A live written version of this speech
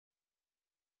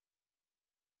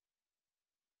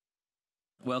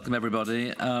Welcome,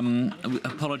 everybody.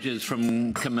 Apologies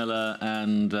from Camilla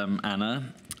and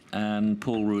Anna, and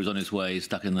Paul Rue's on his way,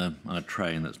 stuck in on a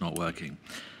train that's not working.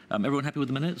 Everyone happy with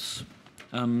the minutes?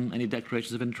 Any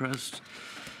declarations of interest?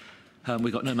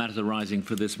 We've got no matters arising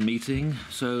for this meeting.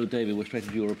 So, David, we're straight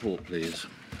into your report, please.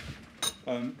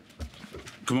 Good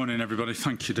morning, everybody.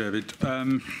 Thank you, David.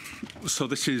 So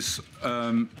this is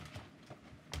a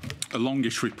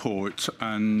longish report,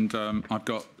 and I've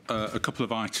got a couple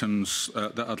of items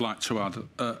that I'd like to add,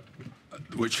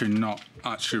 which are not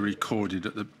actually recorded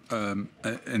at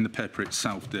in the paper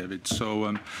itself, David.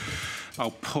 So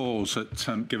I'll pause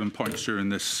at given points during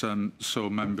this, so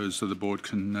members of the board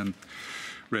can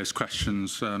raise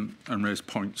questions and raise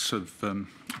points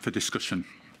for discussion.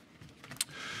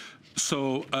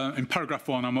 So, in paragraph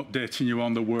 1, I'm updating you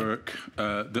on the work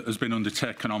that has been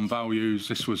undertaken on values.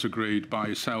 This was agreed by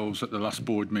yourselves at the last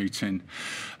board meeting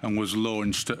and was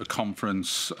launched at a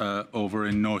conference over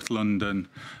in North London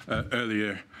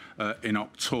earlier in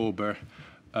October.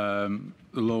 The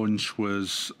launch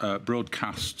was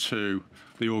broadcast to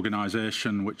the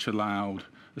organisation, which allowed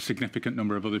a significant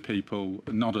number of other people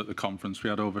not at the conference. We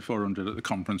had over 400 at the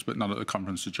conference, but not at the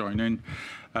conference to join in.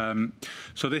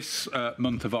 So this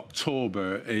month of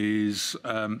October is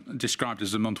described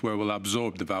as a month where we'll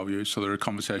absorb the values. So there are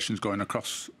conversations going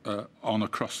across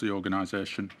the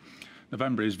organisation.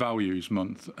 November is Values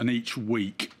Month, and each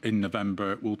week in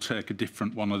November we'll take a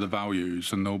different one of the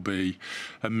values, and there'll be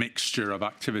a mixture of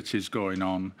activities going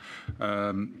on.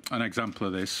 An example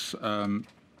of this,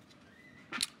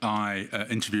 I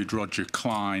interviewed Roger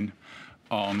Klein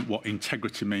on what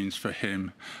integrity means for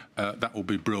him. That will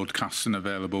be broadcast and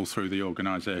available through the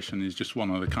organisation. It's just one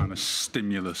of the kind of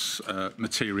stimulus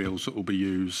materials that will be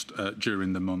used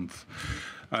during the month.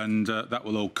 And that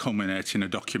will all culminate in a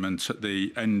document at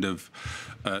the end of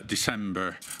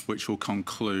December, which will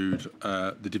conclude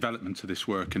the development of this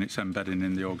work and its embedding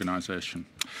in the organisation.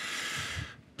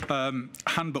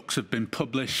 Handbooks have been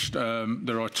published.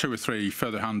 There are 2 or 3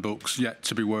 further handbooks yet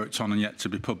to be worked on and yet to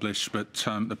be published, but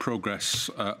the progress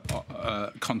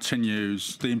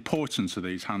continues. The importance of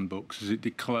these handbooks is it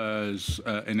declares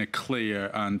in a clear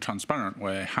and transparent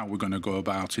way how we're going to go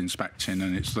about inspecting,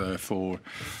 and it's there for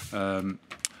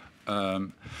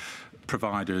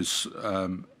providers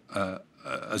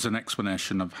as an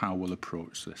explanation of how we'll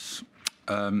approach this.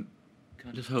 Can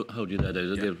I just hold you there,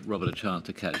 David? I'll give Robert a chance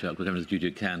to catch up, because everyone's due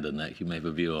to Candor next. You may have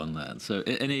a view on that. So,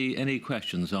 any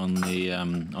questions on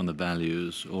the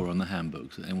values or on the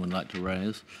handbooks that anyone would like to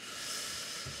raise?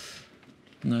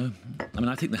 No? I mean,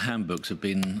 I think the handbooks have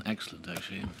been excellent,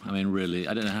 actually. I mean, really.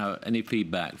 I don't know how any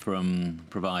feedback from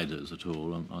providers at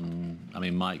all on I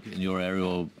mean, Mike, in your area,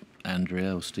 or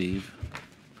Andrea or Steve?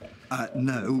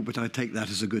 No, but I take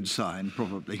that as a good sign,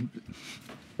 probably.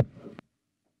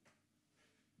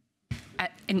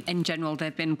 In general,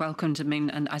 they've been welcomed. I mean,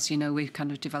 and as you know, we've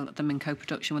kind of developed them in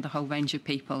co-production with a whole range of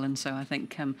people, and so I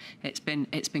think it's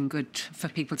been good for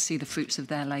people to see the fruits of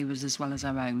their labours as well as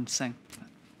our own. So,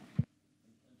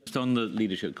 just on the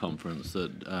leadership conference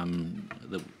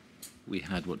that we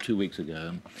had 2 weeks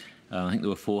ago, I think there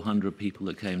were 400 people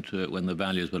that came to it when the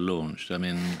values were launched. I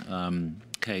mean,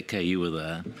 Kay, you were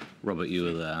there. Robert, you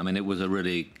were there. I mean, it was a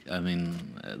really,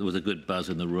 there was a good buzz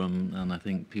in the room, and I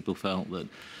think people felt that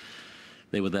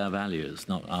they were their values,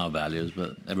 not our values,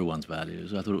 but everyone's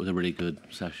values. I thought it was a really good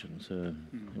session, so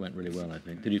it went really well, I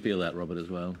think. Did you feel that, Robert, as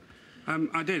well?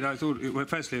 I did. I thought,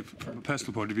 firstly, from a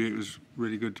personal point of view, it was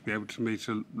really good to be able to meet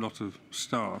a lot of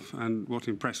staff. And what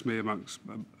impressed me amongst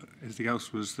anything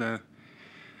else was they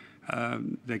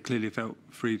clearly felt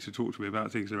free to talk to me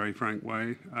about things in a very frank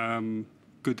way.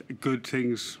 Good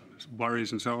things,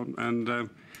 worries and so on. And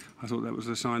I thought that was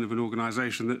a sign of an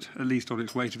organisation that, at least on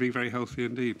its way to being very healthy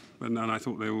indeed. And I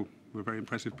thought they all were very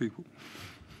impressive people.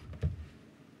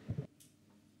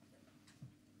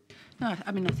 No,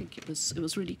 I mean, I think it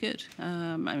was really good.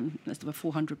 There were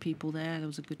 400 people there. There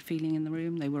was a good feeling in the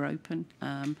room. They were open,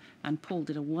 and Paul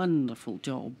did a wonderful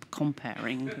job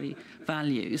comparing the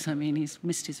values. I mean, he's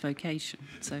missed his vocation.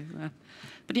 So,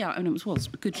 but yeah, I mean, it was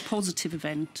a good, positive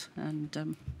event,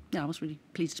 and yeah, I was really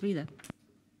pleased to be there.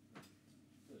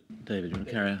 David, you want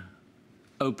to carry on?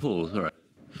 Oh, Paul, all right.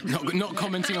 Not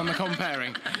commenting on the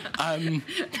comparing.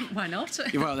 Why not?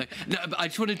 Well, no, but I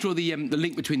just want to draw the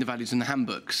link between the values and the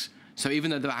handbooks. So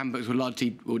even though the handbooks were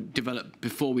largely developed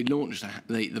before we launched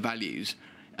the values,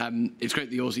 it's great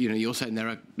that you're saying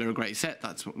they're a great set.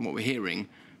 That's what we're hearing.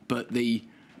 But the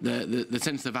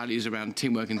sense of the values around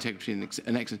teamwork, integrity, and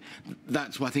excellence,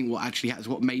 that's what I think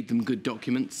what made them good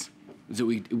documents. Is that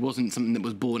it wasn't something that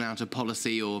was born out of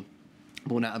policy or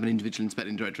born out of an individual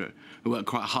inspecting directorate. We worked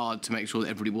quite hard to make sure that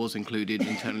everybody was included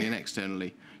internally and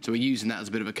externally. So we're using that as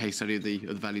a bit of a case study of the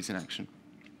values in action.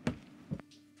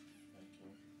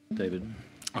 David?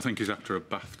 I think he's after a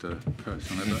BAFTA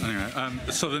personally, but anyway.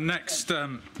 So the next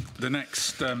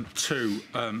two,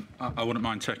 I wouldn't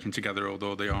mind taking together,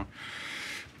 although they are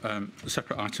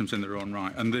separate items in their own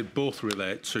right, and they both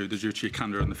relate to the duty of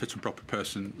candour and the fit and proper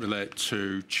person relate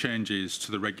to changes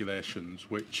to the regulations,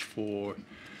 which for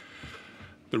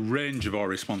the range of our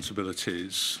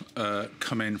responsibilities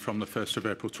come in from the 1st of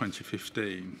April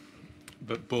 2015.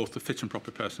 But both the fit and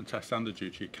proper person test and the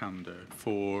duty of candour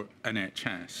for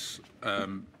NHS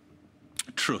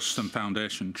trust and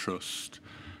foundation trust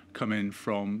come in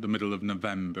from the middle of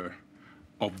November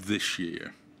of this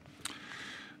year.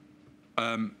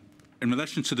 In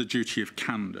relation to the duty of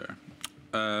candour,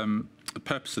 the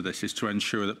purpose of this is to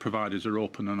ensure that providers are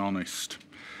open and honest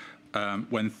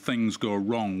when things go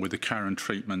wrong with the care and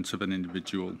treatment of an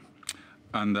individual,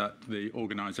 and that the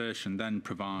organisation then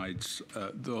provides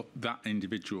that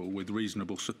individual with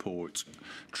reasonable support,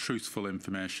 truthful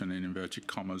information in inverted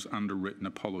commas, and a written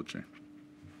apology.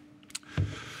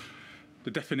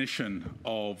 The definition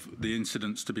of the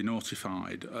incidents to be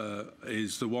notified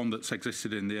is the one that's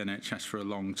existed in the NHS for a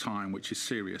long time, which is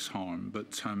serious harm,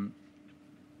 but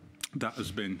that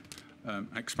has been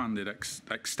expanded,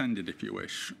 extended, if you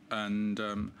wish, and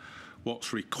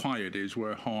what's required is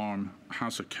where harm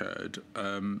has occurred,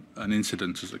 an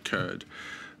incident has occurred,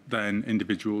 then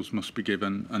individuals must be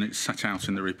given, and it's set out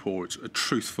in the report, a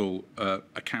truthful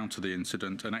account of the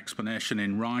incident, an explanation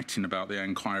in writing about the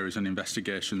enquiries and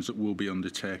investigations that will be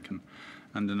undertaken,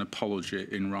 and an apology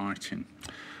in writing.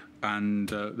 And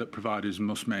that providers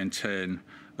must maintain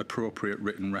appropriate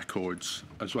written records,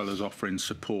 as well as offering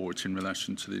support in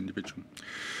relation to the individual.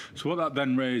 So what that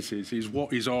then raises is,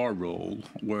 what is our role,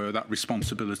 where that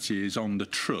responsibility is on the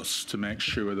trust to make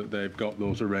sure that they've got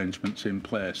those arrangements in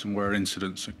place, and where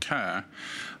incidents occur,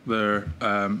 they're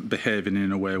behaving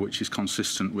in a way which is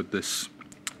consistent with this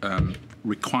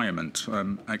requirement,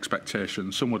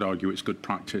 expectation. Some would argue it's good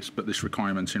practice, but this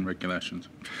requirement in regulations.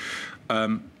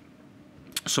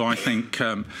 So I think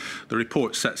the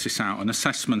report sets this out, an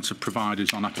assessment of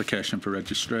providers on application for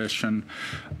registration.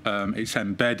 It's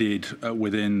embedded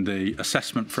within the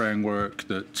assessment framework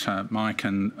that Mike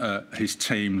and his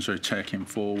teams are taking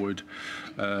forward.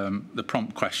 The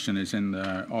prompt question is in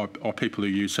there. Are people who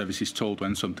use services told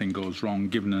when something goes wrong,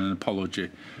 given an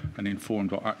apology, and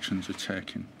informed what actions are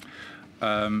taken?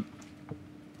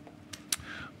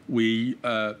 We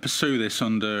pursue this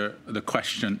under the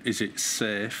question, is it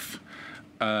safe?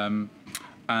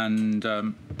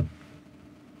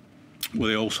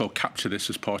 We'll also capture this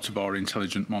as part of our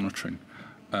intelligent monitoring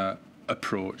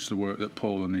approach, the work that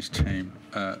Paul and his team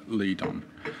lead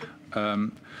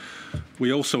on.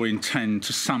 We also intend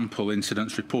to sample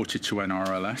incidents reported to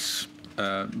NRLS,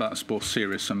 that's both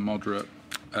serious and moderate,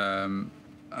 and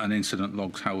incident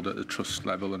logs held at the trust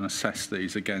level, and assess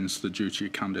these against the duty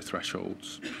of candour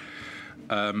thresholds.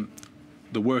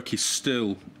 The work is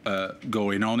still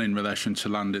going on in relation to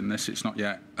landing this. It's not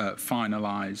yet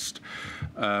finalised,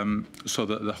 so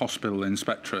that the hospital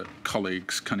inspectorate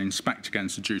colleagues can inspect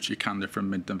against the duty of candour from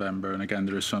mid-November. And again,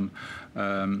 there are some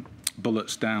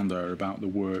bullets down there about the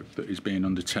work that is being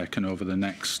undertaken over the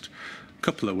next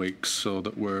couple of weeks, so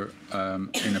that we're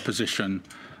in a position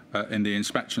in the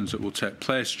inspections that will take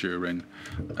place during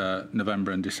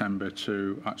November and December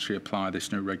to actually apply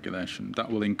this new regulation. That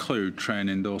will include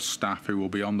training those staff who will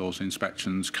be on those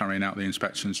inspections, carrying out the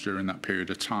inspections during that period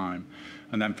of time.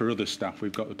 And then for other staff,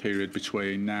 we've got the period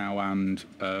between now and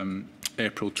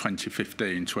April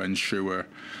 2015 to ensure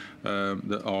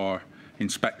that our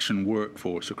inspection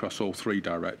workforce across all three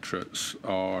directorates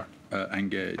are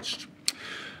engaged.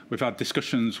 We've had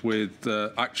discussions with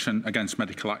Action Against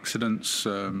Medical Accidents.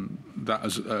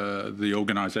 The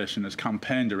organisation has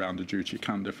campaigned around the duty of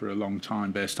candour for a long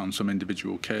time based on some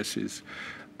individual cases,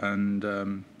 and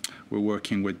we're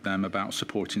working with them about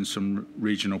supporting some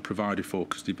regional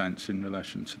provider-focused events in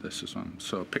relation to this as well.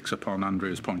 So it picks up on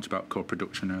Andrea's point about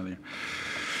co-production earlier.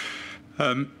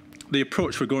 The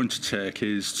approach we're going to take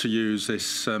is to use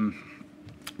this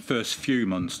first few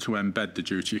months to embed the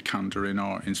duty of candour in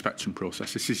our inspection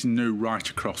process. This is new right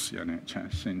across the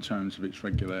NHS in terms of its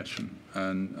regulation,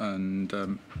 and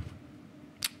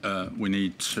we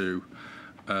need to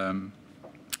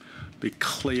be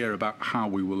clear about how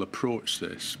we will approach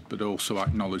this, but also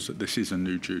acknowledge that this is a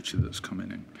new duty that's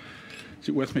coming in. Is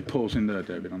it worth me pausing there,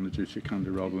 David, on the duty of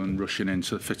candour rather than rushing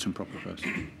into the fit and proper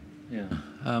person? Yeah.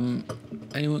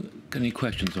 Anyone got any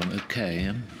questions on it?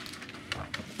 Okay.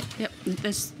 Yep.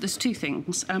 there's two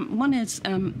things. One is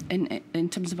in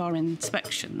terms of our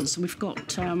inspections, we've got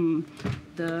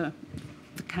the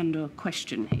candour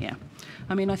question here.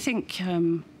 I mean, I think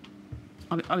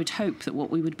I would hope that what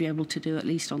we would be able to do, at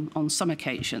least on some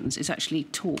occasions, is actually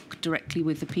talk directly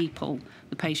with the people,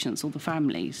 the patients or the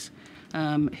families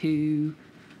who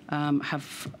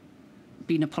have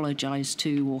been apologised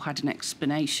to or had an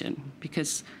explanation.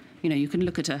 Because, you know, you can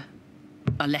look at a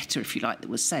letter, if you like, that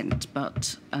was sent,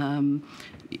 but,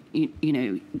 you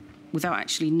know, without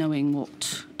actually knowing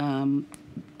what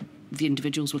the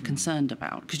individuals were concerned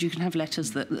about, because you can have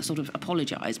letters that sort of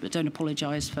apologise but don't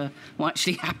apologise for what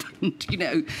actually happened, you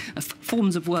know,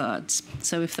 forms of words.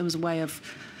 So if there was a way of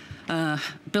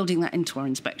building that into our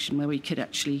inspection where we could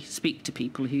actually speak to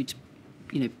people who'd,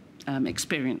 you know,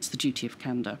 experienced the duty of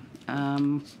candour.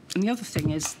 And the other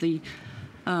thing is you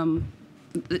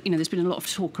know, there's been a lot of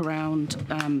talk around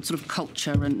sort of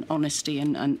culture and honesty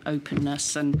and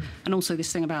openness, and also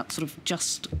this thing about sort of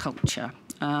just culture.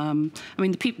 I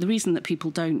mean, the reason that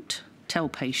people don't tell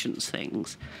patients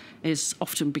things is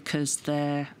often because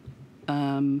they're,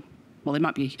 well, they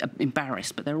might be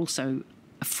embarrassed, but they're also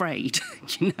afraid,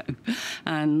 you know.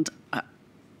 And I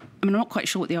mean, I'm not quite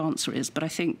sure what the answer is, but I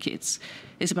think it's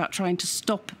about trying to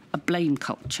stop a blame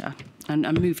culture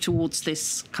and move towards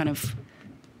this kind of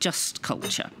just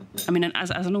culture. I mean, as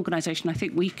an organisation, I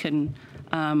think we can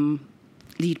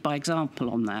lead by example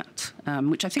on that,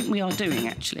 which I think we are doing,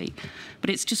 actually. But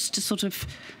it's just to sort of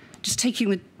just taking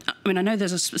the... I mean, I know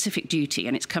there's a specific duty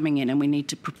and it's coming in and we need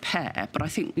to prepare, but I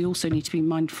think we also need to be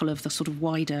mindful of the sort of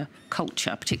wider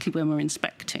culture, particularly when we're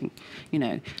inspecting, you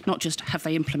know, not just have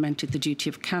they implemented the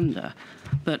duty of candour,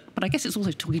 but I guess it's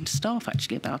also talking to staff,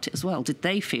 actually, about it as well. Did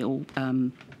they feel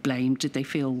blamed? Did they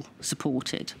feel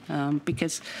supported?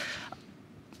 Because,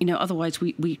 you know, otherwise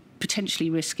we potentially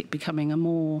risk it becoming a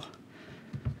more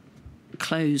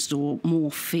closed or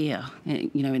more fear,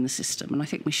 you know, in the system. And I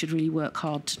think we should really work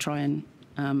hard to try and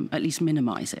at least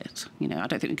minimise it. You know, I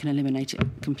don't think we can eliminate it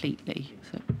completely.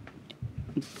 So.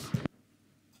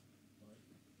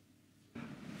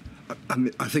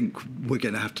 I think we're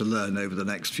going to have to learn over the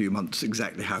next few months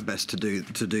exactly how best to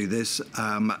do this,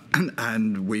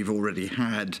 and we've already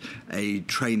had a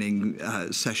training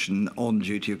session on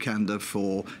duty of candour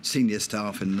for senior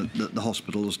staff in the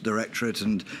hospital's directorate,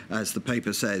 and as the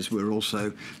paper says, we're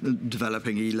also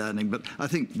developing e-learning. But I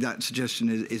think that suggestion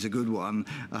is a good one.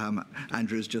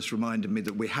 Andrew has just reminded me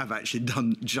that we have actually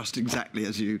done just exactly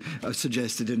as you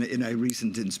suggested in a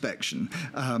recent inspection,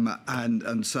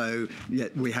 and so yeah,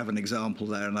 we have an example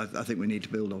there, and I think we need to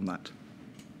build on that.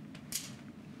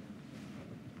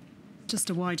 Just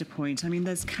a wider point. I mean,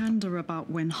 there's candour about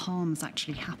when harm's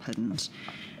actually happened,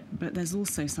 but there's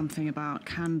also something about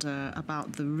candour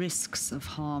about the risks of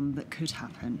harm that could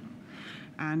happen.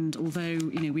 And although,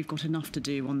 you know, we've got enough to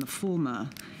do on the former,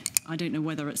 I don't know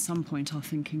whether at some point our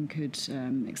thinking could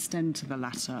extend to the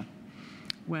latter,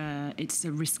 where it's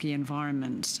a risky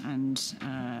environment and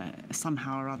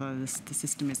somehow or other the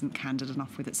system isn't candid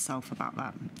enough with itself about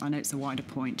that. I know it's a wider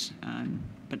point,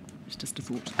 but it's just a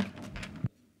thought.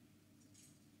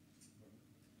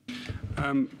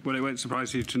 Well, it won't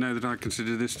surprise you to know that I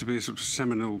consider this to be a sort of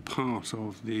seminal part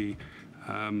of the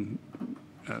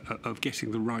of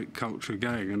getting the right culture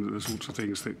going, and the sorts of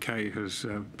things that Kay has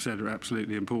said are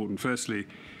absolutely important. Firstly,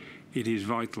 it is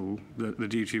vital that the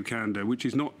duty of candour, which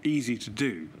is not easy to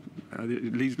do,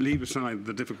 leave aside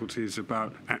the difficulties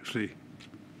about actually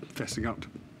fessing up to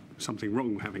something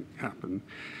wrong having happened,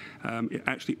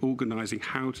 actually organising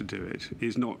how to do it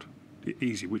is not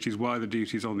easy, which is why the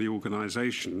duty is on the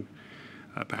organisation,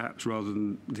 perhaps rather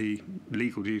than the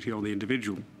legal duty on the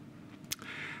individual.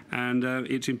 And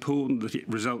it's important that it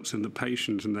results in the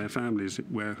patients and their families,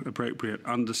 where appropriate,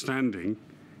 understanding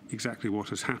exactly what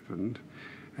has happened,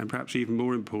 and perhaps even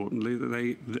more importantly, that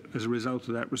they, as a result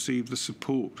of that, receive the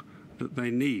support that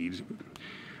they need.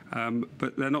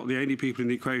 But they're not the only people in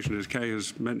the equation. As Kay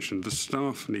has mentioned, the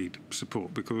staff need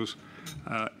support, because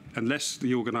unless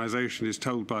the organisation is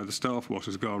told by the staff what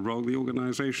has gone wrong, the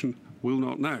organisation will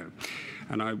not know.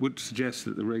 And I would suggest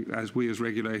that as we as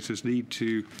regulators need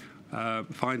to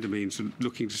find a means of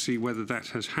looking to see whether that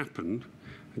has happened.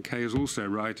 And Kay is also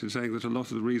right in saying that a lot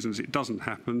of the reasons it doesn't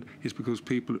happen is because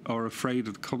people are afraid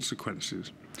of the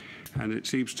consequences. And it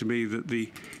seems to me that the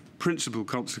principal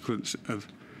consequence of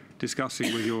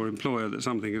discussing with your employer that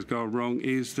something has gone wrong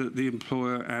is that the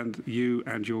employer and you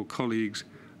and your colleagues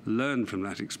learn from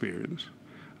that experience.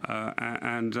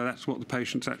 And that's what the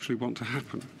patients actually want to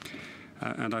happen.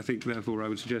 And I think, therefore, I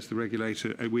would suggest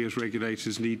we as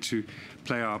regulators need to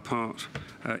play our part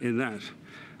in that.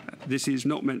 This is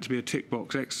not meant to be a tick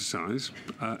box exercise,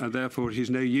 and therefore it is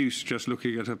no use just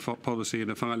looking at a policy in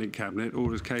a filing cabinet,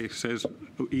 or as Kay says,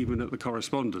 even at the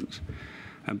correspondence.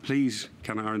 And please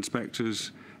can our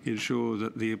inspectors ensure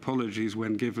that the apologies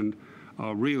when given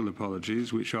are real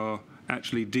apologies, which are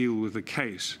actually deal with the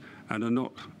case and are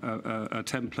not a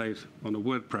template on a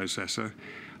word processor,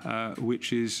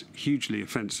 which is hugely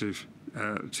offensive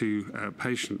to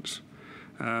patients.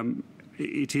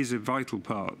 It is a vital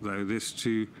part, though, this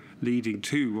to leading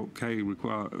to what Kay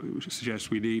suggests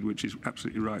we need, which is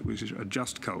absolutely right, which is a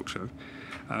just culture.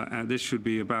 And this should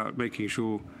be about making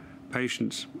sure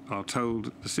patients are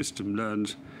told, the system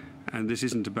learns, and this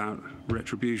isn't about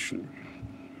retribution.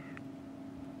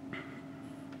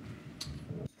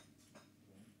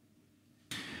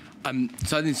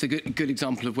 So I think it's a good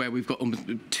example of where we've got almost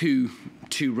two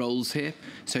roles here.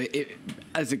 So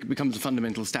as it becomes a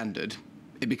fundamental standard,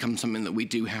 it becomes something that we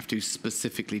do have to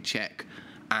specifically check,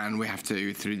 and we have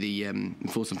to, through the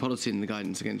enforcement policy and the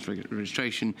guidance against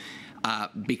registration,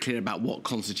 be clear about what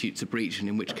constitutes a breach and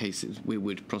in which cases we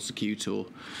would prosecute or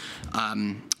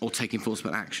take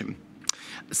enforcement action.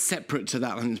 Separate to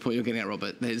that, I think the point you're getting at,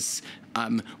 Robert, there's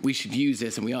we should use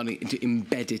this, and we are to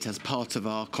embed it as part of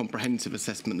our comprehensive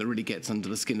assessment that really gets under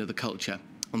the skin of the culture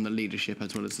on the leadership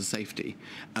as well as the safety.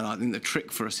 And I think the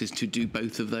trick for us is to do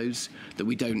both of those, that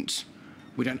we don't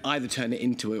either turn it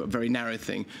into a very narrow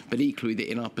thing, but equally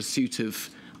that in our pursuit of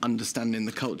understanding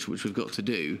the culture, which we've got to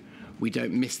do, we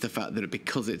don't miss the fact that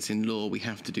because it's in law, we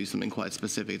have to do something quite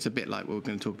specific. It's a bit like what we're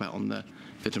going to talk about on the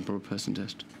fit and proper person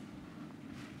test.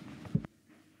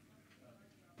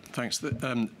 Thanks.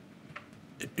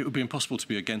 It would be impossible to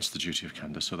be against the duty of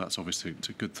candour, so that's obviously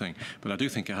a good thing. But I do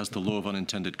think it has the law of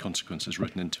unintended consequences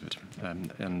written into it,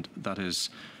 and that is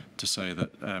to say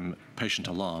that patient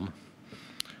alarm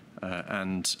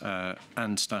and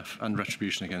staff and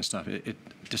retribution against staff,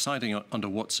 deciding under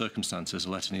what circumstances a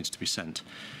letter needs to be sent,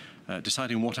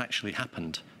 deciding what actually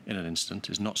happened in an incident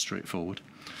is not straightforward.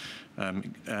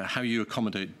 How you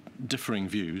accommodate differing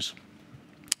views.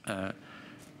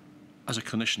 As a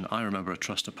clinician, I remember a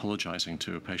trust apologising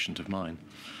to a patient of mine,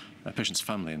 a patient's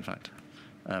family, in fact,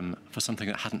 for something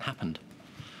that hadn't happened.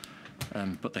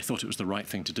 But they thought it was the right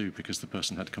thing to do because the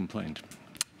person had complained.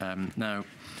 Now,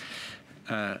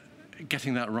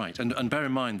 getting that right, and bear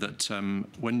in mind that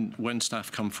when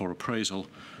staff come for appraisal,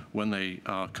 when they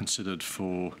are considered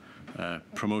for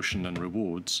promotion and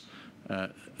rewards,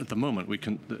 at the moment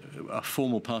a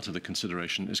formal part of the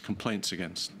consideration is complaints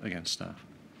against staff.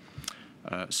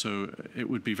 So it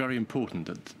would be very important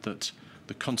that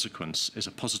the consequence is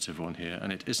a positive one here,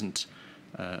 and it isn't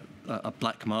a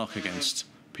black mark against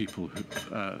people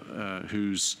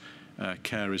whose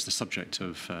care is the subject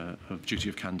of duty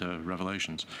of candour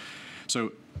revelations.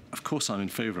 So, of course, I'm in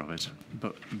favour of it,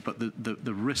 but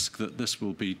the risk that this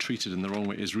will be treated in the wrong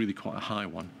way is really quite a high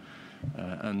one,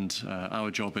 and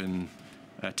our job in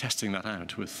testing that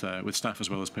out with staff as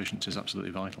well as patients is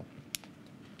absolutely vital.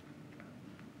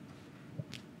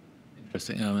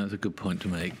 Interesting. That's a good point to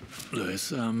make,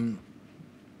 Lewis. I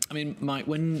mean, Mike,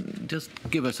 just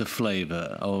give us a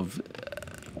flavour of,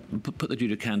 put the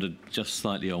duty of candour just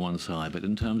slightly on one side, but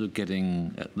in terms of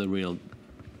getting at the real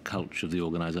culture of the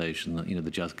organisation, the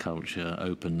just culture,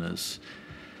 openness,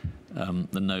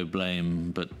 the no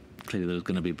blame, but clearly there's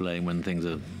going to be blame when things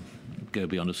go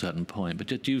beyond a certain point. But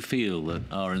do you feel that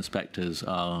our inspectors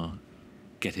are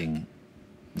getting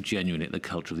genuinely at the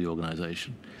culture of the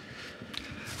organisation?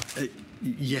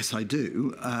 Yes, I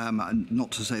do.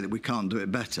 Not to say that we can't do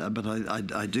it better, but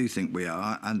I do think we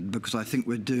are, and because I think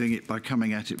we're doing it by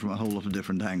coming at it from a whole lot of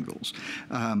different angles.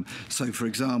 So, for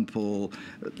example,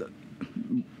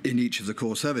 in each of the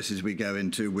core services we go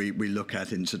into, we look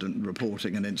at incident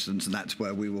reporting and incidents, and that's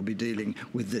where we will be dealing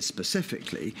with this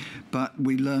specifically. But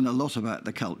we learn a lot about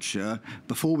the culture.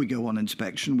 Before we go on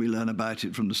inspection, we learn about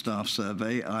it from the staff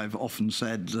survey. I've often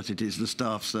said that it is the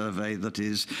staff survey that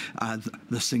is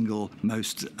the single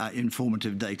most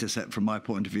informative data set from my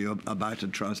point of view about a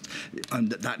trust,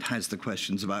 and that has the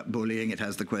questions about bullying, it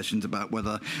has the questions about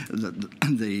whether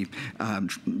the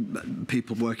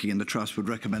people working in the trust would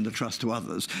recommend the trust to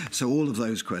others. So all of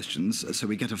those questions, so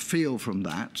we get a feel from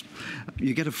that.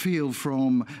 You get a feel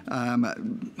from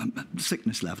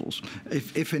sickness levels.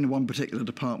 If in one particular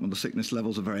department the sickness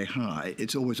levels are very high,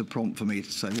 it's always a prompt for me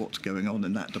to say what's going on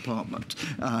in that department.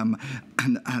 And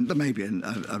there may be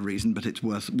a reason, but it's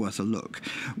worth a look.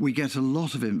 We get a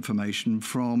lot of information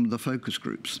from the focus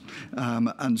groups.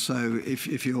 And so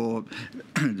if you're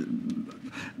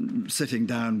sitting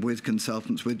down with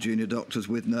consultants, with junior doctors,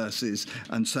 with nurses,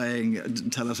 and saying, saying,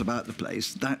 tell us about the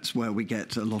place, that's where we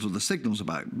get a lot of the signals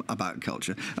about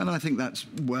culture. And I think that's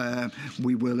where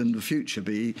we will in the future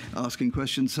be asking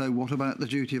questions, so what about the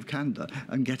duty of candour,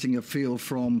 and getting a feel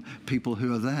from people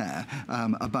who are there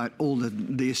about all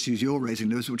the issues you're raising,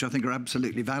 Lewis, which I think are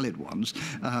absolutely valid ones,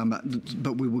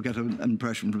 but we will get an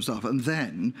impression from staff. And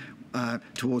then,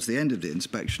 towards the end of the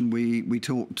inspection, we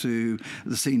talk to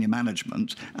the senior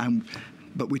management,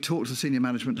 but we talk to the senior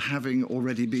management having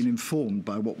already been informed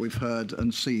by what we've heard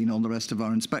and seen on the rest of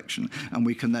our inspection, and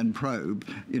we can then probe,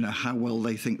 how well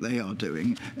they think they are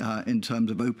doing in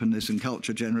terms of openness and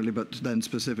culture generally, but then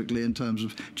specifically in terms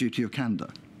of duty of candour.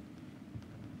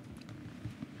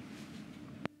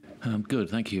 Good,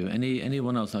 thank you.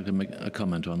 Anyone else like to make a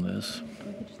comment on this?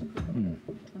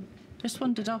 Just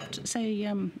wondered after, say,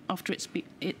 after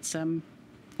it's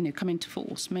come into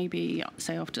force, maybe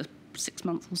say after 6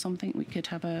 months or something, we could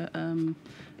have a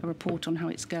report on how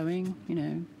it's going,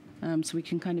 so we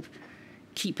can kind of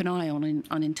keep an eye on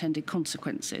unintended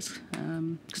consequences,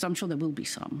 because I'm sure there will be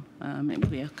some. It will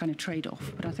be a kind of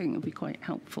trade-off, but I think it would be quite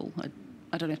helpful.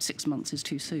 I don't know if 6 months is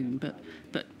too soon, but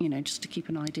just to keep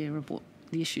an idea of what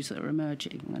the issues that are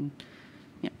emerging.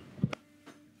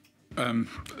 And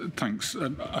thanks.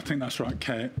 I think that's right,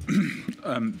 Kate.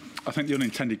 I think the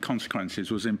unintended consequences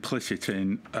was implicit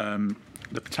in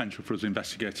the potential for us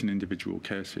investigating individual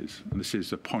cases. And this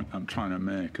is the point I'm trying to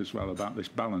make as well, about this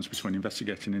balance between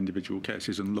investigating individual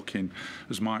cases and looking,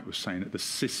 as Mike was saying, at the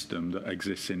system that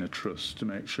exists in a trust to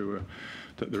make sure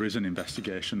that there is an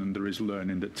investigation and there is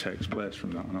learning that takes place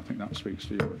from that. And I think that speaks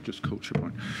to your just culture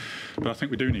point. But I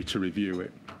think we do need to review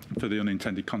it for the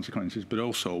unintended consequences, but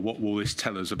also what will this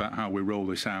tell us about how we roll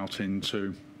this out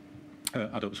into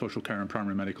adult social care and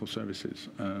primary medical services,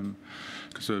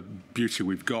 because the beauty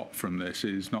we've got from this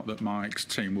is not that Mike's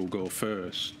team will go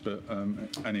first, but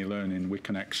any learning we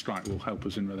can extract will help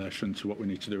us in relation to what we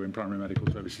need to do in primary medical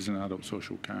services and adult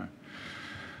social care.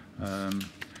 And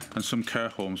some care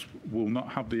homes will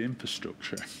not have the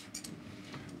infrastructure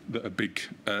that a big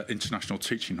international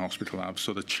teaching hospital have,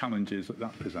 so the challenges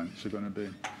that presents are going to be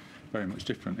very much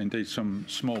different. Indeed, some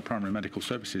small primary medical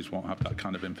services won't have that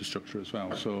kind of infrastructure as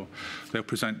well, so they'll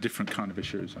present different kind of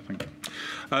issues, I think.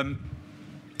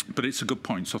 But it's a good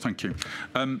point, so thank you.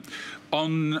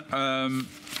 On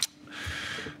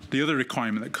the other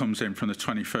requirement that comes in from the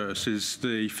 21st is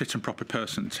the fit and proper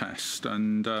person test,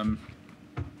 and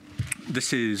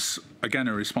this is, again,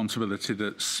 a responsibility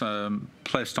that's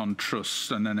placed on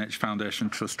trusts and NH Foundation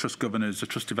Trust, trust governors, the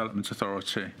Trust Development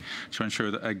Authority, to ensure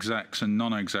that execs and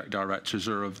non-exec directors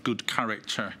are of good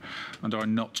character and are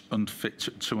not unfit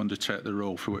to undertake the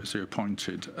role for which they're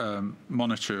appointed.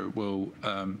 Monitor will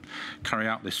carry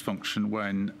out this function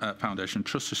when Foundation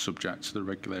Trust is subject to the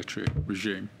regulatory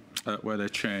regime, where they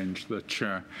change the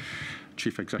chair,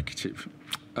 chief executive.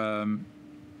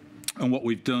 And what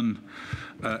we've done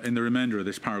in the remainder of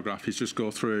this paragraph is just go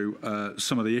through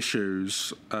some of the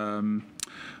issues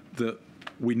that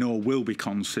we know will be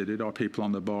considered. Are people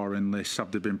on the barring list?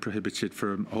 Have they been prohibited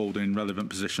from holding relevant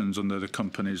positions under the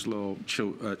Companies Law,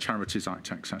 Charities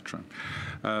Act, etc.?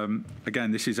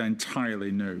 Again, this is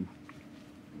entirely new.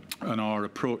 And our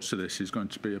approach to this is going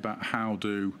to be about how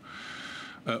do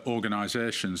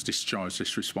organisations discharge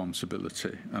this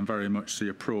responsibility, and very much the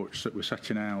approach that we're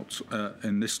setting out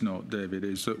in this note, David,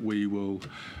 is that we will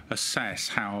assess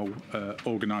how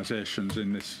organisations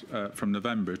in this from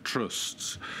November,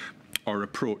 trusts, are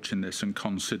approaching this and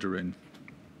considering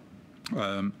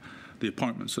the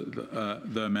appointments that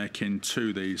they're making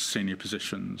to these senior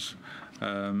positions.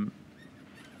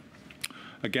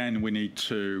 Again, we need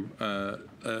to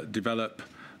develop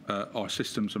our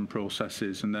systems and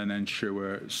processes, and then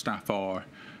ensure staff are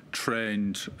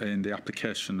trained in the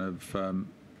application of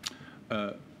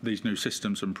these new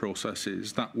systems and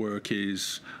processes. That work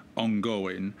is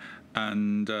ongoing,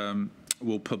 and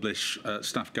we'll publish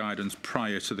staff guidance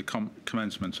prior to the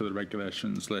commencement of the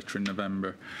regulations later in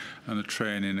November, and the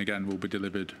training again will be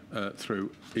delivered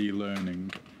through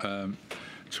e-learning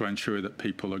to ensure that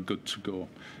people are good to go.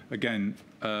 Again,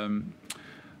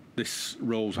 this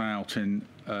rolls out in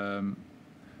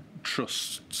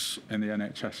trusts in the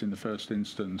NHS in the first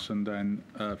instance, and then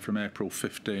from April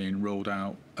 15 rolled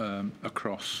out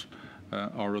across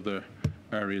our other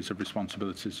areas of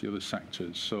responsibilities, the other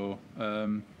sectors. So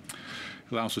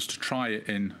allows us to try it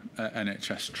in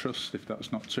NHS Trust, if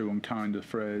that's not too unkind a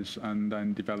phrase, and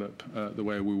then develop the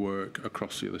way we work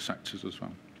across the other sectors as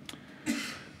well.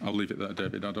 I'll leave it there,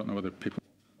 David. I don't know whether people...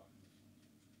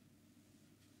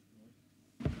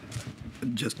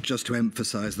 Just to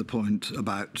emphasise the point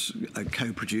about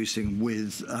co-producing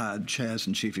with chairs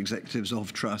and chief executives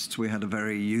of trusts, we had a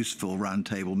very useful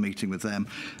roundtable meeting with them.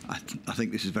 I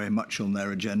think this is very much on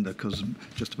their agenda because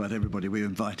just about everybody we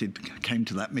invited came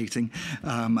to that meeting.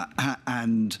 But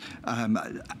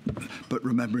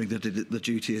remembering that the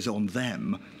duty is on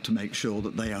them to make sure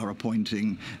that they are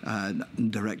appointing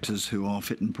directors who are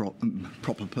fit and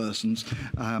proper persons,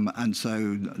 and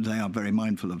so they are very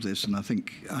mindful of this. And I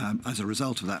think as a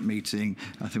result of that meeting,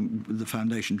 I think the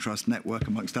Foundation Trust Network,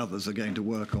 amongst others, are going to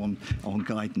work on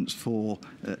guidance for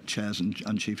chairs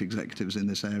and chief executives in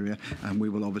this area, and we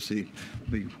will obviously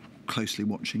be closely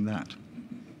watching that.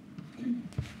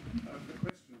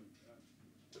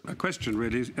 A question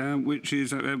really, which is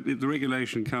the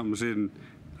regulation comes in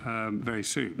very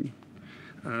soon.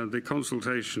 The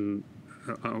consultation,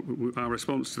 our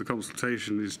response to the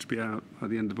consultation is to be out by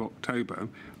the end of October.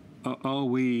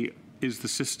 Is the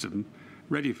system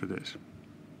ready for this?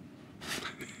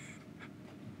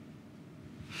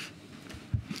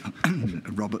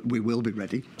 Robert, we will be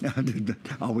ready.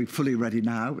 Are we fully ready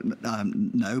now?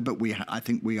 No, but I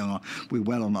think we're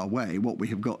well on our way. What we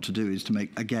have got to do is to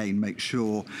make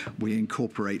sure we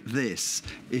incorporate this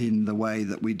in the way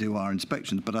that we do our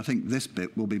inspections. But I think this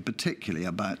bit will be particularly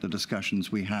about the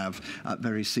discussions we have at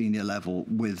very senior level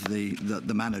with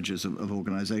the managers of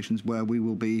organisations, where we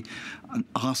will be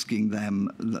asking them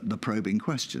the probing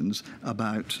questions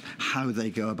about how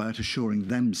they go about assuring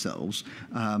themselves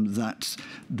that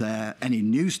any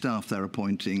new staff they're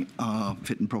appointing are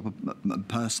fit and proper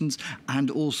persons, and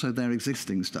also their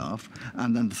existing staff.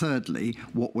 And then thirdly,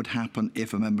 what would happen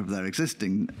if a member of their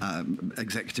existing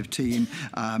executive team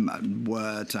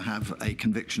were to have a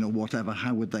conviction or whatever?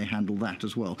 How would they handle that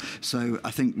as well? So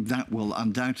I think that will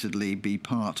undoubtedly be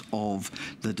part of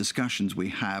the discussions we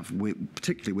have,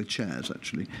 particularly with chairs,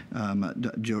 actually,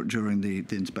 during the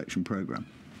inspection programme.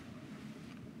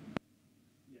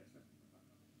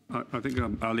 I think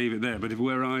I'll leave it there, but if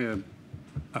were I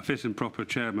a fit and proper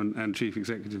chairman and chief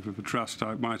executive of a trust,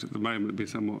 I might at the moment be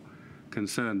somewhat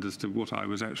concerned as to what I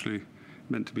was actually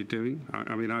meant to be doing.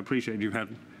 I mean, I appreciate you've had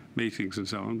meetings and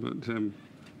so on, but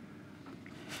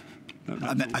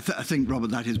I think,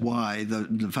 Robert, that is why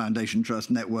the Foundation Trust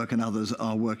Network and others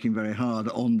are working very hard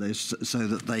on this so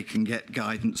that they can get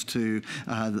guidance to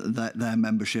their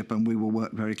membership, and we will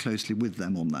work very closely with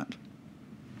them on that.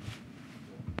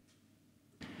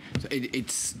 So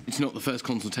it's not the first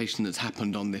consultation that's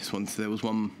happened on this one. So there was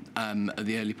one at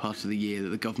the early part of the year that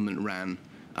the government ran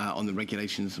on the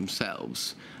regulations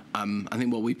themselves. I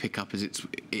think what we pick up is it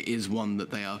is one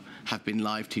that they have been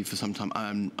live to for some time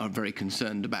and are very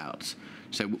concerned about.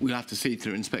 So we'll have to see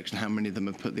through inspection how many of them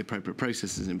have put the appropriate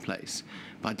processes in place.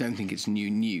 But I don't think it's new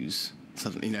news,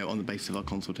 suddenly, on the basis of our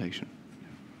consultation.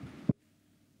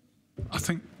 I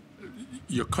think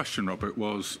your question, Robert,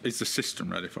 was, is the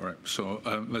system ready for it? So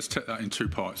let's take that in two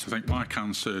parts. I think Mike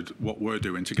answered what we're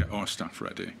doing to get our staff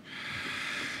ready.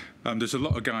 There's a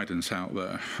lot of guidance out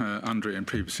there. Andrea, in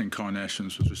previous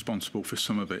incarnations, was responsible for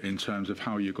some of it in terms of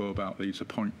how you go about these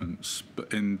appointments.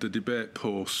 But in the debate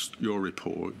post your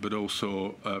report, but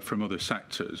also from other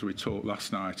sectors, we talked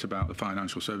last night about the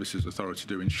Financial Services Authority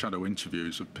doing shadow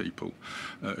interviews of people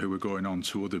who were going on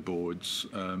to other boards.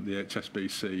 The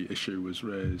HSBC issue was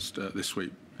raised this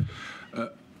week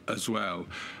as well,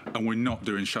 and we're not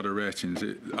doing shadow ratings.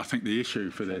 I think the issue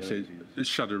for this is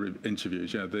shadow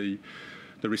interviews. Yeah, the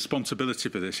responsibility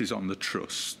for this is on the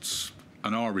trusts,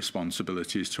 and our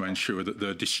responsibility is to ensure that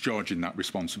they're discharging that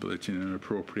responsibility in an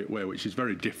appropriate way, which is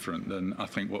very different than, I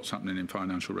think, what's happening in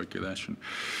financial regulation.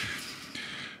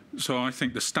 So I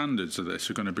think the standards of this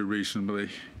are going to be reasonably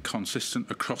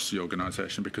consistent across the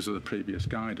organisation because of the previous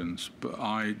guidance. But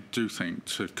I do think,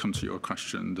 to come to your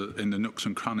question, that in the nooks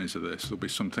and crannies of this, there'll be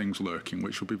some things lurking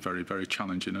which will be very, very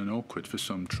challenging and awkward for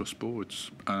some trust boards.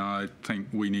 And I think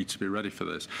we need to be ready for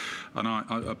this. And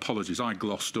apologies, I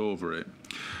glossed over it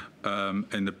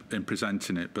in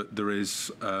presenting it, but there is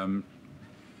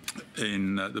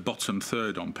in the bottom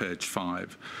third on page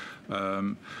 5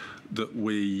 that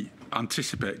we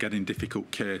anticipate getting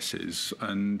difficult cases,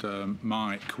 and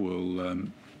Mike will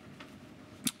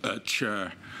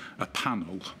chair a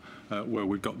panel where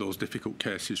we've got those difficult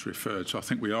cases referred. So I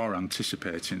think we are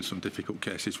anticipating some difficult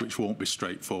cases which won't be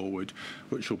straightforward,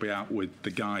 which will be out with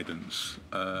the guidance.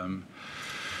 I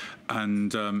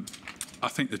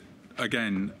think that,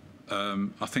 again,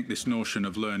 I think this notion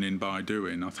of learning by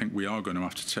doing, I think we are going to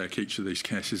have to take each of these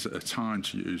cases at a time,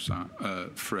 to use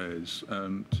that phrase,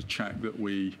 to check that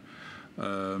we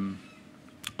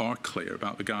are clear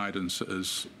about the guidance that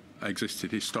has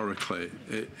existed historically.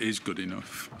 It is good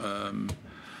enough.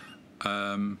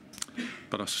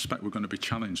 But I suspect we're going to be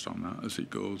challenged on that as it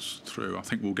goes through. I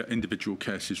think we'll get individual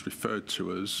cases referred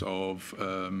to us of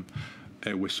a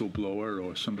whistleblower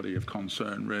or somebody of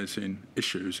concern raising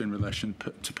issues in relation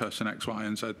to person X, Y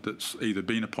and Z that's either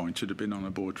been appointed or been on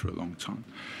a board for a long time.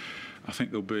 I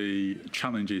think there'll be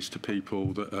challenges to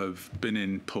people that have been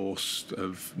in posts,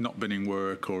 have not been in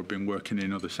work or have been working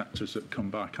in other sectors that come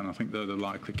back, and I think they're the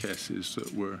likely cases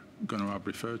that we're going to have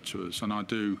referred to us. And I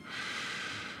do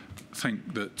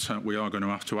think that we are going to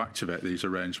have to activate these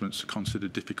arrangements to consider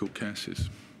difficult cases.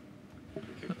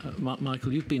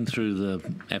 Michael, you've been through the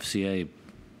FCA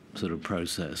sort of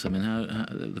process. I mean, how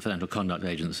the Financial Conduct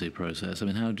Agency process. I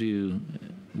mean, how do you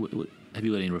have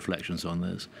you got any reflections on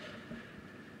this?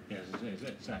 Yes,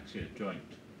 it's actually a joint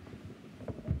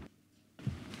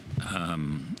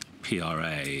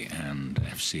PRA and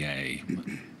FCA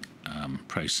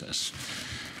process.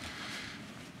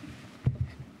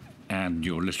 And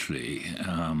you're literally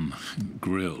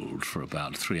grilled for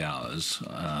about 3 hours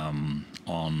on,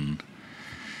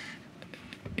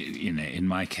 in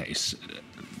my case,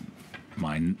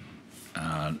 my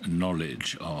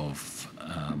knowledge of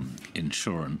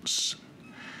insurance,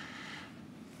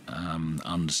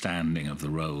 understanding of the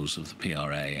roles of the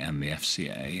PRA and the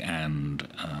FCA, and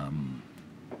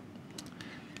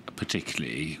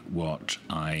particularly what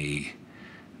I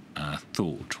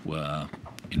thought were,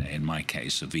 in my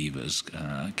case, Aviva's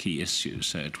key issues.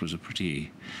 So it was a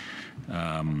pretty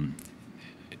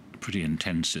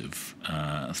intensive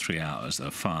 3 hours. There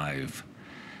were 5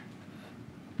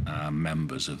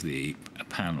 members of the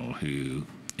panel who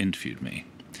interviewed me.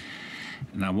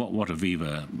 Now, what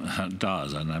Aviva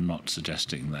does, and I'm not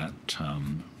suggesting that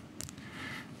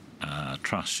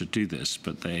trusts should do this,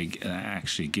 but they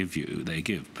actually give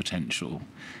potential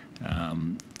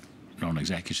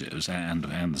non-executives, and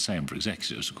the same for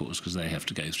executives, of course, because they have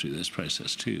to go through this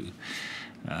process too.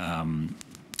 In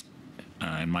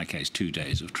my case, 2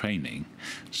 days of training,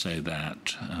 so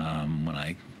that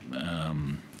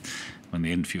when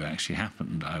the interview actually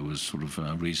happened, I was sort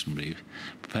of reasonably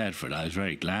prepared for it. I was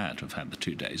very glad to have had the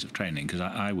 2 days of training, because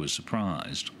I was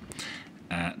surprised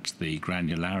at the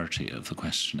granularity of the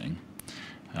questioning.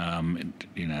 I mean,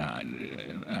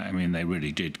 they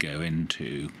really did go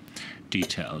into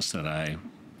details that I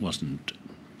wasn't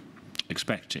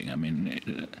expecting. I mean,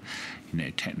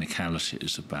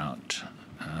 technicalities about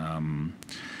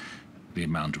the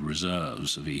amount of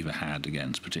reserves Aviva had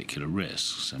against particular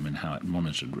risks. I mean, how it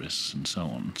monitored risks and so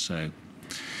on. So,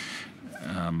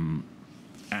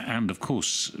 and of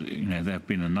course, there have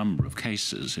been a number of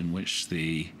cases in which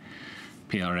the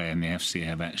PRA and the FCA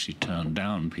have actually turned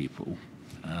down people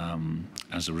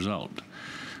as a result.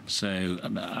 So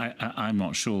I'm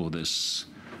not sure this,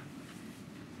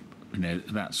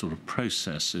 that sort of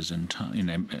process is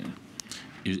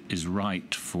is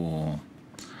right for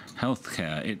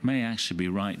healthcare. It may actually be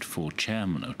right for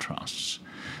chairmen of trusts,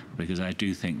 because I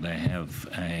do think they have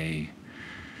I'm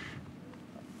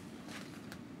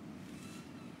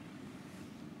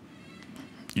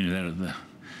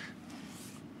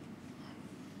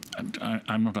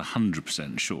not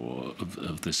 100% sure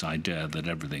of this idea that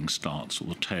everything starts, or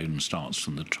the tone starts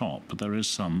from the top, but there is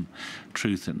some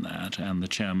truth in that, and the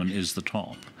chairman is the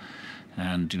top.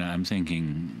 And I'm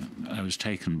thinking, I was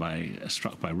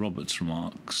struck by Robert's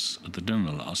remarks at the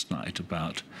dinner last night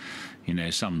about,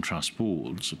 some trust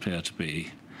boards appear to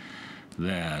be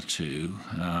there to,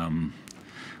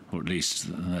 or at least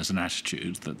there's an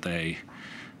attitude that they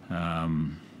are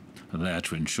there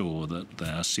to ensure that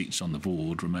their seats on the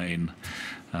board remain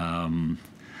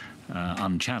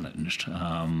unchallenged,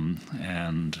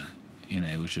 and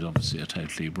which is obviously a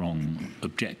totally wrong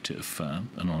objective for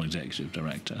a non-executive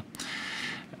director.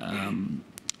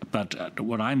 But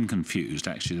what I'm confused,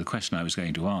 actually, the question I was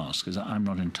going to ask, is I'm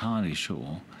not entirely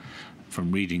sure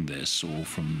from reading this or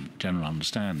from general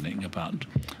understanding about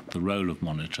the role of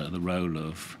Monitor, the role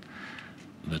of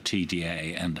the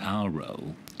TDA and our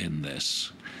role in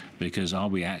this, because are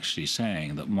we actually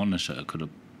saying that Monitor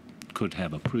could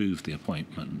have approved the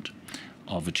appointment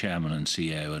of a chairman and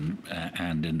CEO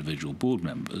and individual board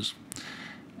members,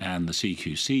 and the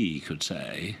CQC could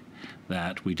say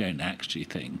that we don't actually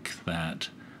think that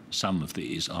some of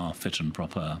these are fit and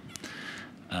proper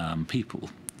people.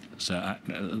 So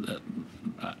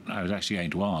I was actually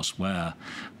going to ask where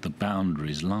the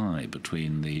boundaries lie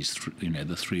between these,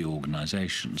 the 3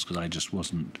 organisations, because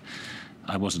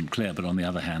I wasn't clear. But on the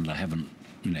other hand, I haven't,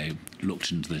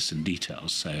 looked into this in detail.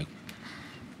 So.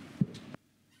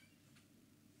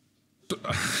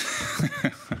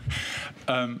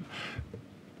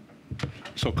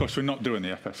 So of course we're not doing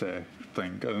the FSA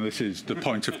thing, and this is the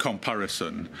point of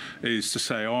comparison, is to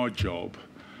say our job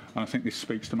And I think this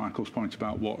speaks to Michael's point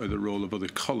about what are the role of other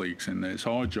colleagues in this.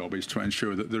 Our job is to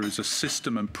ensure that there is a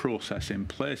system and process in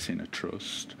place in a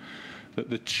trust that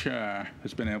the chair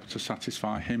has been able to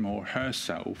satisfy him or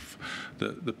herself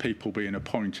that the people being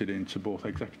appointed into both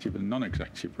executive and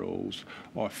non-executive roles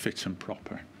are fit and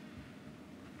proper.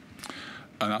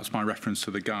 And that's my reference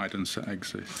to the guidance that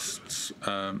exists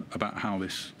about how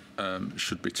this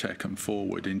should be taken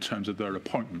forward in terms of their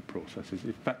appointment processes.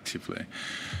 Effectively,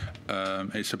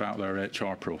 it's about their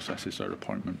HR processes, their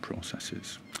appointment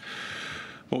processes.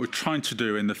 What we're trying to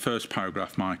do in the first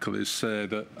paragraph, Michael, is say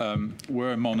that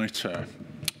where a monitor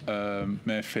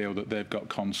may feel that they've got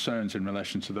concerns in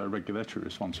relation to their regulatory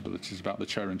responsibilities about the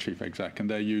chair and chief exec, and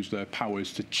they use their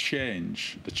powers to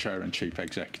change the chair and chief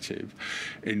executive,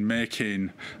 in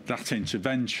making that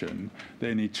intervention,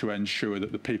 they need to ensure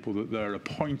that the people that they're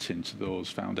appointing to those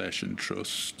foundation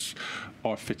trusts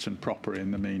are fit and proper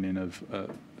in the meaning of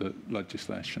the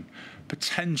legislation.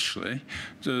 Potentially,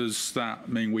 does that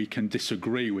mean we can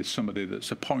disagree with somebody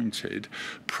that's appointed?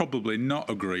 Probably not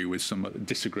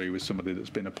disagree with somebody that's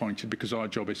been appointed, because our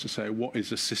job is to say, what is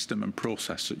the system and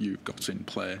process that you've got in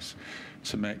place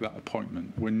to make that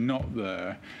appointment? We're not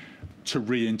there to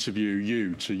re-interview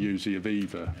you, to use the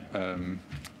Aviva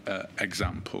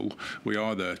example. We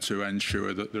are there to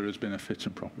ensure that there has been a fit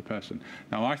and proper person.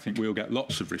 Now, I think we'll get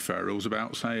lots of referrals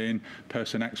about saying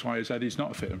person X, Y, or Z is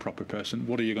not a fit and proper person.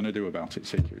 What are you going to do about it,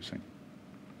 CQC?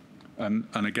 And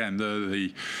again,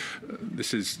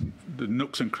 this is the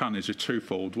nooks and crannies are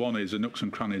twofold. One is the nooks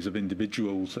and crannies of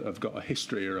individuals that have got a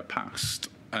history or a past,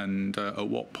 and at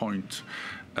what point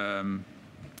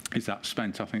is that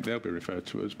spent? I think they'll be referred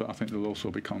to us, but I think there'll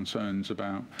also be concerns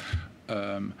about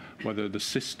whether the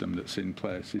system that's in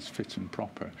place is fit and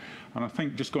proper. And I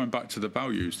think, just going back to the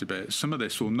values debate, some of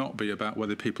this will not be about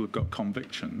whether people have got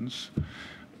convictions,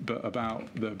 but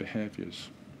about their behaviours.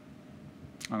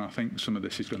 And I think some of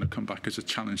this is going to come back as a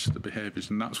challenge to the behaviours,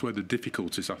 and that's where the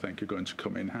difficulties, I think, are going to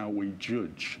come in, how we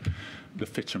judge the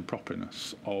fit and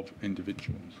properness of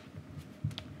individuals.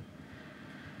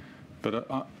 But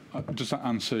does that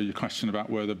answer your question about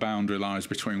where the boundary lies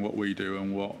between what we do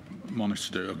and what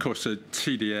Monitor do? Of course, the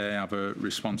TDA have a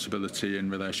responsibility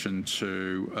in relation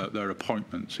to their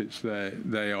appointments.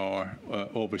 They are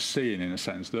overseeing, in a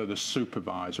sense, they're the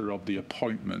supervisor of the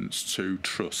appointments to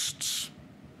trusts.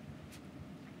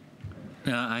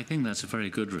 I think that's a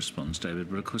very good response, David,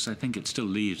 but of course I think it still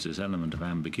leaves this element of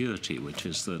ambiguity, which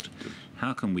is that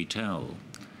how can we tell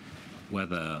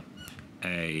whether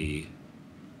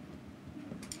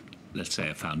let's say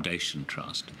a foundation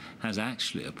trust has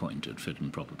actually appointed fit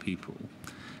and proper people,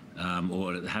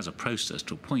 or it has a process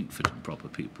to appoint fit and proper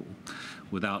people,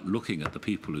 without looking at the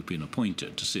people who've been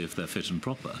appointed to see if they're fit and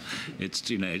proper. It's,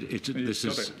 you know, this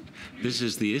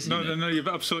is the issue. No, you've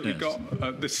absolutely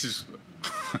got this is.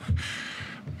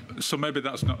 So maybe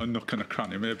that's not a nook and a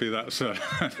cranny, maybe that's an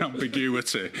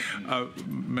ambiguity,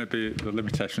 maybe the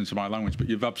limitations of my language, but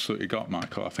you've absolutely got,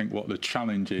 Michael, I think what the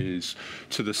challenge is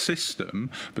to the system,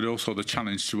 but also the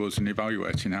challenge to us in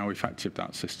evaluating how effective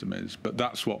that system is. But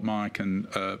that's what Mike and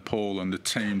Paul and the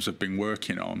teams have been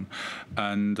working on,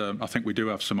 and I think we do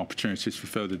have some opportunities for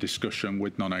further discussion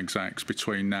with non-execs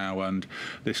between now and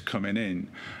this coming in,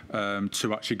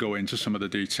 to actually go into some of the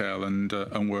detail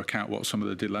and work out what some of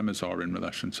the dilemmas are in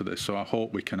relation to this. So I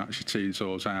hope we can actually tease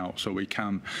those out so we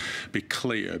can be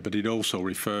clear, but it also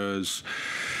refers,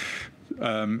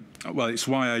 well, it's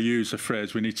why I use the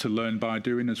phrase we need to learn by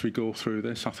doing as we go through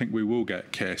this. I think we will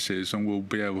get cases and we'll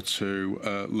be able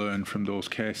to learn from those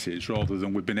cases, rather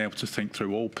than we've been able to think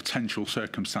through all potential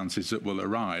circumstances that will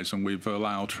arise and we've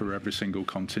allowed for every single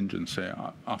contingency.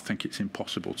 I think it's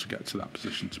impossible to get to that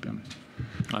position, to be honest.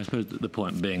 I suppose the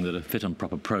point being that a fit and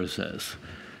proper process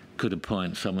could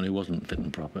appoint someone who wasn't fit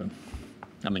and proper.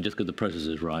 I mean, just because the process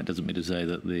is right doesn't mean to say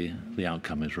that the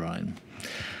outcome is right.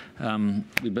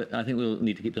 But I think we'll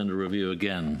need to keep it under review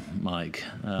again, Mike.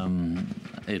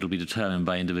 It'll be determined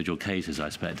by individual cases, I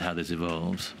expect, how this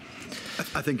evolves.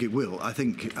 I think it will. I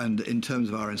think, and in terms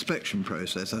of our inspection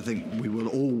process, I think we will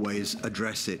always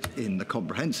address it in the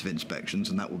comprehensive inspections,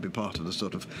 and that will be part of the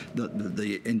sort of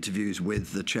the interviews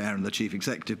with the chair and the chief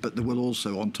executive. But there will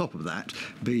also, on top of that,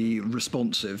 be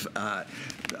responsive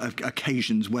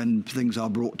occasions when things are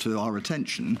brought to our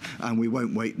attention, and we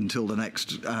won't wait until the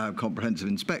next comprehensive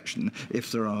inspection.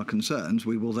 If there are concerns,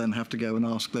 we will then have to go and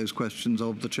ask those questions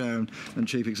of the chair and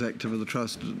chief executive of the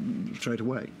trust straight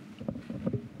away.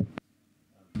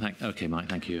 Okay, Mike,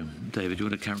 thank you. David, do you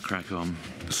want to crack on?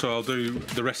 So I'll do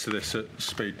the rest of this at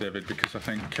speed, David, because I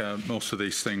think most of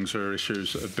these things are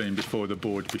issues that have been before the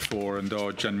board before and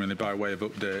are genuinely by way of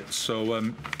updates. So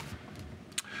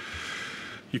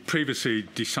You've previously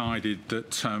decided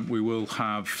that we will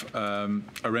have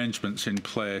arrangements in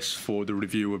place for the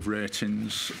review of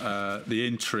ratings. The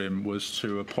interim was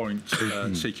to appoint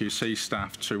CQC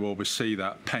staff to oversee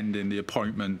that pending the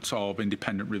appointment of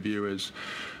independent reviewers.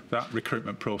 That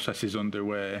recruitment process is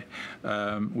underway.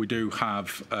 We do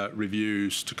have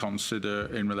reviews to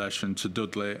consider in relation to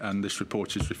Dudley, and this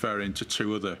report is referring to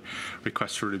 2 other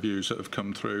requests for reviews that have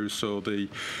come through. So the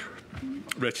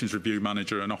ratings review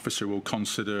manager and officer will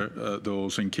consider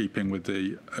those in keeping with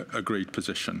the agreed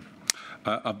position.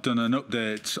 I've done an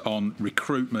update on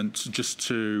recruitment just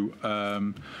to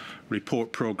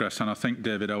report progress, and I think,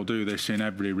 David, I'll do this in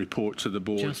every report to the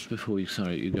board. Just before you,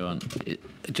 sorry, you go on.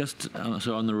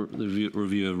 So on the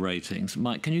review of ratings,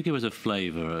 Mike, can you give us a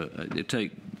flavour?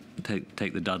 Take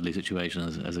the Dudley situation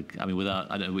as a. I mean,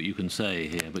 without, I don't know what you can say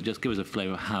here, but just give us a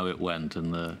flavour of how it went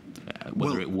and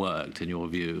whether it worked in your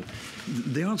view.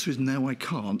 The answer is no, I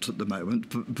can't at the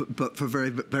moment, but for very,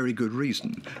 very good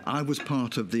reason. I was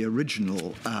part of the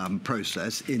original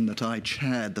process in that I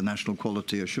chaired the National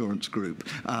Quality Assurance Group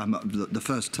the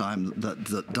first time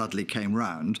that Dudley came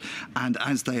round, and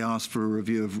as they asked for a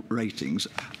review of ratings,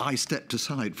 I stepped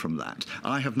aside from that.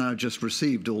 I have now just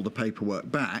received all the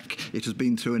paperwork back. It has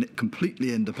been through a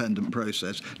completely independent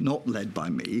process, not led by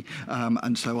me,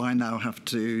 and so I now have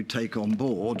to take on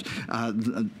board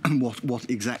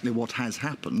exactly what has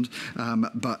happened.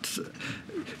 But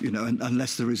you know,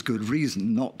 unless there is good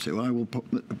reason not to, I will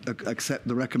accept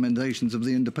the recommendations of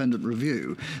the independent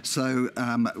review. So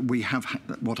we have.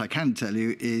 What I can tell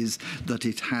you is that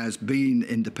it has been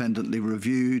independently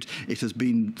reviewed. It has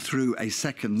been through a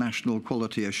second National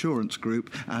Quality Assurance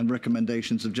Group, and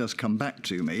recommendations have just come back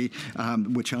to me,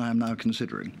 which I am now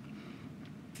considering.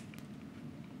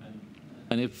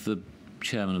 And if the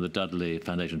chairman of the Dudley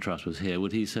Foundation Trust was here,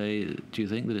 would he say, do you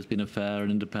think, that it's been a fair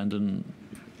and independent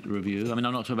review? I mean,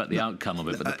 I'm not talking about the outcome of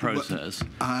it, but the process.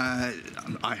 I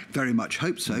very much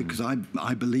hope so, because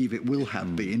I believe it will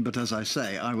have been. But as I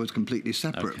say, I was completely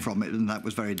separate from it, and that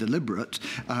was very deliberate.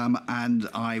 And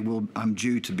I'm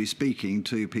due to be speaking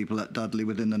to people at Dudley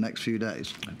within the next few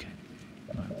days. Okay.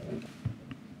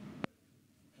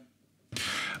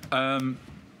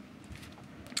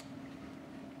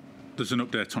 There's an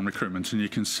update on recruitment, and you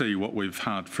can see what we've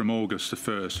had from August the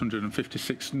 1st,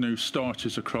 156 new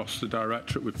starters across the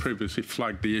directorate. We've previously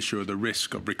flagged the issue of the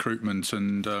risk of recruitment,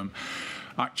 and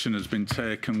action has been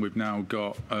taken. We've now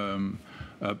got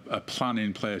a plan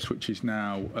in place which is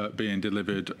now being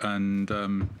delivered, and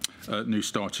new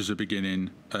starters are beginning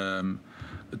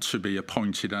to be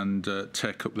appointed and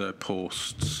take up their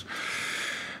posts.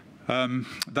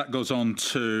 That goes on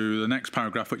to the next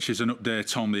paragraph, which is an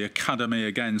update on the Academy.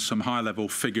 Again, some high-level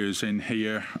figures in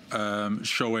here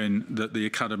showing that the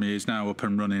Academy is now up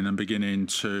and running and beginning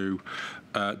to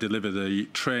deliver the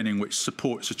training which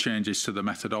supports the changes to the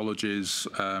methodologies.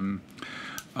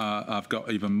 I've got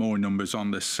even more numbers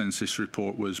on this since this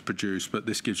report was produced, but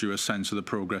this gives you a sense of the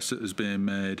progress that is being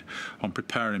made on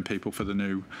preparing people for the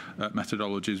new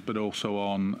methodologies, but also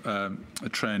on a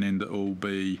training that will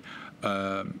be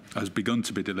has begun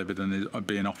to be delivered and is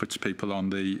being offered to people on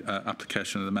the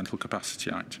application of the Mental Capacity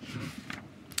Act.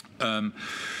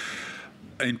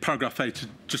 In paragraph 8,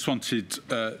 just wanted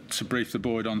to brief the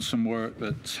board on some work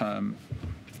that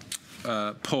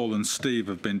Paul and Steve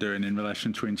have been doing in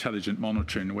relation to intelligent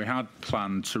monitoring. We had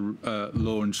planned to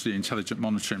launch the intelligent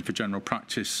monitoring for general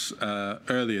practice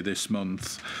earlier this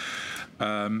month.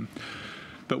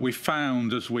 But we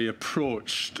found as we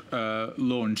approached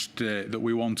launch date that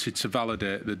we wanted to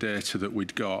validate the data that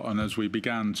we'd got, and as we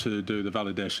began to do the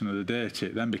validation of the data,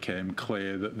 it then became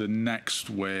clear that the next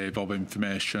wave of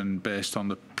information based on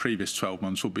the previous 12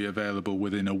 months will be available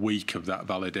within a week of that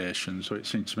validation. So it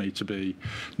seemed to me to be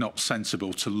not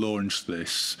sensible to launch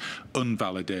this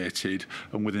unvalidated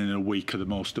and within a week of the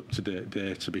most up-to-date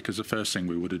data, because the first thing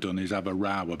we would have done is have a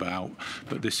row about,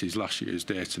 but this is last year's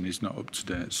data and is not up to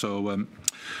date. So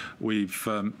we've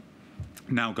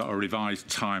now got a revised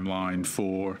timeline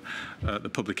for the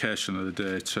publication of the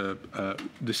data.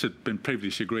 This had been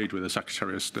previously agreed with the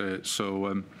Secretary of State,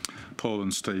 so Paul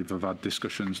and Steve have had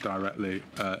discussions directly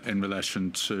in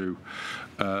relation to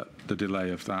the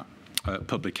delay of that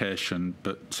publication,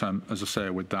 but as I say,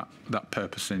 with that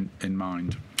purpose in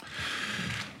mind.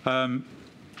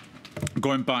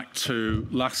 going back to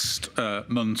last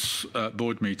month's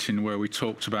board meeting where we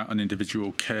talked about an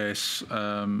individual case,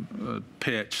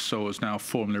 PHSO has now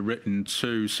formally written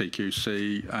to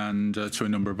CQC and to a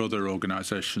number of other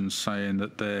organisations saying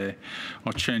that they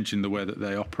are changing the way that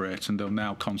they operate, and they'll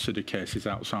now consider cases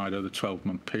outside of the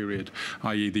 12-month period,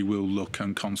 i.e. they will look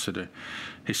and consider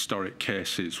historic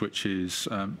cases, which is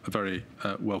a very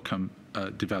welcome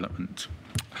development.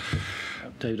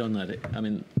 David, on that, I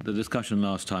mean, the discussion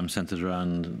last time centred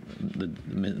around Mr.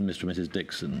 and Mrs.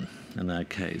 Dixon and their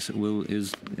case. Would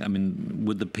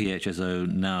the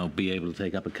PHSO now be able to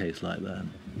take up a case like that?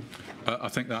 I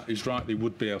think that is right. They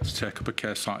would be able to take up a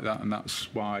case like that, and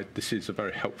that's why this is a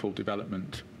very helpful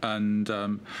development. And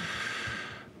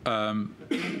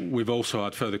we've also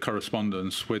had further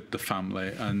correspondence with the family,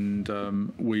 and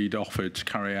we'd offered to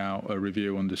carry out a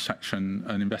review under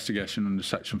an investigation under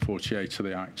Section 48 of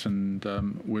the Act, and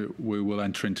we will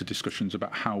enter into discussions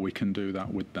about how we can do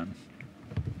that with them.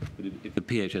 But if the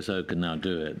PHSO can now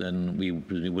do it, then we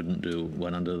wouldn't do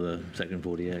one under the Section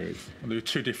 48. Well, there are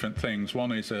two different things.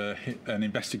 One is an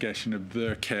investigation of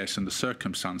their case and the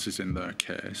circumstances in their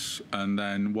case, and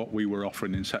then what we were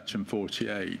offering in Section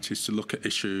 48 is to look at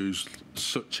issues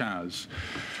such as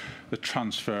the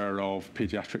transfer of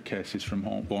paediatric cases from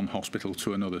one hospital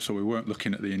to another. So we weren't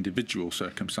looking at the individual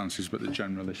circumstances, but the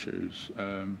general issues.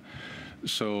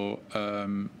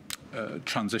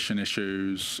 Transition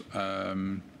issues,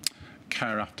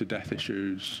 care after death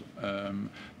issues.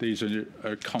 These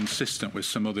are consistent with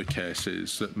some other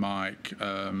cases that Mike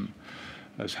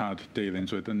has had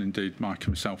dealings with, and indeed Mike and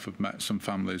myself have met some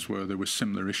families where there were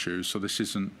similar issues. So this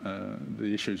isn't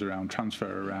the issues around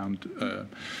transfer, around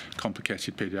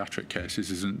complicated paediatric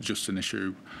cases isn't just an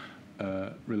issue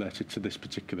related to this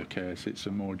particular case. It's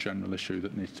a more general issue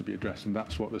that needs to be addressed, and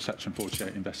that's what the Section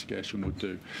 48 investigation would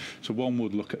do. So one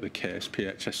would look at the case,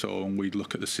 PHSO, and we'd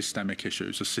look at the systemic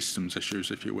issues, the systems issues,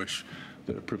 if you wish,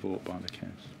 that are provoked by the case.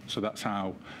 So that's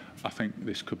how I think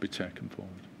this could be taken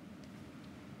forward.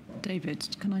 David,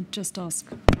 can I just ask,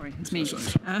 sorry, it's me,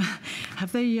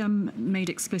 have they made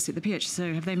explicit, the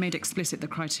PHSO, have they made explicit the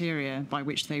criteria by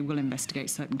which they will investigate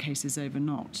certain cases over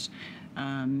not,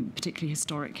 particularly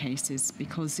historic cases,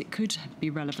 because it could be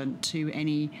relevant to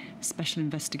any special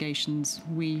investigations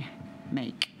we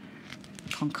make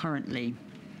concurrently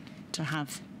to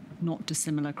have not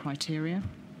dissimilar criteria?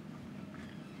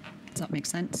 Does that make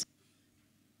sense?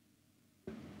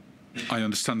 I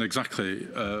understand exactly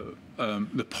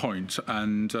the point,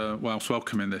 and whilst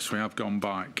welcoming this, we have gone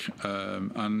back,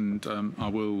 and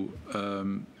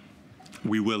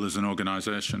we will, as an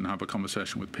organisation, have a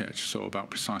conversation with PHSO about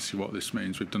precisely what this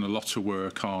means. We've done a lot of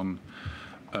work on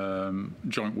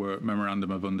joint work, memorandum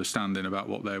of understanding about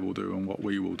what they will do and what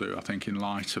we will do. I think in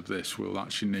light of this, we'll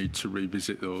actually need to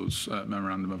revisit those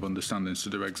memorandum of understandings to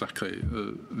do exactly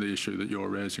the issue that you're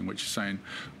raising, which is saying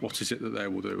what is it that they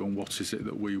will do and what is it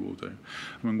that we will do.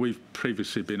 I mean, we've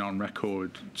previously been on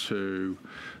record to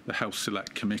the Health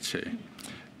Select Committee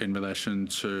in relation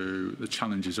to the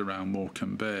challenges around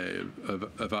Morecambe Bay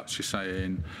of actually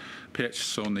saying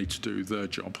PHSO need to do their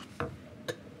job.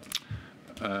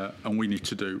 And we need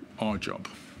to do our job.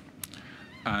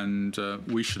 And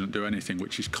we shouldn't do anything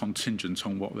which is contingent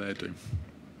on what they do,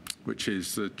 which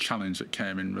is the challenge that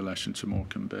came in relation to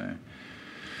Morecambe Bay.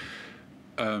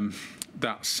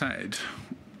 That said,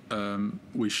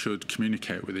 we should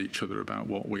communicate with each other about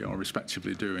what we are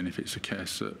respectively doing if it's a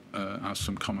case that has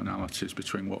some commonalities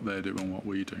between what they do and what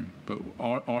we do. But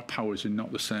our powers are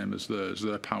not the same as theirs.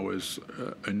 Their powers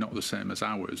are not the same as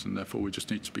ours, and therefore we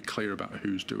just need to be clear about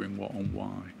who's doing what and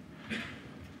why.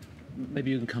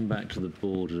 Maybe you can come back to the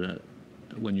board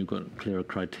when you've got clearer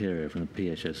criteria from the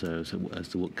PHSO as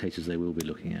to what cases they will be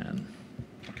looking at.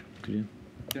 Okay. Could you?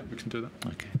 Yeah, we can do that.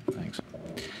 Okay, thanks.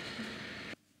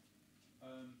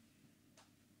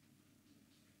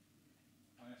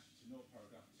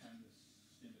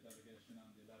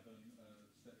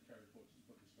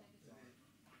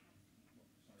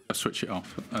 Switch it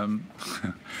off.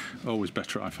 Always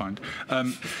better, I find.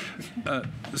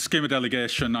 Scheme of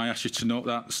delegation, I asked you to note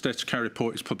that. The State of Care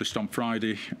report is published on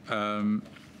Friday.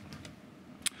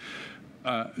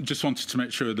 Just wanted to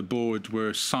make sure the board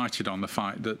were cited on the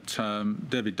fact that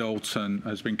David Dalton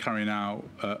has been carrying out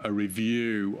a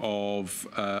review of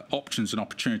options and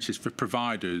opportunities for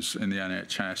providers in the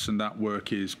NHS, and that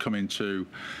work is coming to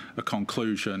a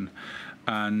conclusion.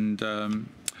 And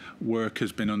work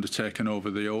has been undertaken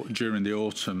during the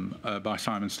autumn by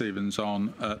Simon Stevens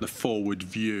on the forward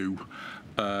view,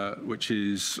 which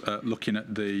is looking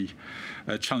at the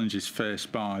challenges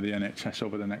faced by the NHS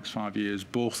over the next 5 years.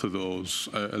 Both of those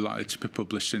are likely to be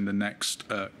published in the next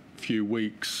few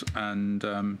weeks, and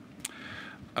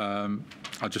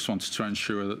I just wanted to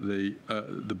ensure that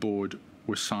the board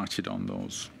was cited on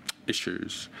those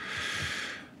issues.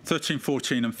 13,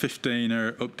 14 and 15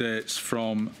 are updates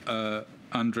from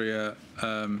Andrea,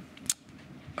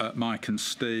 Mike and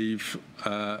Steve.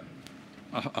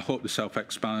 I hope they're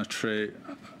self-explanatory.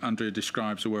 Andrea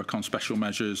describes the work on special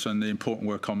measures and the important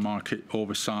work on market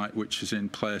oversight, which is in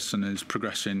place and is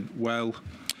progressing well.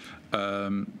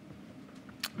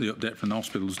 The update from the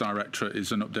Hospitals Directorate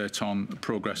is an update on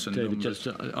progress and David, numbers.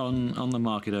 just on the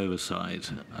market oversight,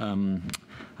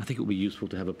 I think it would be useful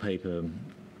to have a paper,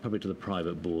 probably to the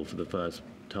private board for the first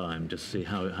time, just to see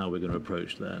how we're going to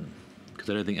approach that. Because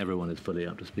I don't think everyone is fully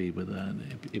up to speed with that.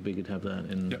 If we could have that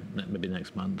in maybe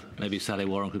next month. Maybe Sally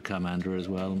Warren could come, Andrew, as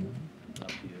well.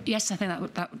 Yes, I think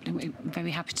we're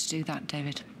very happy to do that,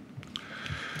 David.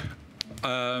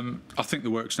 I think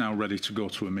the work's now ready to go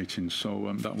to a meeting,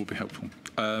 so that will be helpful.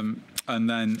 And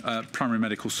then primary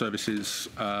medical services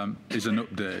is an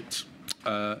update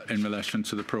in relation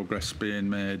to the progress being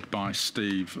made by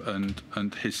Steve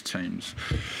and his teams.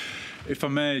 If I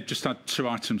may just add 2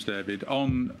 items, David.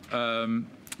 On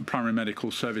primary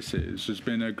medical services, there's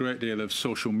been a great deal of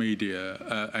social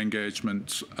media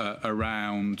engagement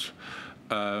around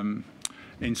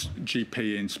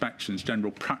GP inspections,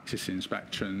 general practice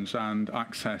inspections, and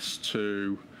access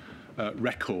to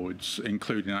records,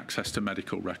 including access to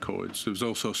medical records. There was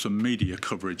also some media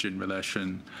coverage in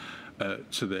relation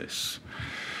to this.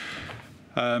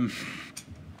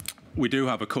 We do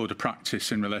have a code of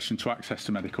practice in relation to access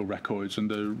to medical records and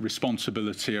the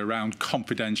responsibility around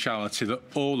confidentiality that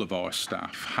all of our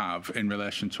staff have in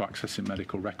relation to accessing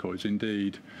medical records.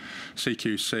 Indeed,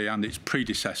 CQC and its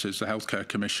predecessors, the Healthcare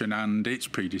Commission, and its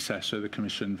predecessor, the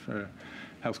Commission for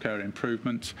Healthcare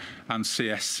Improvement, and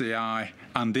CSCI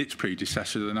and its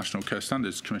predecessor, the National Care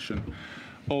Standards Commission,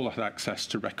 all had access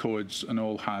to records and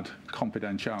all had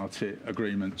confidentiality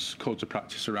agreements, codes of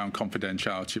practice around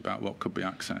confidentiality about what could be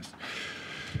accessed.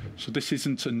 So this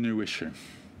isn't a new issue.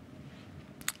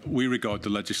 We regard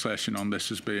the legislation on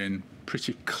this as being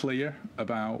pretty clear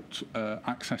about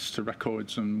access to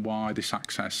records and why this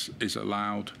access is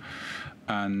allowed,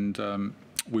 and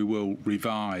we will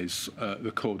revise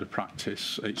the code of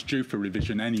practice. It's due for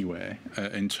revision anyway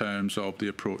in terms of the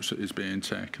approach that is being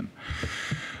taken.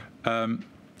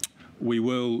 We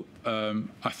will,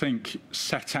 I think,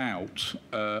 set out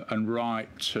and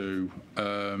write to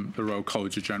the Royal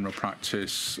College of General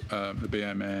Practice, the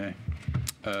BMA,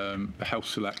 the Health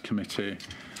Select Committee,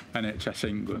 NHS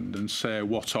England, and say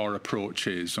what our approach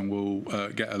is, and we'll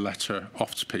get a letter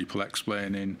off to people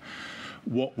explaining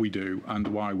what we do and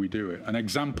why we do it. An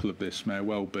example of this may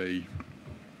well be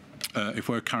if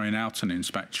we're carrying out an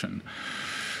inspection,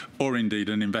 or indeed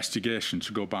an investigation,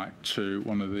 to go back to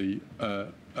one of the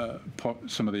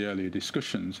some of the earlier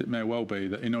discussions. It may well be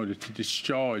that in order to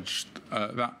discharge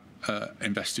that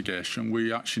investigation,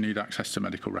 we actually need access to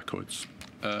medical records.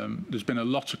 There's been a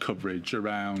lot of coverage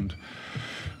around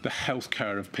the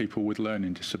healthcare of people with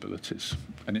learning disabilities,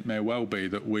 and it may well be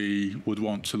that we would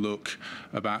want to look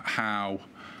about how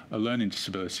a learning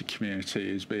disability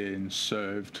community is being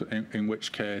served, in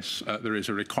which case there is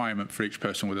a requirement for each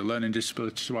person with a learning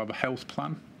disability to have a health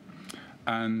plan.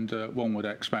 And one would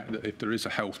expect that if there is a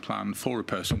health plan for a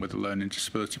person with a learning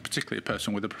disability, particularly a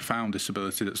person with a profound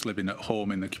disability that's living at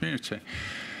home in the community,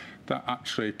 that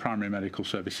actually primary medical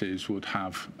services would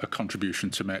have a contribution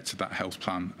to make to that health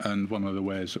plan. And one of the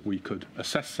ways that we could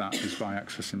assess that is by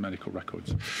accessing medical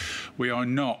records. We are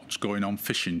not going on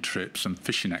fishing trips and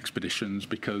fishing expeditions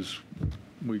because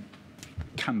we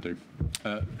can do.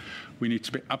 We need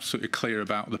to be absolutely clear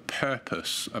about the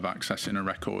purpose of accessing a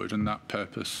record, and that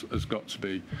purpose has got to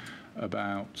be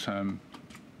about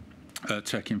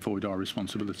taking forward our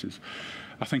responsibilities.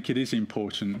 I think it is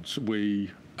important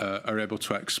we are able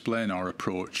to explain our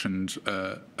approach and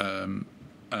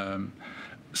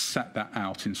set that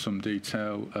out in some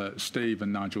detail. Steve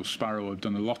and Nigel Sparrow have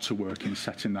done a lot of work in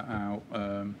setting that out.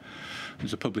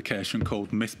 There's a publication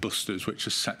called Mythbusters which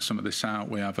has set some of this out.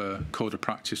 We have a code of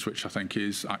practice which I think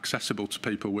is accessible to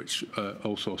people, which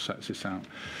also sets this out.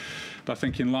 But I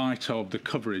think in light of the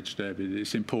coverage, David,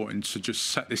 it's important to just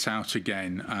set this out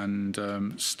again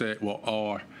and state what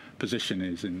our position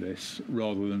is in this,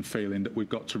 rather than feeling that we've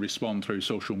got to respond through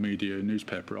social media and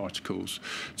newspaper articles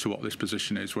to what this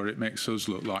position is, where it makes us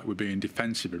look like we're being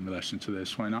defensive in relation to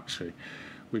this, when actually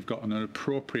we've got an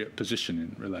appropriate position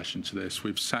in relation to this.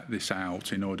 We've set this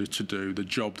out in order to do the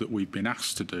job that we've been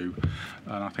asked to do,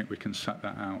 and I think we can set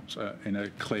that out in a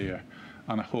clear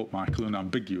and, I hope, Michael,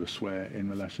 unambiguous way in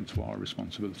relation to what our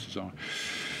responsibilities are.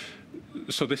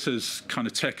 So this has kind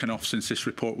of taken off since this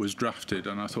report was drafted,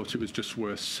 and I thought it was just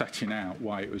worth setting out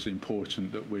why it was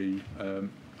important that we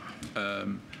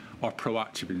are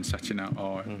proactive in setting out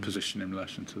our position in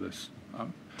relation to this.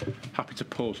 I'm happy to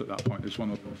pause at that point. There's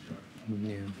one other.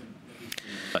 Yeah.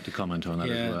 I'd like to comment on that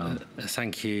as well.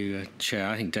 Thank you, Chair.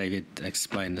 I think David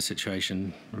explained the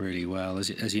situation really well.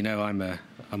 As you know,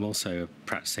 I'm also a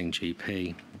practicing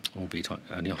GP, albeit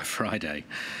only on a Friday,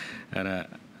 and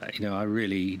you know, I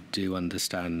really do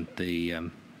understand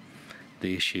the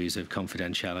issues of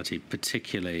confidentiality,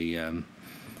 particularly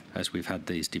as we've had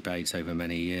these debates over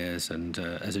many years. And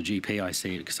as a GP, I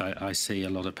see it because I see a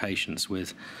lot of patients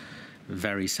with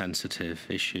very sensitive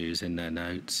issues in their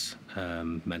notes,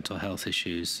 mental health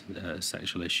issues,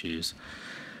 sexual issues,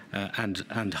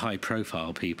 and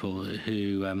high-profile people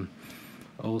who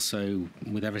also,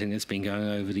 with everything that's been going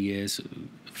on over the years,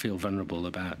 feel vulnerable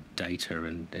about data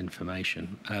and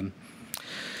information.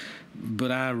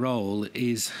 But our role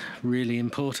is really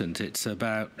important. It's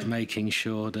about making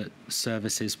sure that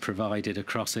services provided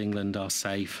across England are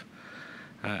safe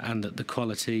and that the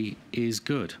quality is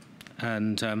good.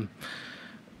 And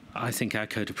I think our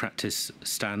code of practice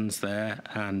stands there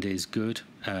and is good.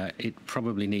 It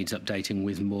probably needs updating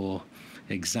with more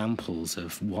examples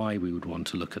of why we would want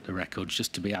to look at the records,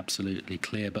 just to be absolutely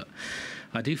clear. But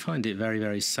I do find it very,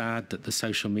 very sad that the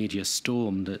social media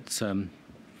storm that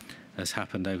has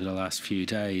happened over the last few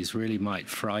days really might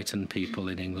frighten people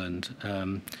in England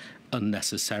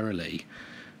unnecessarily,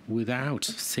 without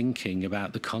thinking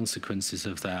about the consequences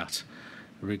of that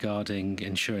regarding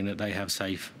ensuring that they have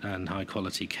safe and high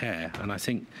quality care. And I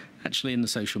think actually in the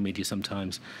social media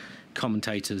sometimes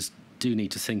commentators do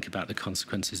need to think about the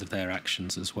consequences of their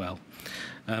actions as well.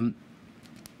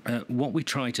 What we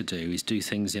try to do is do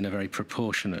things in a very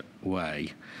proportionate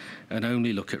way and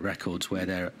only look at records where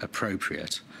they're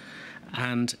appropriate,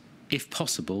 and if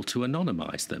possible to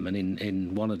anonymise them. And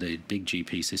in one of the big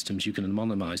GP systems you can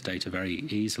anonymise data very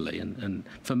easily, and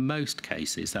for most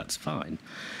cases that's fine.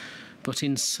 But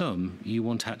in some, you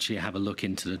want to actually have a look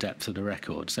into the depth of the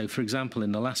record. So, for example,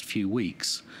 in the last few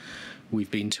weeks,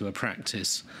 we've been to a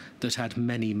practice that had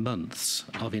many months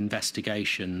of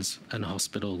investigations and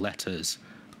hospital letters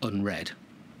unread,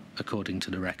 according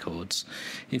to the records.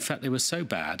 In fact, they were so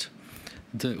bad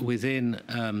that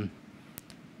within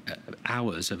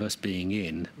hours of us being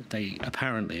in, they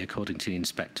apparently, according to the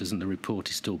inspectors, and the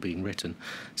report is still being written,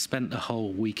 spent the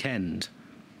whole weekend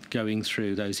going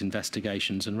through those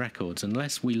investigations and records.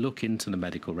 Unless we look into the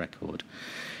medical record,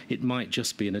 it might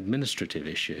just be an administrative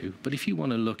issue. But if you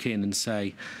want to look in and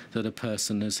say that a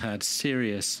person has had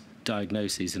serious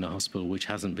diagnoses in a hospital which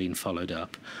hasn't been followed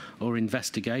up, or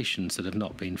investigations that have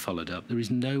not been followed up, there is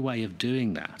no way of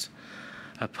doing that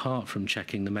apart from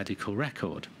checking the medical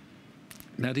record.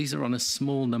 Now, these are on a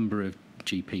small number of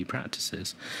GP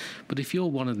practices, but if you're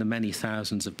one of the many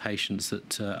thousands of patients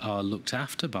that are looked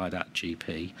after by that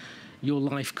GP, your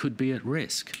life could be at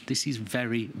risk. This is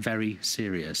very, very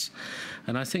serious.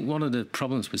 And I think one of the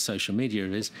problems with social media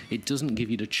is it doesn't give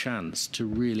you the chance to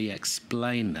really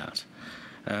explain that.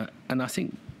 And I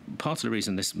think part of the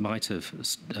reason this might have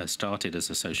started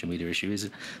as a social media issue is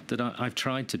that I've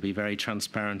tried to be very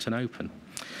transparent and open.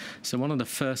 So one of the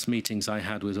first meetings I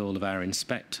had with all of our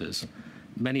inspectors,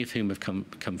 many of whom have come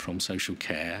from social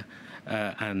care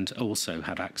and also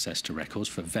had access to records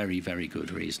for very, very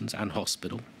good reasons, and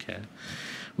hospital care,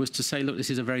 was to say, look, this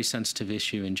is a very sensitive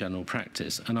issue in general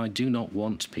practice, and I do not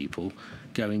want people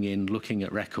going in, looking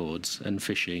at records and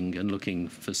fishing and looking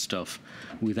for stuff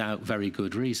without very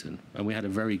good reason. And we had a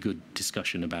very good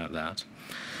discussion about that.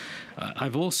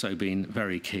 I've also been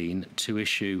very keen to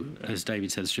issue, as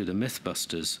David says, through the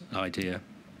Mythbusters idea,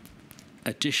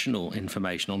 additional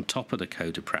information on top of the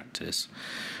code of practice,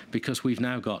 because we've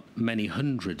now got many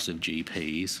hundreds of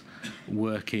GPs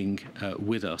working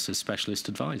with us as specialist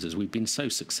advisors. We've been so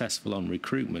successful on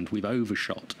recruitment, we've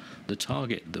overshot the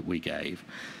target that we gave.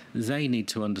 They need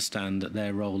to understand that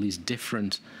their role is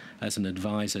different as an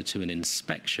advisor to an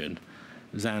inspection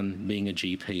than being a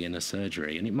GP in a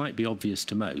surgery. And it might be obvious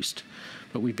to most,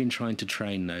 but we've been trying to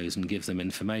train those and give them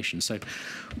information. So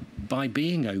by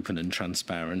being open and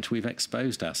transparent, we've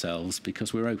exposed ourselves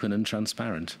because we're open and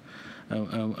transparent.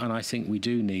 And I think we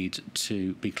do need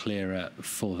to be clearer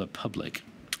for the public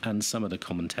and some of the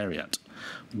commentariat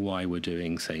why we're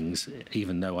doing things,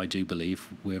 even though I do believe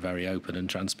we're very open and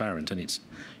transparent. And it's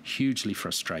hugely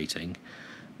frustrating,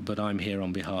 but I'm here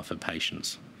on behalf of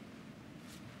patients.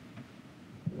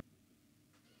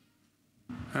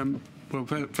 Well,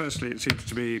 firstly, it seems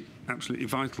to be absolutely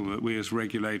vital that we as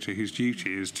regulator, whose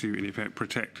duty is to, in effect,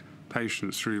 protect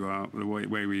patients through the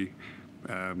way we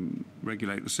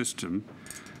regulate the system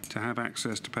to have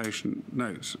access to patient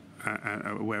notes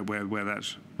where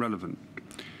that's relevant.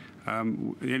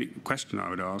 The only question I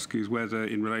would ask is whether,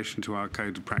 in relation to our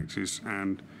code of practice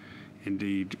and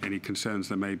indeed any concerns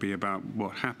there may be about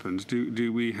what happens,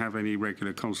 do we have any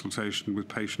regular consultation with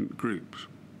patient groups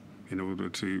in order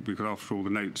to, because after all the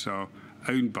notes are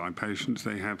owned by patients,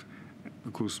 they have,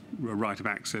 of course, a right of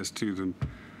access to them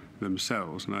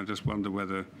themselves, and I just wonder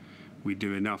whether we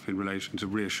do enough in relation to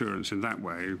reassurance in that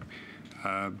way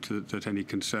that any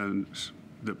concerns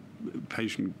that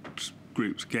patient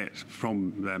groups get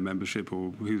from their membership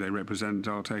or who they represent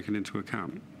are taken into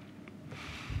account.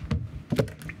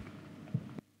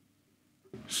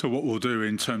 So what we'll do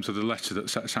in terms of the letter that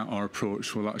sets out our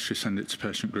approach, we'll actually send it to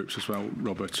patient groups as well,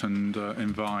 Robert, and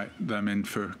invite them in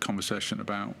for a conversation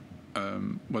about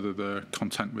whether they're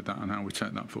content with that and how we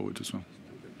take that forward as well.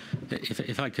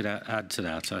 If I could add to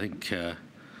that, I think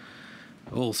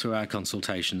all through our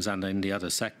consultations and in the other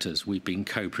sectors, we've been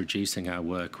co-producing our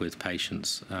work with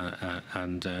patients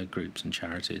and groups and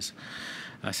charities.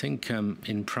 I think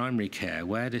in primary care,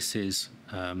 where this is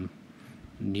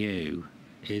new,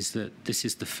 is that this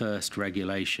is the first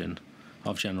regulation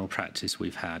of general practice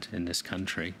we've had in this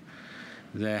country.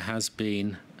 There has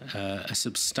been a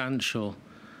substantial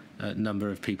number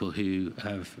of people who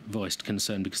have voiced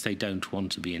concern because they don't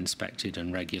want to be inspected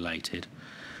and regulated,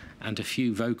 and a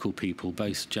few vocal people,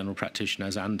 both general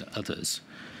practitioners and others,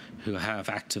 who have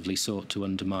actively sought to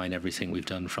undermine everything we've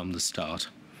done from the start.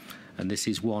 And this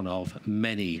is one of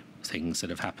many things that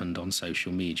have happened on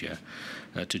social media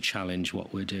to challenge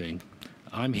what we're doing.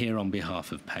 I'm here on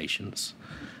behalf of patients,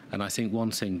 and I think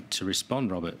one thing to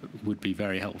respond, Robert, would be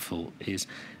very helpful is,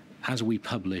 as we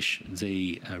publish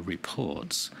the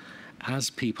reports, as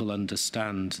people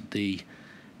understand the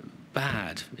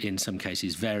bad, in some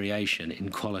cases, variation in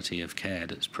quality of care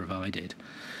that's provided,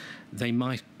 they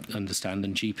might understand,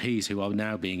 and GPs who are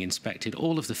now being inspected,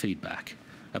 all of the feedback,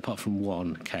 apart from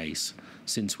one case,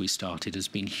 since we started, has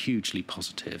been hugely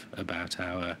positive about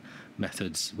our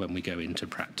methods when we go into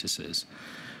practices.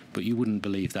 But you wouldn't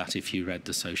believe that if you read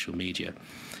the social media.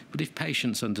 But if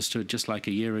patients understood, just like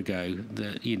a year ago,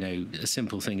 that, you know, a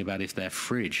simple thing about if their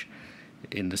fridge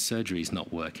in the surgery is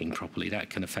not working properly, that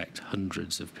can affect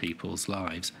hundreds of people's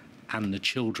lives and the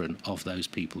children of those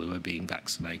people who are being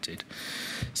vaccinated.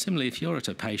 Similarly, if you're at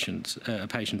a patient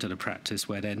at a practice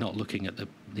where they're not looking at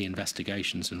the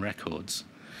investigations and records,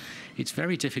 it's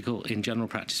very difficult in general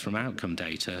practice from outcome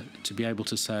data to be able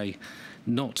to say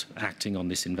not acting on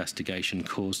this investigation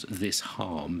caused this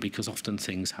harm, because often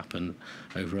things happen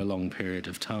over a long period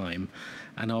of time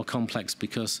and are complex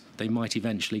because they might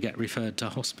eventually get referred to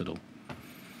hospital.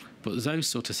 But those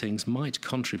sort of things might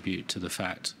contribute to the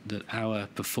fact that our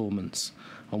performance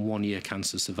on one-year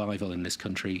cancer survival in this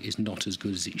country is not as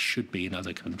good as it should be in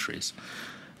other countries.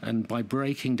 And by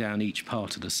breaking down each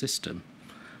part of the system,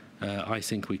 I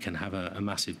think we can have a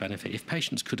massive benefit. If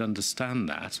patients could understand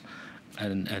that,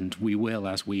 and we will,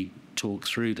 as we talk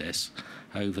through this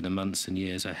over the months and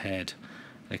years ahead,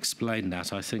 explain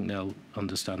that, I think they'll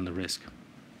understand the risk.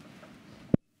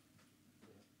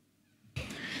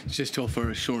 Just to offer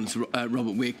assurance,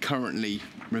 Robert, we're currently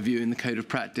reviewing the code of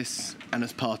practice, and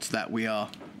as part of that we are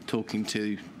talking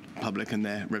to the public and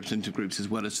their representative groups as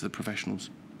well as to the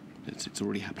professionals. It's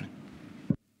already happening.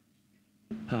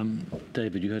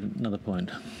 David, you had another point.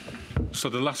 So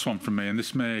the last one from me, and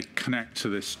this may connect to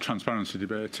this transparency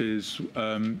debate, is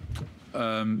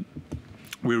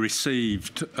we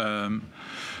received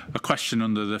a question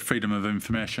under the Freedom of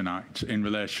Information Act in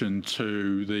relation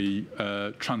to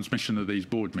the transmission of these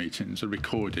board meetings, a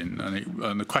recording,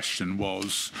 and the question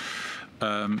was,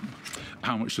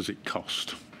 how much does it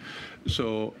cost?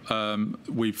 So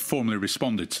we've formally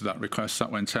responded to that request that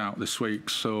went out this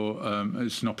week. So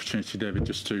it's an opportunity, David,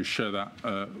 just to share that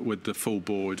with the full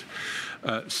board.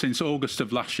 Since August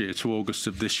of last year to August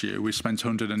of this year, we spent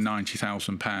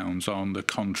 £190,000 on the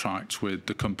contract with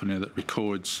the company that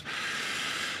records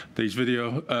these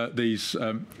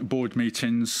board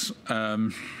meetings.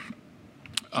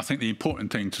 I think the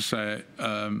important thing to say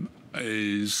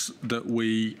is that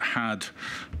we had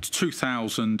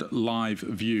 2,000 live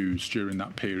views during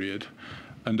that period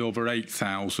and over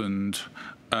 8,000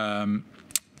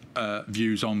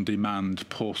 views on demand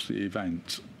post the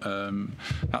event.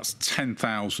 That's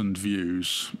 10,000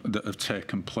 views that have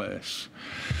taken place.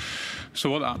 So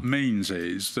what that means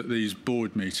is that these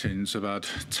board meetings have had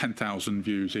 10,000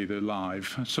 views either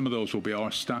live. Some of those will be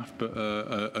our staff, but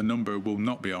a number will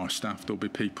not be our staff. There'll be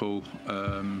people.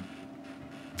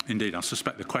 Indeed, I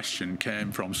suspect the question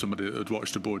came from somebody that had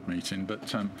watched a board meeting,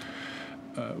 but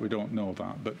we don't know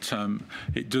that, but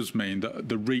it does mean that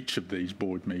the reach of these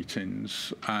board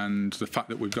meetings and the fact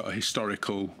that we've got a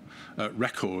historical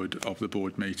record of the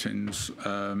board meetings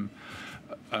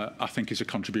I think is a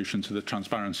contribution to the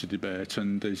transparency debate,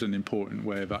 and is an important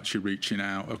way of actually reaching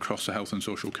out across the health and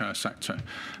social care sector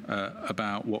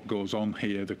about what goes on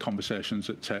here, the conversations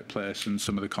that take place, and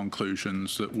some of the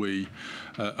conclusions that we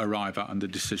arrive at and the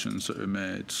decisions that are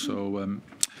made. So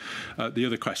the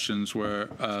other questions were,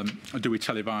 do we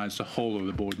televise the whole of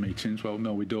the board meetings? Well,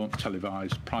 no, we don't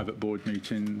televise private board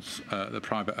meetings, the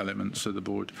private elements of the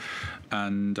board,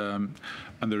 and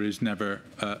there is never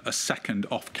a second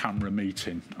off-camera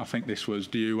meeting. I think this was,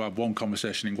 do you have one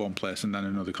conversation in one place and then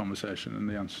another conversation? And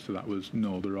the answer to that was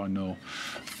no, there are no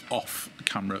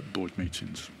off-camera board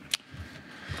meetings.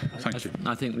 Thank you.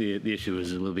 I think the issue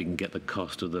is whether we can get the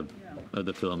cost of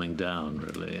the filming down,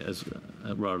 really, as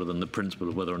rather than the principle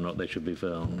of whether or not they should be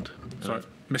filmed. Sorry,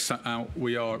 missed that out.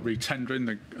 We are retendering.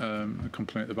 The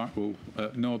company at the back will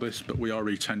know this, but we are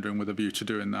retendering with a view to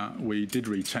doing that. We did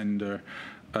retender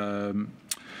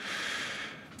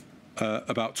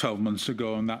about 12 months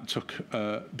ago, and that took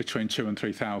between 2,000 and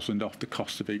 3,000 off the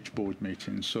cost of each board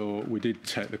meeting. So we did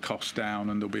take the cost down,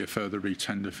 and there'll be a further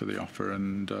retender for the offer,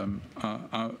 and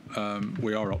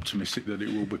we are optimistic that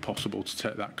it will be possible to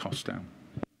take that cost down.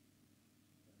 I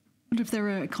wonder if there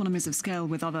are economies of scale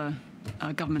with other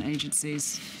government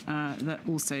agencies that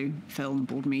also film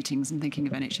board meetings, and thinking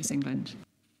of NHS England.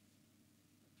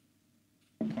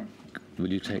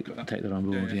 Will you take that on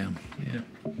board? Yeah.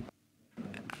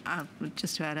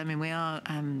 Just to add, I mean, we are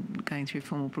going through a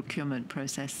formal procurement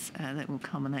process that will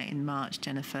culminate in March,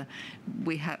 Jennifer.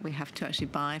 We have to actually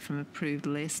buy from an approved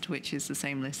list, which is the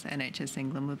same list that NHS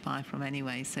England would buy from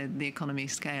anyway. So the economy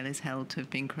of scale is held to have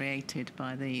been created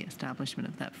by the establishment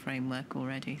of that framework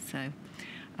already. So,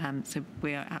 so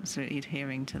we are absolutely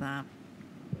adhering to that.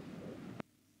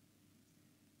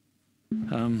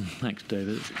 Thanks,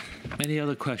 David. Any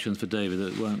other questions for David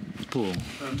that weren't? Paul?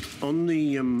 On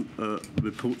the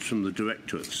reports from the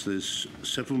directorates, there's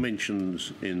several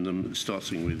mentions in them,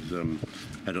 starting with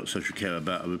adult social care,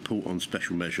 about a report on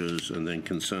special measures and then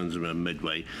concerns around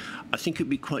Medway. I think it'd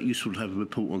be quite useful to have a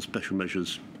report on special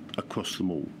measures across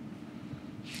them all.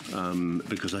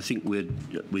 Because I think we're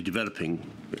developing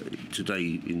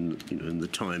today in the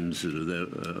times that are there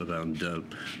around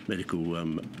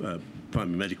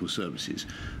primary medical services.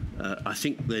 I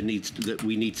think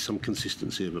we need some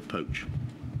consistency of approach,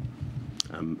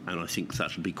 and I think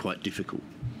that will be quite difficult.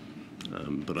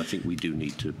 But I think we do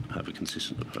need to have a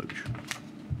consistent approach.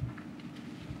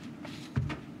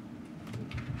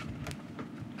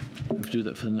 We do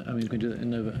that for. I mean, we can do that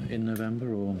in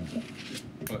November or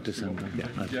December. Yeah,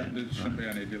 there shouldn't be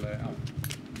any delay.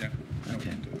 Yeah.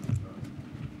 Okay.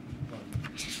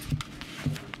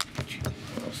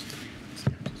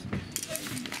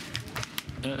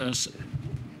 A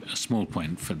small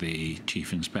point for the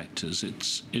chief inspectors.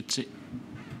 It's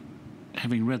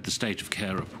having read the state of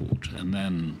care report, and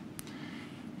then,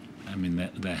 I mean,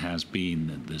 there has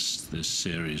been this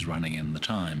series running in the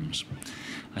Times.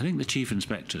 I think the chief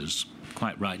inspectors,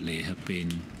 quite rightly, have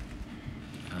been,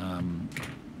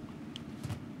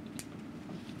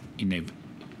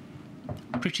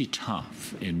 pretty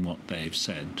tough in what they've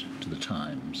said to the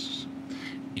Times,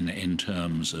 in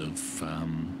terms of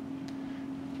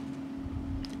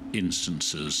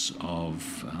instances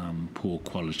of poor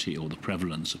quality, or the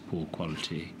prevalence of poor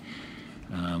quality.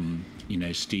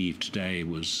 Steve today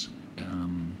was,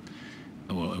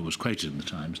 or it was quoted in the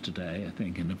Times today, I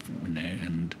think,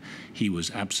 and he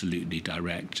was absolutely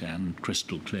direct and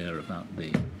crystal clear about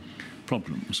the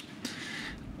problems.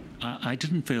 I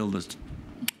didn't feel that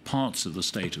parts of the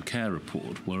state of care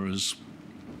report were as,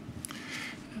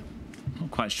 I'm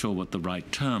not quite sure what the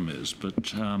right term is,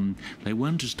 but they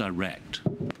weren't as direct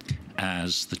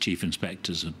as the chief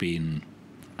inspectors have been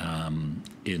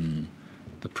in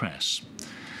the press.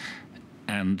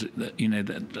 And,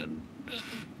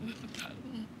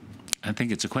 I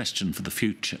think it's a question for the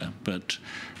future, but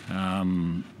I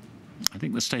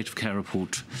think the state of care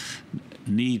report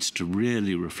needs to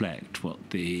really reflect what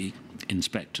the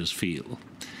inspectors feel.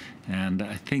 And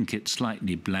I think it's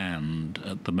slightly bland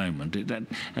at the moment.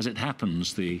 As it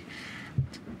happens, the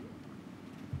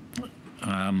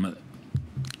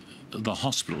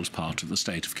hospitals part of the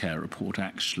state of care report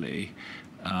actually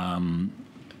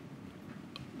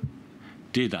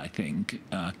did, I think,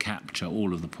 capture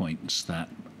all of the points that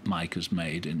Mike has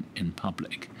made in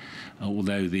public,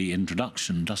 although the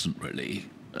introduction doesn't really,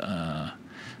 I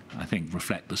think,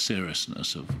 reflect the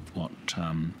seriousness of what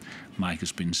Mike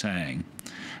has been saying.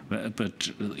 But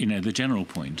the general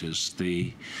point is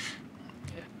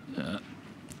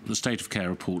the state of care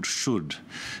report should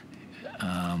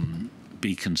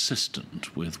be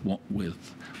consistent with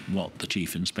what the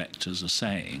chief inspectors are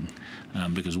saying,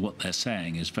 because what they're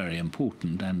saying is very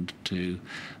important, and to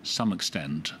some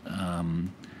extent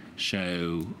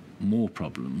show more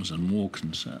problems and more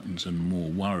concerns and more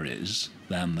worries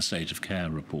than the state of care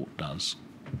report does.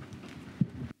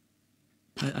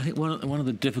 I think one of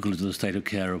the difficulties of the state of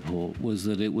care report was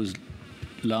that it was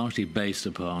largely based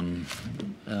upon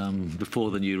before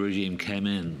the new regime came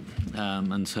in,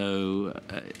 and so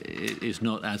it's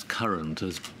not as current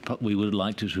as we would have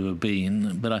liked it to have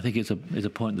been. But I think it's a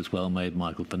point that's well made,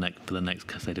 Michael, for the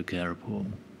next state of care report.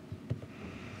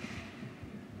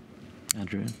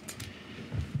 Andrea.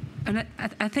 And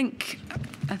I think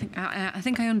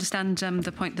I understand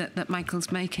the point that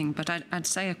Michael's making, but I'd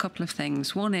say a couple of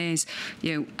things. One is,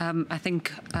 I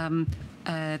think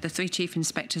the three chief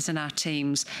inspectors in our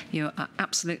teams, are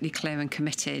absolutely clear and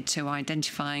committed to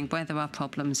identifying where there are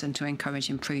problems and to encourage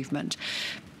improvement.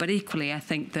 But equally, I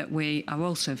think that we are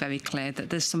also very clear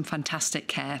that there's some fantastic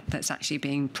care that's actually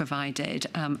being provided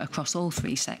across all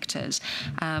three sectors,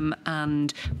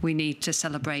 and we need to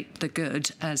celebrate the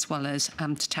good as well as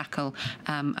to tackle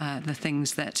the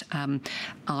things that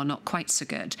are not quite so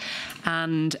good.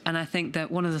 And I think that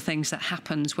one of the things that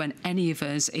happens when any of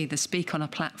us either speak on a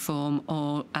platform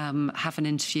or have an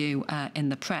interview in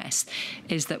the press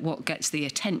is that what gets the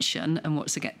attention and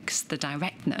what gets the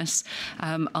directness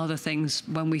are the things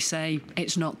when we say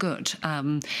it's not good,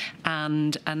 and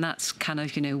that's kind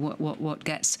of what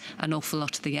gets an awful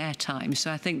lot of the airtime.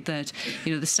 So I think that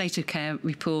the state of care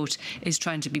report is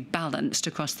trying to be balanced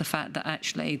across the fact that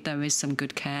actually there is some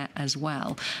good care as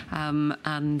well, and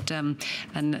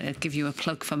I'll give you a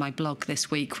plug for my blog this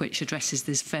week, which addresses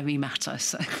this very matter.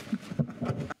 So.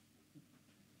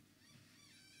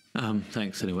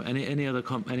 Thanks. Anyway, any other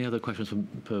questions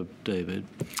for David?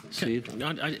 Steve?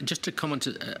 Just to comment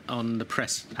on the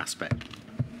press aspect.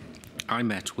 I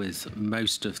met with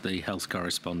most of the health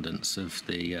correspondents of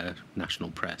the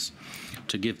national press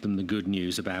to give them the good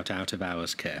news about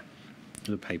out-of-hours care,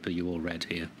 the paper you all read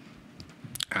here.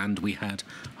 And we had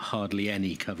hardly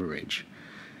any coverage,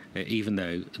 even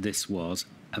though this was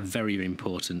a very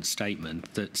important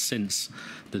statement that since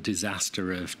the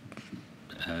disaster of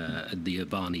the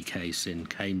Abani case in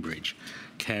Cambridge,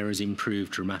 care has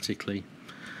improved dramatically.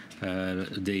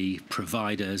 The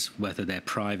providers, whether they're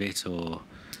private or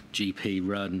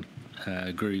GP-run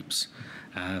groups,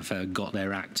 have got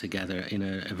their act together in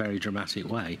a very dramatic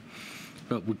way.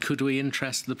 But could we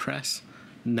interest the press?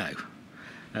 No.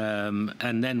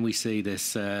 And then we see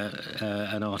this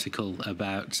an article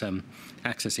about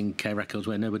accessing care records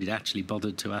where nobody actually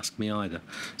bothered to ask me either.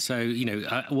 So,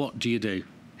 what do you do?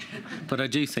 But I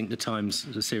do think the Times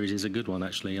series is a good one,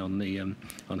 actually, on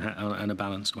a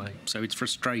balanced way. So it's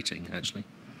frustrating, actually.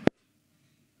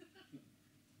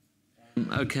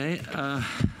 Okay.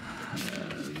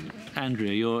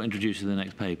 Andrea, you're introducing the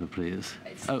next paper, please.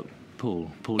 Oh, Paul.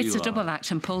 Paul, it's a double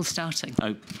act, and Paul's starting.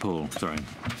 Oh, Paul, sorry.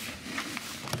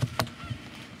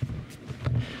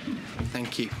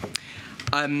 Thank you.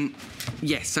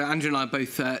 Yes, so Andrew and I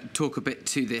both talk a bit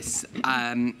to this.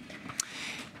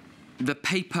 The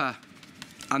paper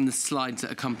and the slides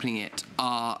that accompany it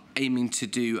are aiming to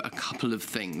do a couple of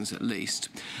things, at least.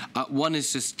 One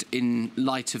is just in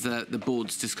light of the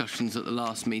board's discussions at the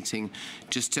last meeting,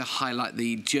 just to highlight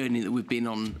the journey that we've been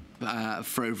on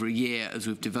for over a year as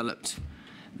we've developed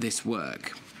this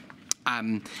work.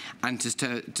 And just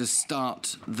to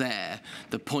start there,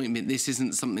 the point being this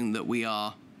isn't something that we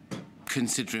are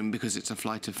considering because it's a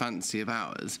flight of fancy of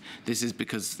ours. This is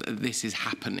because this is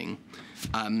happening.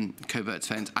 Covert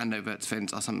surveillance and overt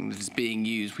surveillance are something that is being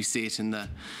used. We see it in the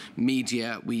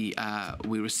media. We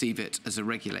receive it as a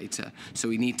regulator. So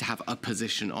we need to have a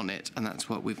position on it, and that's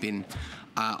what we've been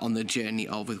on the journey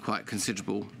of, with quite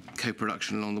considerable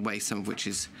co-production along the way, some of which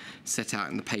is set out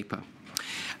in the paper.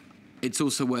 It's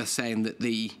also worth saying that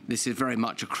this is very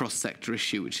much a cross-sector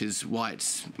issue, which is why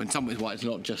it's, in some ways, why it's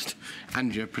not just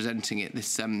Andrea presenting it.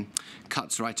 This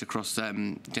cuts right across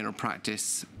general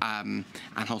practice and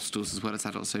hospitals, as well as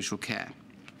adult social care.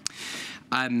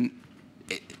 As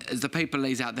the paper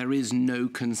lays out, there is no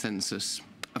consensus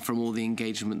from all the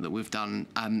engagement that we've done.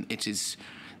 It is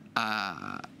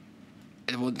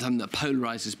something that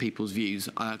polarises people's views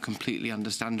completely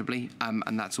understandably,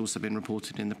 and that's also been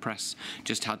reported in the press,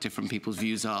 just how different people's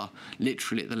views are,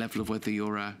 literally at the level of whether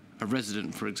you're a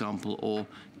resident, for example, or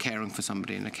caring for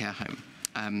somebody in a care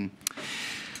home.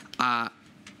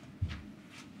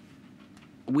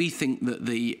 We think that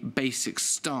the basic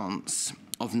stance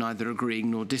of neither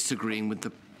agreeing nor disagreeing with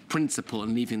the principle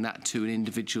and leaving that to an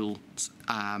individual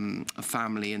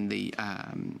family and the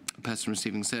person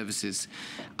receiving services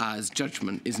as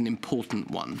judgment is an important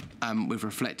one. We've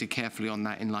reflected carefully on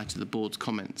that in light of the board's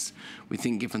comments. We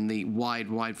think given the wide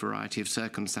variety of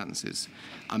circumstances,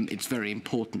 it's very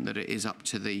important that it is up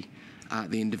to the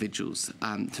individuals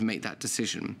to make that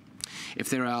decision. If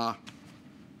there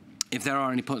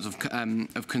are any points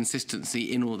of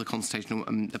consistency in all the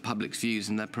consultation, the public's views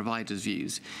and the providers'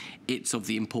 views, it's of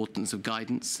the importance of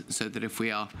guidance, so that if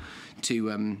we are to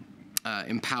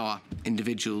empower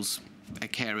individuals,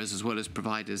 carers as well as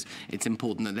providers, it's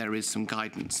important that there is some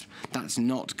guidance. That's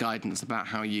not guidance about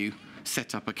how you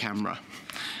set up a camera,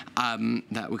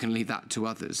 that we can leave that to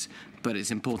others, but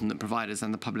it's important that providers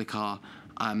and the public are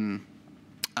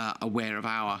aware of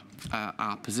our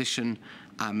position,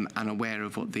 and aware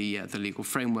of what the legal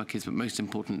framework is, but most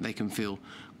important, they can feel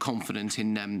confident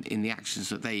in the actions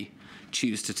that they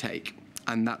choose to take.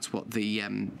 And that's what the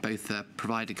both the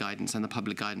provider guidance and the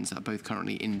public guidance that are both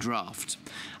currently in draft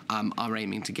are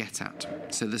aiming to get at.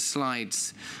 So the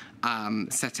slides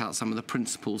set out some of the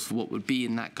principles for what would be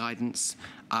in that guidance.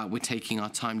 We're taking our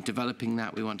time developing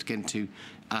that. We want to get into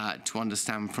to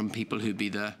understand from people who be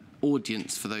the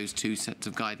audience for those two sets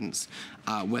of guidance,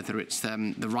 whether it's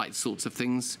the right sorts of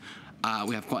things.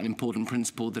 We have quite an important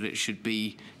principle that it should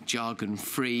be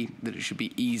jargon-free, that it should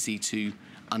be easy to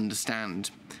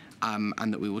understand,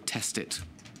 and that we will test it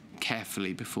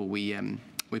carefully before we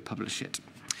publish it.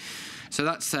 So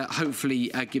that's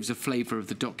hopefully gives a flavour of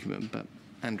the document. But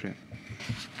Andrea,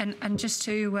 and just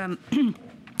to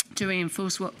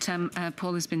reinforce what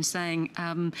Paul has been saying,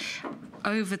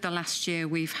 over the last year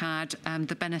we've had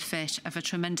the benefit of a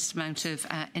tremendous amount of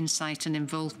insight and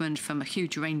involvement from a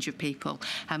huge range of people,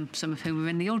 some of whom are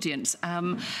in the audience,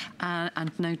 and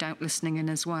no doubt listening in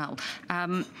as well.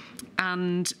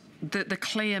 And the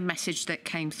clear message that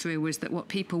came through was that what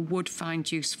people would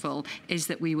find useful is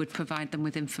that we would provide them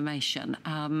with information,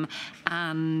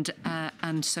 and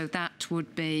so that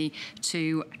would be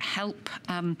to help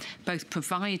both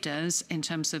providers in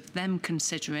terms of them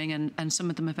considering, and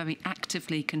some of them are very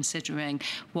actively considering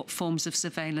what forms of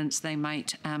surveillance they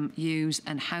might use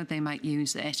and how they might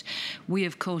use it. We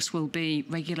of course will be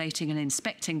regulating and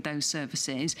inspecting those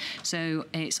services, so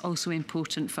it's also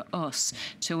important for us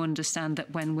to understand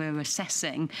that when we're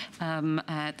assessing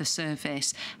the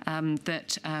service,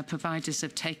 that providers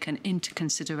have taken into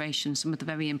consideration some of the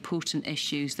very important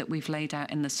issues that we've laid out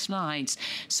in the slides,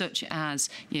 such as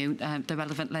the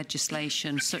relevant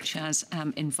legislation, such as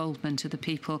involvement of the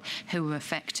people who are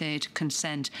affected,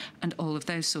 consent, and all of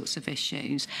those sorts of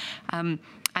issues. And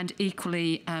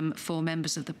equally for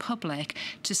members of the public,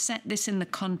 to set this in the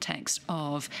context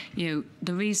of the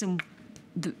reason.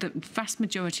 The vast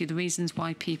majority of the reasons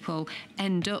why people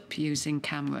end up using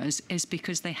cameras is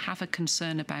because they have a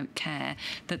concern about care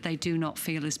that they do not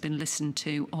feel has been listened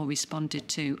to or responded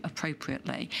to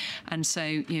appropriately. And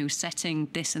so, setting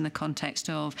this in the context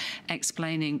of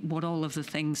explaining what all of the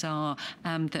things are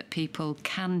that people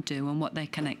can do and what they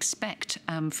can expect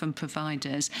from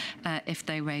providers if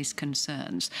they raise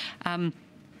concerns.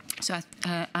 So,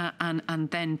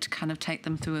 and then to kind of take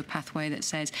them through a pathway that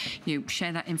says,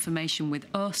 share that information with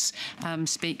us,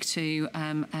 speak to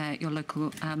your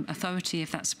local authority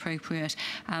if that's appropriate,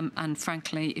 and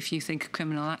frankly, if you think a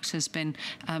criminal act has been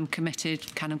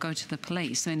committed, kind of go to the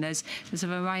police. I mean, there's a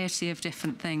variety of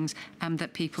different things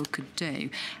that people could do.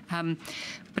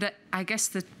 But I guess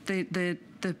the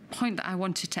point that I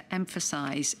wanted to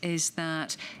emphasise is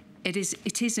that it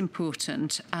is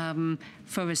important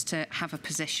for us to have a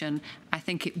position. I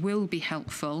think it will be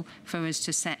helpful for us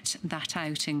to set that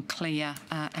out in clear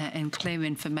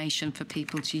information for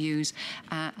people to use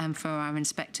and for our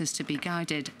inspectors to be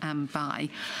guided by.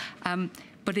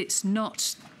 But it's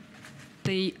not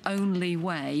the only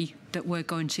way that we're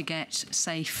going to get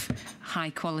safe, high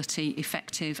quality,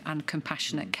 effective and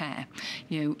compassionate care.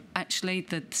 Actually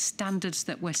the standards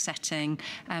that we're setting,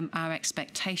 our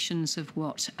expectations of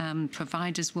what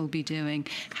providers will be doing,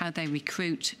 how they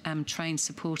recruit, train,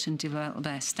 support and develop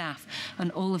their staff,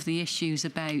 and all of the issues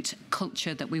about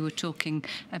culture that we were talking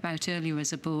about earlier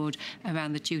as a board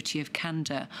around the duty of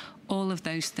candour, all of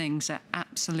those things are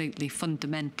absolutely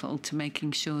fundamental to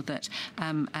making sure that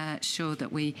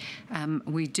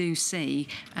we do see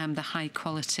the high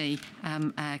quality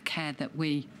care that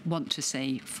we want to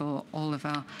see for all of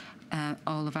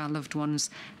all of our loved ones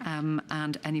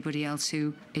and anybody else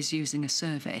who is using a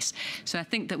service. So I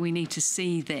think that we need to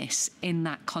see this in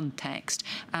that context,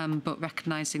 but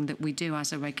recognising that we do,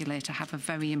 as a regulator, have a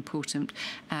very important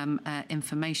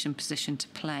information position to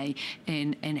play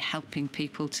in helping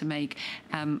people to make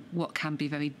what can be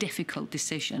very difficult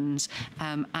decisions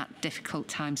at difficult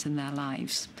times in their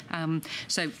lives.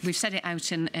 So we've set it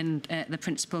out in the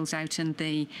principles out in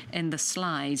the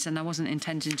slides, and I wasn't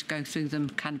intending to go through them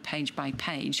kind of page by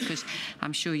page, because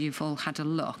I'm sure you've all had a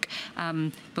look.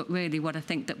 But really what I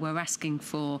think that we're asking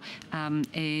for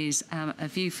is a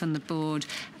view from the board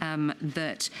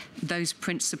that those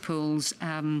principles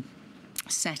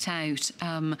set out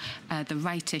the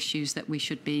right issues that we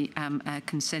should be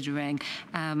considering,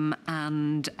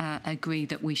 and agree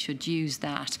that we should use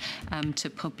that to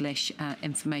publish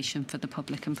information for the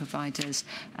public and providers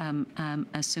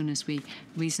as soon as we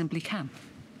reasonably can.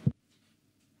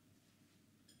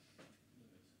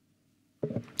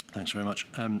 Thanks very much.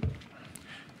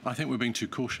 I think we're being too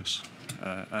cautious,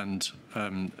 and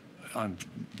I'm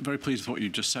very pleased with what you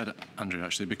just said, Andrew,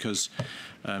 actually, because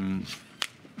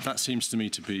that seems to me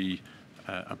to be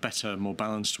a better, more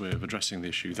balanced way of addressing the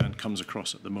issue than comes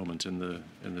across at the moment in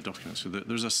the document. So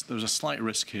there's a slight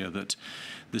risk here that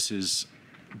this is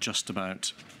just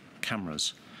about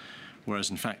cameras, whereas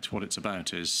in fact what it's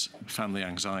about is family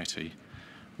anxiety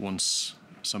once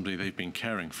somebody they've been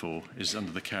caring for is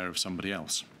under the care of somebody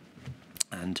else.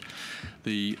 And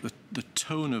the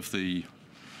tone of the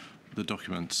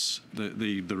documents,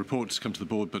 the reports come to the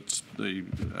board, but the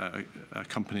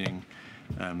accompanying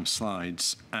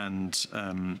slides, and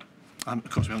of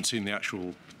course we haven't seen the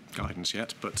actual guidance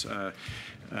yet, but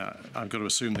I've got to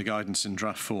assume the guidance in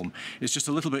draft form is just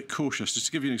a little bit cautious. Just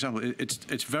to give you an example,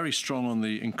 it's very strong on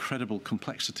the incredible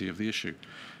complexity of the issue.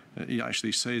 He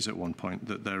actually says at one point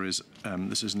that there is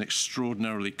this is an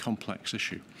extraordinarily complex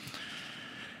issue.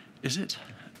 Is it?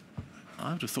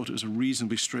 I would have thought it was a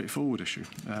reasonably straightforward issue.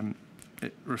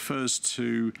 It refers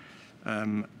to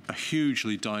a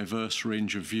hugely diverse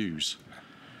range of views.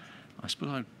 I suppose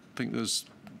I think there's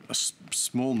a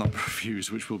small number of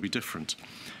views which will be different,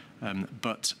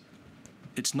 but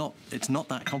it's not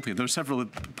that complicated. There are several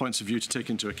points of view to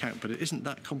take into account, but it isn't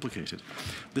that complicated.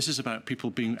 This is about people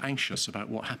being anxious about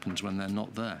what happens when they're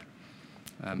not there,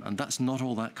 and that's not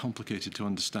all that complicated to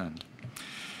understand.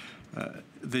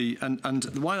 And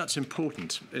why that's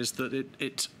important is that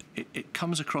it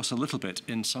comes across a little bit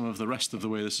in some of the rest of the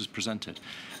way this is presented.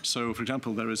 So, for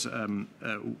example, there is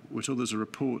we're told there's a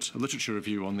report, a literature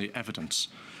review on the evidence,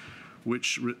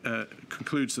 which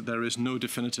concludes that there is no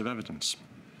definitive evidence.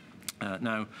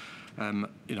 Now,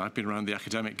 you know, I've been around the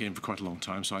academic game for quite a long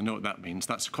time, so I know what that means.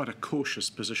 That's quite a cautious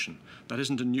position. That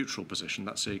isn't a neutral position.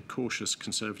 That's a cautious,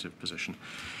 conservative position.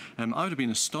 I would have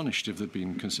been astonished if there'd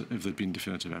been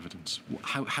definitive evidence.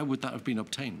 How would that have been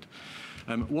obtained?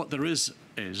 What there is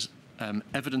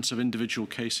evidence of individual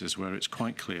cases where it's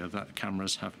quite clear that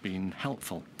cameras have been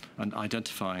helpful in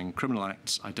identifying criminal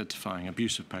acts, identifying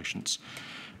abuse of patients.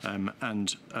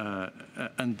 And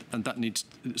that needs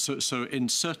so in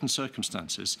certain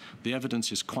circumstances the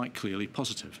evidence is quite clearly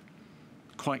positive,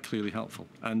 quite clearly helpful,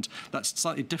 and that's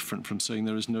slightly different from saying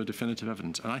there is no definitive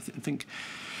evidence. And I think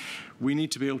we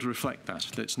need to be able to reflect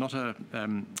that. It's not a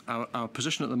our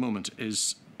position at the moment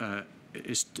is a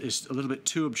little bit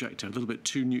too objective, a little bit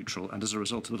too neutral, and as a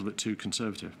result a little bit too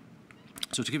conservative.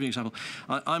 So to give you an example,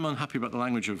 I'm unhappy about the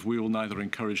language of "we will neither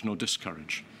encourage nor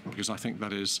discourage," because I think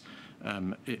that is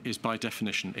by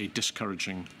definition a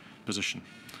discouraging position.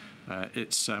 I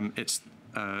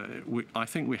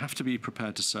think we have to be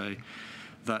prepared to say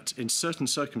that in certain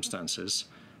circumstances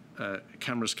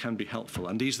cameras can be helpful,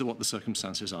 and these are what the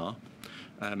circumstances are.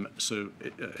 So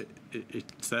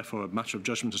it's therefore a matter of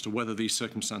judgment as to whether these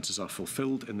circumstances are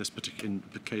fulfilled in this particular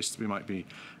case that we might be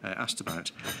asked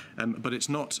about. But it's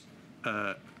not,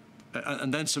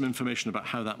 and then some information about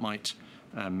how that might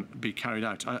be carried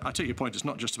out. I take your point. It's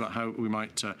not just about how we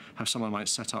might, how someone might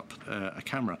set up a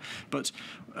camera, but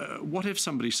what if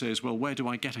somebody says, "Well, where do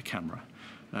I get a camera?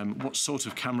 What sort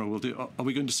of camera will do?" Are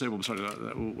we going to say, "Well, sorry,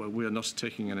 we are not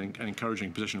taking an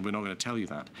encouraging position. We're not going to tell you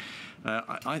that"?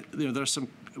 You know, there are some.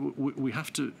 We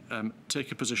have to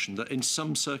take a position that in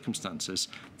some circumstances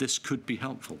this could be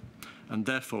helpful, and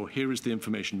therefore here is the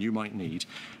information you might need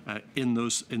in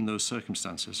those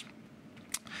circumstances.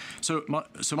 So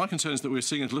my concern is that we're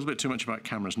seeing a little bit too much about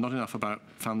cameras, not enough about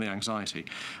family anxiety.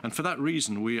 And for that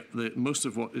reason, most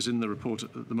of what is in the report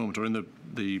at the moment, or in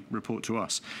the report to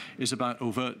us, is about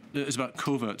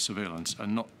covert surveillance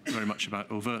and not very much about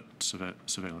overt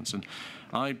surveillance. And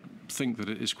I think that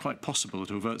it is quite possible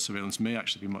that overt surveillance may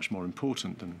actually be much more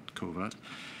important than covert.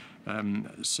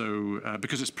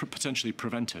 Because it's potentially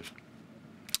preventive.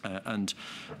 And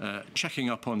checking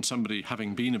up on somebody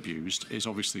having been abused is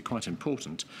obviously quite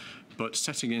important, but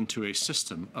setting into a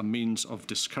system a means of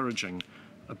discouraging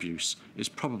abuse is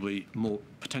probably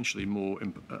potentially more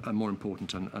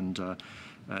important and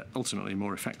ultimately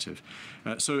more effective.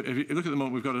 So if you look at the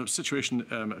moment, we've got a situation,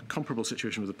 a comparable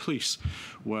situation with the police,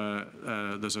 where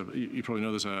you probably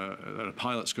know there are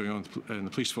pilots going on in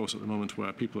the police force at the moment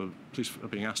where police are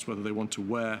being asked whether they want to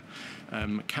wear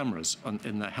cameras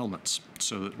in their helmets,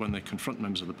 so that when they confront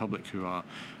members of the public who are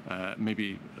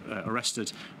maybe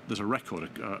arrested, there's a record,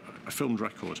 a filmed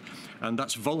record, and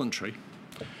that's voluntary.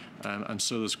 And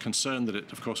so there's concern that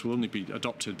it, of course, will only be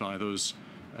adopted by those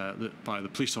by the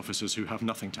police officers who have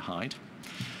nothing to hide.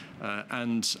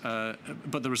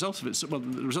 But the result of it, well,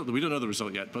 the result, we don't know the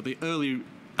result yet, but the early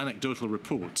anecdotal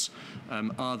reports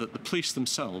are that the police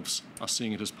themselves are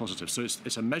seeing it as positive. So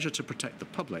it's a measure to protect the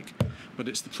public, but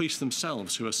it's the police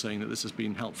themselves who are saying that this has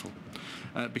been helpful.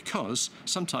 Because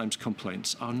sometimes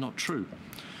complaints are not true.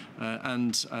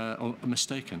 Or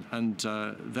mistaken, and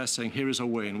they're saying here is a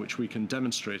way in which we can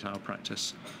demonstrate our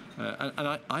practice.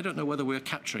 And I don't know whether we're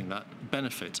capturing that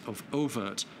benefit of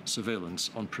overt surveillance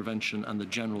on prevention and the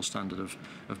general standard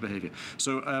of behaviour.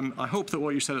 So I hope that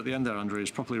what you said at the end there, Andrea,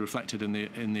 is properly reflected in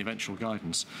the eventual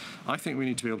guidance. I think we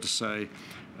need to be able to say,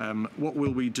 what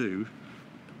will we do?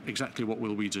 Exactly what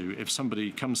will we do if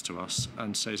somebody comes to us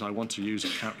and says, I want to use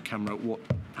a camera,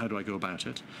 how do I go about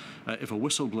it? If a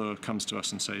whistleblower comes to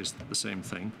us and says the same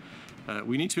thing,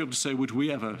 we need to be able to say, would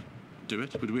we ever do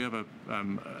it? Would we ever,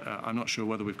 I'm not sure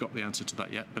whether we've got the answer to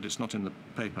that yet, but it's not in the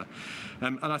paper.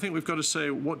 And I think we've got to say,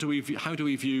 how do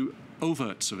we view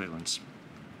overt surveillance?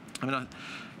 I mean,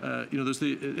 there's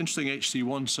the interesting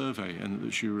HC1 survey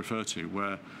that you refer to,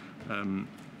 where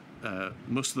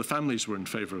most of the families were in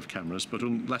favour of cameras, but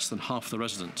less than half the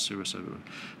residents who were so.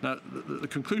 Now, the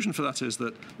conclusion for that is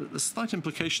that the slight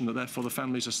implication that therefore the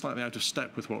families are slightly out of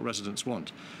step with what residents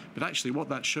want. But actually what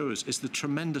that shows is the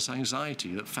tremendous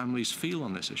anxiety that families feel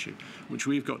on this issue, which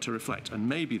we've got to reflect. And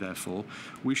maybe, therefore,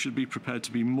 we should be prepared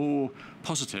to be more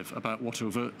positive about what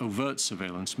overt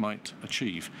surveillance might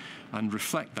achieve and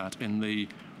reflect that in the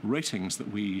ratings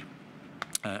that we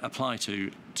apply to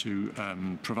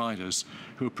providers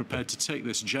who are prepared to take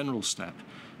this general step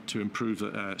to improve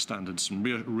the standards and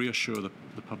reassure the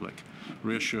public,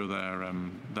 reassure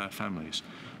their families.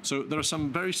 So there are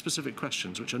some very specific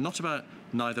questions which are not about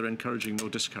neither encouraging nor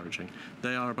discouraging.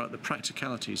 They are about the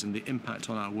practicalities and the impact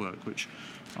on our work, which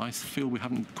I feel we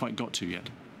haven't quite got to yet.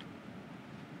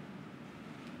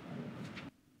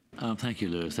 Thank you,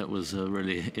 Lewis. That was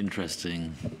really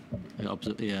interesting.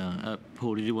 Yeah,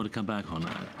 Paul, did you want to come back on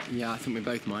that? Yeah, I think we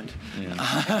both might. Yeah.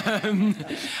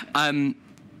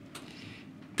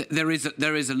 There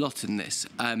is a lot in this,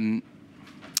 and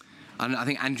I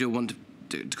think Andrew wanted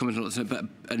to comment on it, but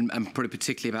and probably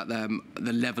particularly about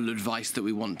the level of advice that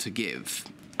we want to give,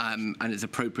 and it's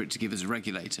appropriate to give as a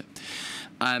regulator.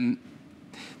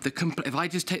 If I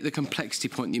just take the complexity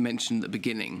point you mentioned at the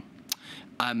beginning.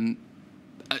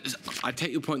 I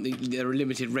take your point that there are a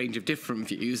limited range of different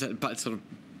views, but sort of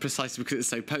precisely because it's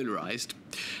so polarised.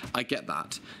 I get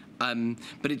that,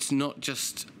 but it's not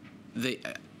just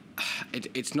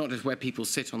it's not just where people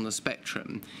sit on the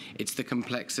spectrum. It's the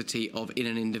complexity of in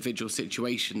an individual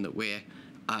situation that we're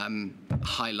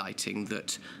highlighting.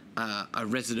 That a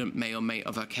resident may or may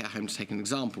of a care home, to take an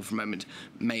example for a moment,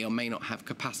 may or may not have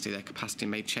capacity. Their capacity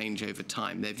may change over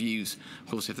time. Their views,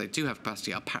 of course, if they do have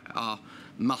capacity,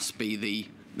 must be the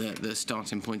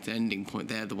starting point, the ending point.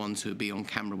 They're the ones who will be on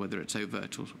camera, whether it's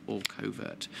overt or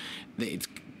covert.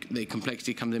 The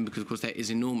complexity comes in because, of course, there is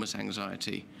enormous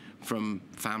anxiety from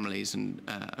families and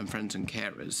friends and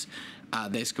carers.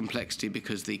 There's complexity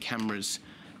because the cameras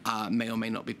may or may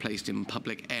not be placed in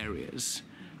public areas.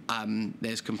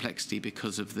 There's complexity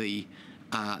because of the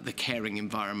caring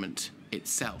environment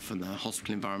itself, and the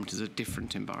hospital environment is a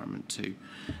different environment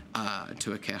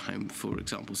to a care home, for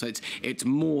example. So it's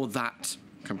more that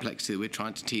complexity that we're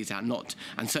trying to tease out,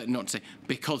 and certainly not to say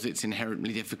because it's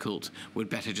inherently difficult, we'd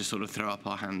better just sort of throw up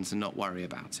our hands and not worry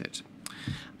about it.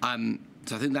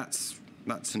 So I think that's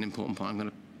an important point. I'm going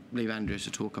to leave Andrea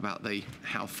to talk about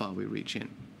how far we reach in.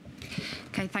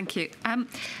 Okay, thank you. I mean,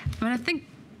 I think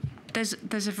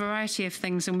there's a variety of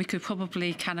things, and we could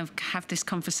probably kind of have this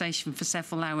conversation for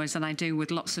several hours, and I do with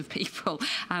lots of people,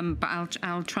 but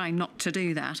I'll try not to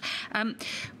do that.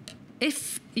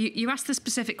 If you asked the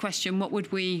specific question, what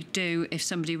would we do if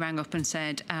somebody rang up and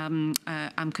said, I'm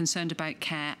concerned about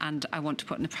care and I want to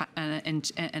put in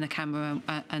a camera,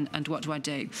 and what do I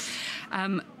do?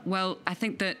 Well, I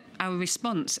think that our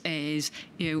response is,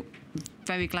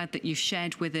 very glad that you've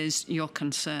shared with us your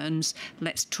concerns.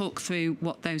 Let's talk through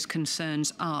what those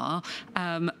concerns are.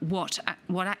 What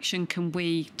action can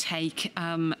we take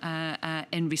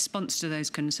in response to those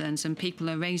concerns? And people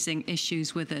are raising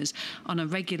issues with us on a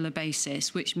regular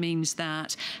basis, which means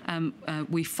that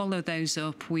we follow those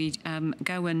up. We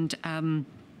go and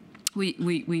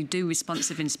we do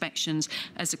responsive inspections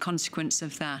as a consequence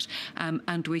of that,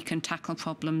 and we can tackle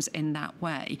problems in that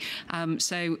way.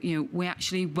 So, we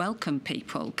actually welcome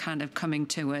people kind of coming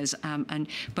to us,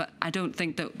 but I don't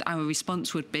think that our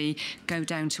response would be go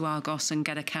down to Argos and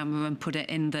get a camera and put it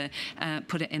in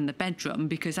the bedroom,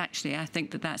 because actually I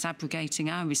think that that's abrogating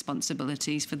our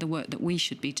responsibilities for the work that we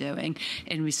should be doing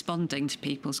in responding to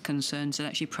people's concerns and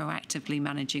actually proactively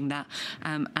managing that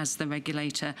as the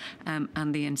regulator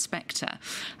and the inspector.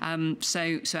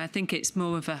 So I think it's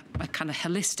more of a kind of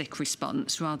holistic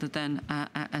response rather than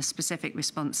a specific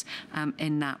response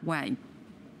in that way.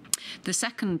 The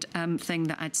second thing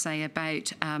that I'd say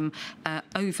about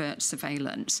overt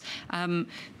surveillance,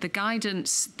 the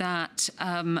guidance that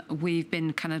we've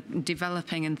been kind of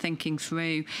developing and thinking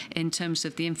through in terms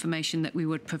of the information that we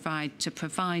would provide to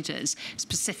providers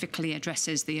specifically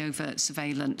addresses the overt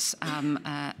surveillance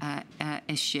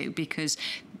issue, because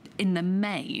in the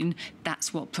main,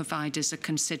 that's what providers are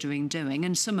considering doing,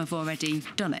 and some have already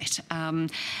done it.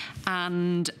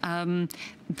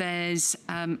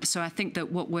 So I think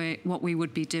that what we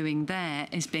would be doing there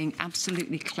is being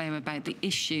absolutely clear about the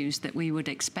issues that we would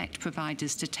expect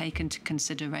providers to take into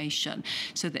consideration,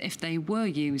 so that if they were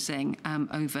using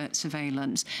overt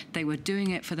surveillance, they were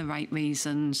doing it for the right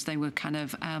reasons. They were kind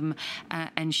of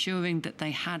ensuring that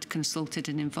they had consulted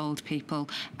and involved people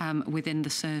within the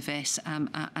service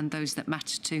and those that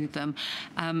matter to them,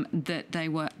 that they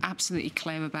were absolutely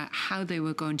clear about how they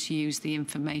were going to use the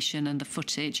information and the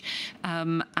footage,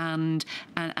 and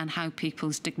how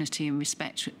people's dignity and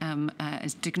respect,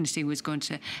 as dignity was going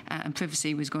to and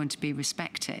privacy was going to be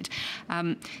respected.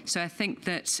 So I think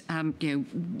that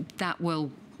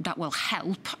that will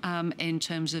help in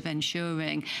terms of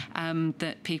ensuring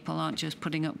that people aren't just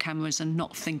putting up cameras and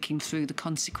not thinking through the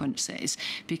consequences,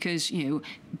 because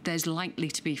there's likely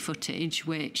to be footage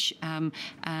which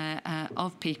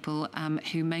of people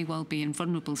who may well be in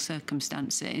vulnerable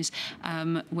circumstances,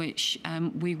 which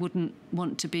we wouldn't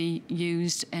want to be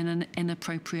used in an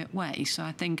inappropriate way. So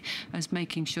I think as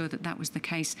making sure that that was the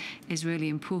case is really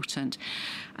important.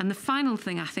 And the final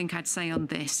thing I think I'd say on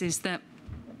this is that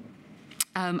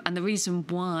and the reason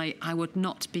why I would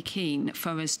not be keen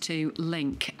for us to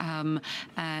link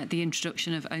the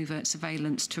introduction of overt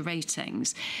surveillance to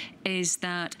ratings is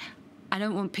that I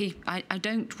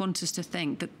don't want us to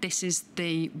think that this is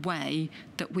the way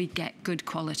that we get good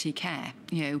quality care.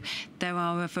 There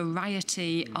are a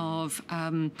variety of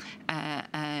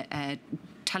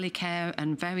telecare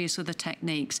and various other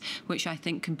techniques which I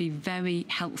think can be very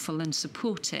helpful and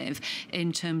supportive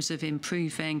in terms of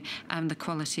improving the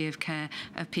quality of care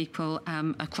of people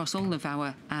across all of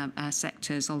our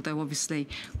sectors, although obviously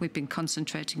we've been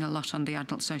concentrating a lot on the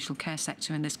adult social care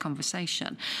sector in this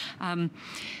conversation.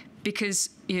 Because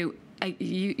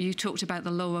you talked about the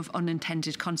law of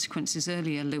unintended consequences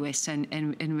earlier, Lewis,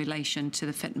 in relation to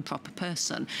the fit and proper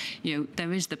person.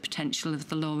 There is the potential of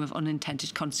the law of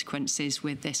unintended consequences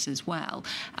with this as well.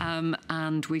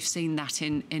 And we've seen that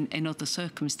in other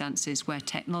circumstances where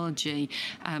technology,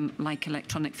 like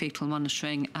electronic fetal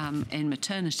monitoring in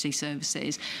maternity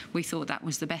services, we thought that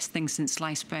was the best thing since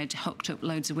sliced bread, hooked up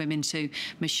loads of women to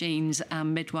machines,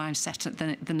 midwives sat at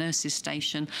the nurse's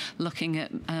station looking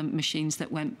at machines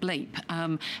that went bleep.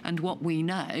 And what we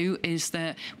know is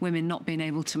that women not being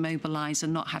able to mobilise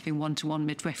and not having one-to-one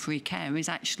midwifery care is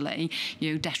actually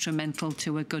detrimental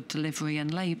to a good delivery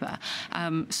and labour.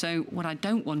 So what I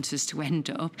don't want us to end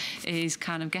up is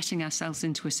kind of getting ourselves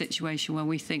into a situation where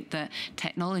we think that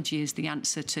technology is the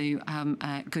answer to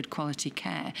good quality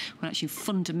care, when actually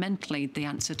fundamentally the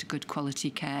answer to good quality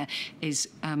care is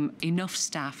enough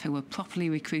staff who are properly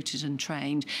recruited and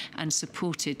trained and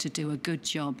supported to do a good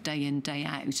job day in, day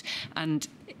out. And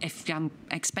if I'm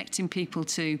expecting people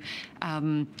to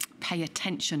pay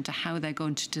attention to how they're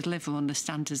going to deliver on the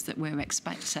standards that we're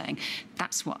expecting,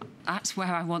 that's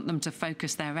where I want them to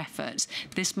focus their efforts.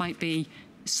 This might be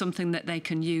something that they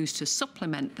can use to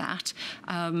supplement that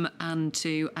and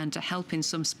to help in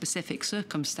some specific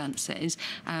circumstances,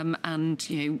 and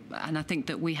I think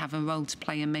that we have a role to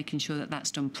play in making sure that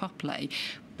that's done properly.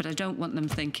 But I don't want them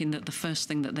thinking that the first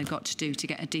thing that they've got to do to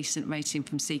get a decent rating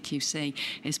from CQC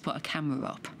is put a camera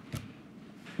up.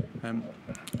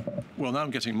 Well, now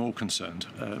I'm getting more concerned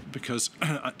because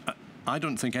I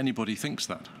don't think anybody thinks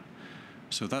that.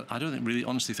 So that I don't really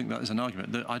honestly think that is an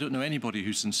argument. I don't know anybody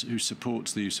who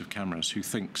supports the use of cameras who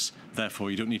thinks,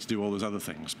 therefore, you don't need to do all those other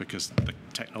things because the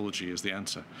technology is the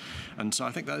answer. And so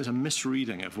I think that is a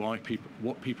misreading of what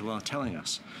people are telling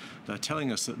us. They're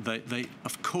telling us that they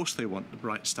of course, they want the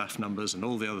right staff numbers and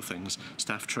all the other things,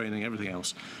 staff training, everything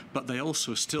else, but they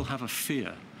also still have a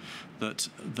fear that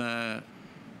their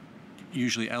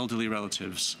usually elderly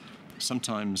relatives,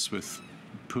 sometimes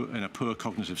in a poor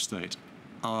cognitive state,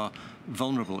 are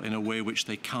vulnerable in a way which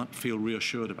they can't feel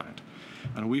reassured about.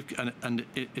 And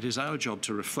it is our job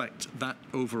to reflect that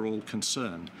overall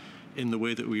concern in the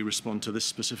way that we respond to this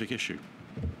specific issue.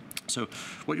 So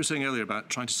what you were saying earlier about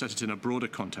trying to set it in a broader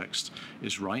context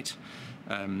is right.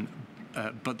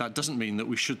 But that doesn't mean that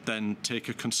we should then take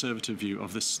a conservative view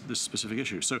of this specific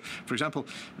issue. So, for example,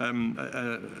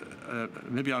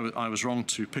 maybe I was wrong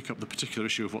to pick up the particular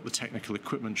issue of what the technical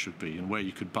equipment should be and where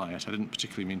you could buy it. I didn't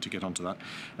particularly mean to get onto that.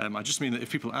 I just mean that if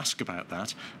people ask about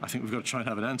that, I think we've got to try and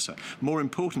have an answer. More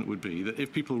important would be that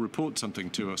if people report something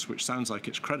to us which sounds like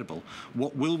it's credible,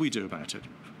 what will we do about it?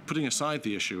 Putting aside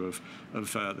the issue of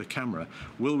the camera,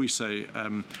 will we say,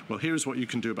 well, here's what you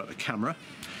can do about the camera.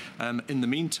 In the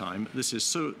meantime, this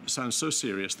sounds so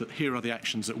serious that here are the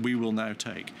actions that we will now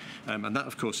take. And that,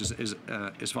 of course,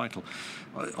 is vital.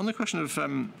 On the question of,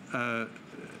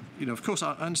 of course,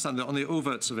 I understand that on the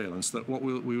overt surveillance, that what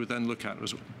we would then look at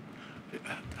was,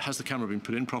 has the camera been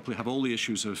put in properly? Have all the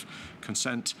issues of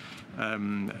consent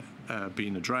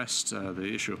been addressed?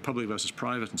 The issue of public versus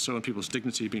private and so on, people's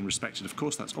dignity being respected? Of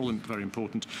course, that's all very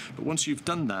important. But once you've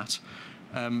done that,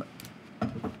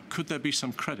 could there be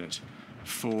some credit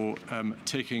for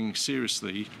taking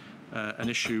seriously an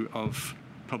issue of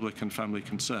public and family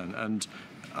concern? And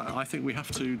I think we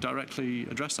have to directly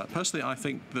address that. Personally, I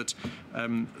think that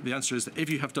the answer is that if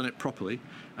you have done it properly,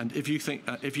 and if you think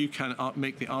if you can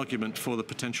make the argument for the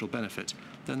potential benefit,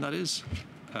 then that is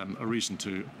a reason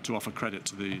to offer credit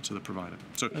to the provider.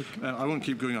 So okay. I won't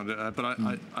keep going on, but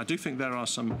I do think there are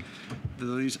some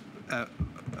these.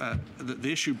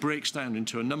 The issue breaks down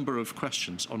into a number of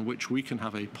questions on which we can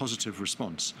have a positive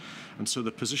response, and so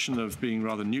the position of being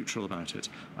rather neutral about it,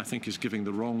 I think, is giving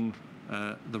the wrong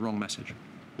message.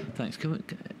 Thanks.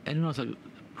 Anyone else?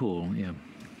 Paul, yeah.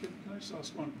 Can I just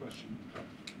ask one question?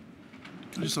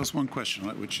 Can I just ask one question,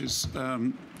 right, which is,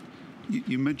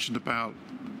 you mentioned about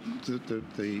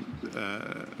the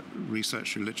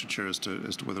research through literature as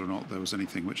to whether or not there was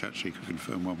anything which actually could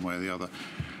confirm one way or the other.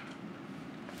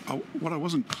 What I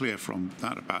wasn't clear from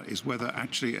that about is whether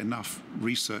actually enough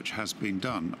research has been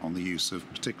done on the use of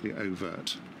particularly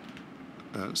overt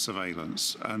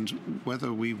surveillance, and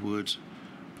whether we would,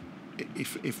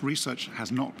 if research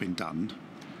has not been done,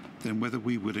 then whether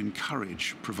we would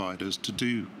encourage providers to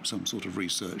do some sort of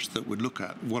research that would look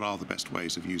at what are the best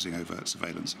ways of using overt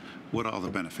surveillance, what are the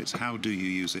benefits, how do you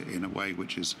use it in a way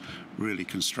which is really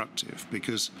constructive?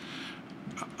 Because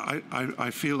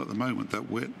I feel at the moment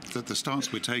that the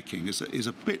stance we're taking is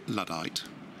a bit Luddite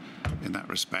in that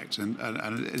respect, and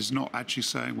it is not actually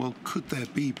saying, well, could there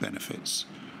be benefits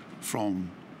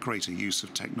from greater use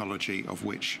of technology of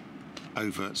which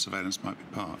overt surveillance might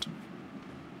be part?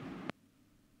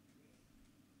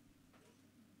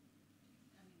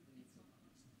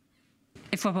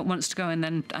 If Robert wants to go, and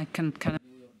then I can kind of.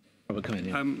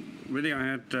 Really, I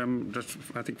had just,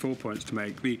 I think, 4 points to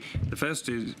make. The first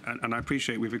is, and I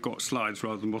appreciate we've got slides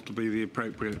rather than what will be the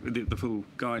appropriate, the full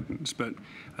guidance, but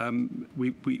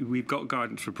we've got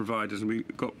guidance for providers and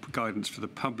we've got guidance for the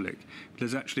public.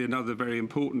 There's actually another very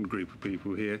important group of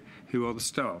people here who are the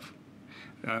staff.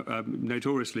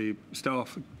 Notoriously,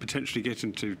 staff potentially get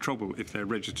into trouble if they're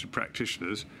registered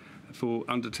practitioners for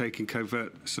undertaking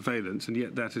covert surveillance, and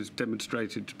yet that is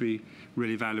demonstrated to be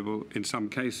really valuable in some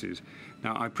cases.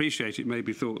 Now, I appreciate it may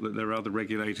be thought that there are other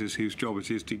regulators whose job it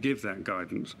is to give that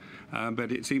guidance,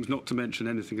 but it seems not to mention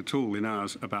anything at all in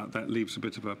ours about that. Leaves a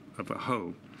bit of a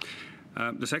hole.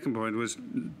 The second point was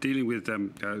dealing with,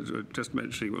 just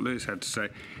mentioning what Lewis had to say,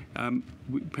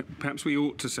 perhaps we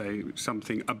ought to say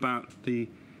something about the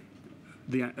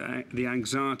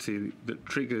anxiety that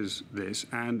triggers this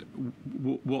and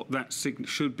what that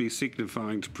should be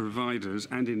signifying to providers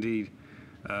and indeed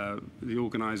our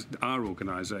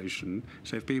organisation.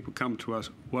 So if people come to us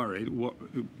worried,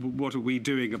 what are we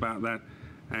doing about that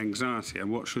anxiety,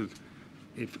 and what should,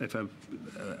 if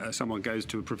someone goes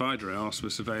to a provider and asks for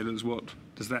surveillance, what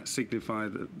does that signify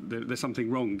that there's something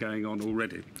wrong going on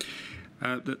already?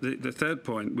 The third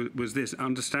point was this.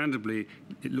 Understandably,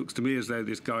 it looks to me as though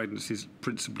this guidance is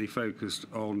principally focused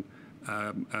on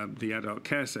the adult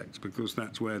care sector, because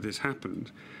that's where this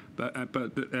happened. But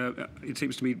it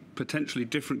seems to me potentially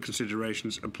different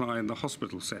considerations apply in the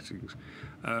hospital settings.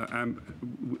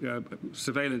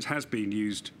 Surveillance has been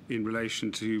used in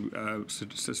relation to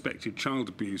suspected child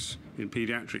abuse in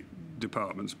paediatric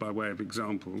departments, by way of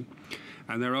example.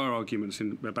 And there are arguments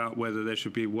about whether there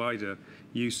should be wider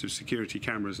use of security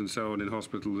cameras and so on in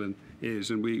hospital than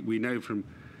is. And we know from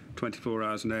 24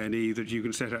 hours in A&E that you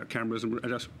can set out cameras and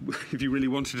just, if you really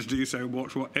wanted to do so,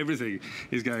 watch what everything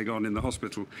is going on in the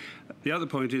hospital. The other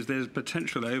point is there's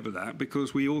potential over that,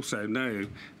 because we also know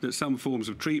that some forms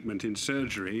of treatment in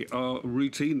surgery are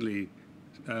routinely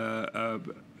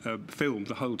filmed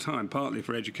the whole time, partly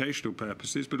for educational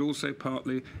purposes, but also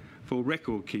partly for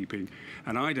record keeping.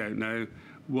 And I don't know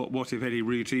what if any,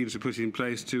 routines are put in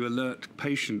place to alert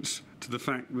patients to the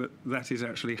fact that that is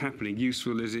actually happening,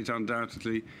 useful as it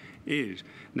undoubtedly is.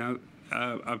 Now,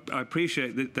 I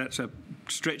appreciate that that's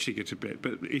stretching it a bit,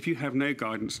 but if you have no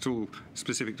guidance at all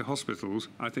specific to hospitals,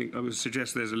 I think I would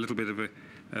suggest there's a little bit of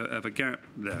a gap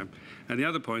there. And the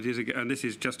other point is, and this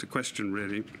is just a question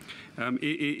really,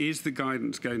 is the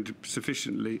guidance going to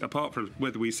sufficiently, apart from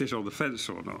whether we sit on the fence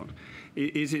or not,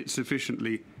 is it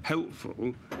sufficiently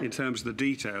helpful in terms of the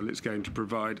detail it's going to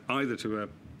provide either to a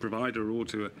provider or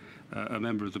to a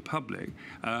member of the public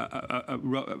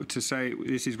to say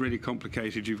this is really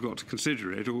complicated, you've got to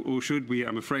consider it, or should we,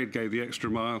 I'm afraid, go the extra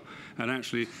mile and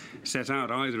actually set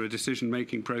out either a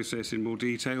decision-making process in more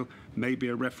detail, maybe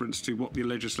a reference to what the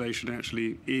legislation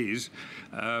actually is,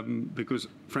 because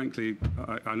frankly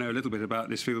I know a little bit about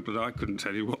this field, but I couldn't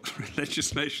tell you what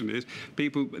legislation is.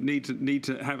 People need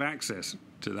to have access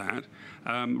to that,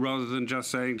 rather than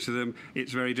just saying to them,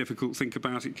 it's very difficult, think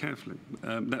about it carefully.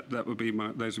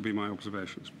 Those would be my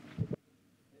observations.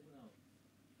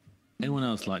 Anyone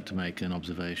else like to make an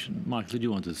observation? Michael, did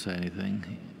you want to say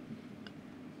anything?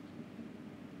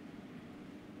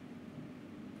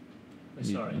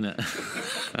 Sorry. No.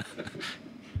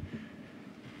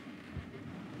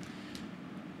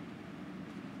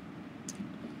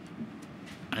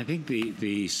 I think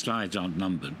the slides aren't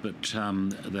numbered, but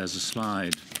there's a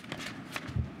slide.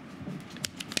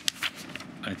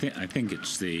 I think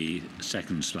it's the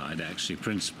second slide, actually,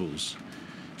 principles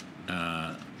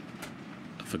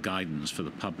for guidance for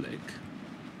the public.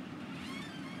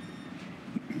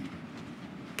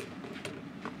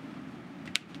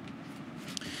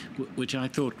 Which I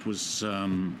thought was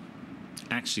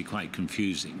actually quite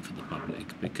confusing for the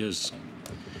public, because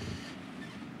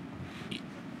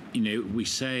we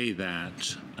say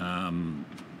that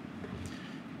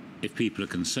if people are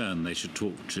concerned, they should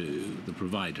talk to the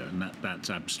provider, and that's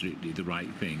absolutely the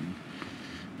right thing.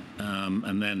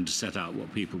 And then to set out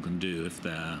what people can do if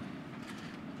their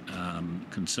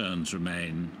concerns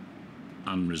remain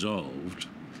unresolved.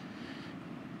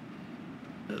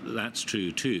 That's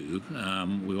true too.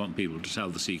 We want people to tell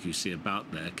the CQC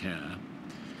about their care,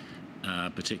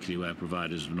 particularly where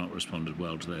providers have not responded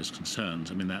well to those concerns.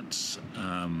 I mean, that's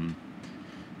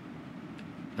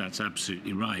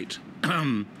absolutely right.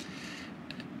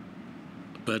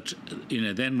 But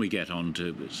then we get on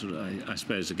to sort of, I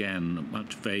suppose, again,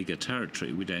 much vaguer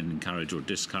territory. We don't encourage or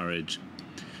discourage.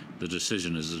 The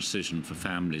decision is a decision for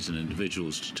families and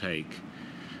individuals to take.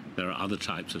 There are other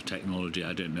types of technology,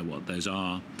 I don't know what those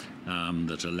are,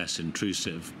 that are less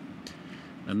intrusive.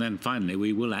 And then finally,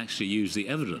 we will actually use the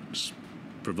evidence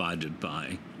provided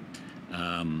by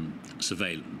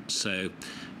surveillance. So,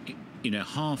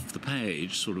 half the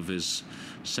page sort of is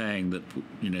saying that,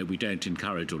 we don't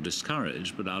encourage or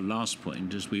discourage, but our last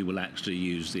point is we will actually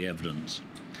use the evidence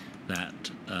that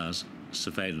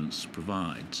surveillance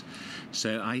provides.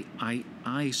 So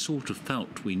I sort of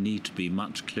felt we need to be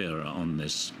much clearer on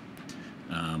this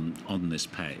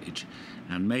page.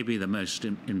 And maybe the most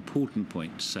important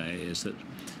point to say is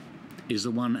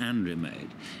the one Andrea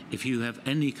made. If you have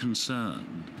any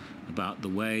concern about the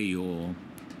way your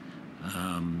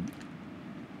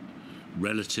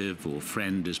relative or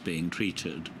friend is being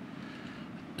treated,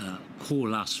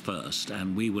 call us first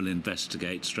and we will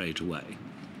investigate straight away.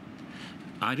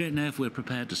 I don't know if we're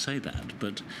prepared to say that,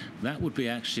 but that would be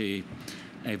actually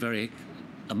a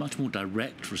much more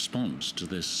direct response to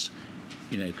this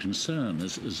concern,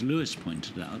 as Lewis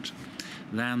pointed out,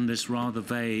 than this rather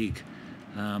vague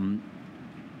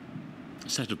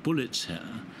set of bullets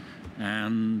here.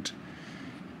 And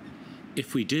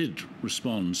if we did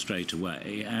respond straight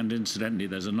away, and incidentally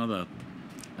there's another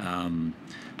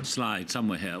slide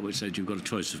somewhere here which said you've got a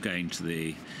choice of going to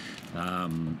the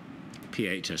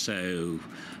PHSO,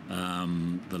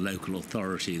 the local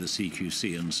authority, the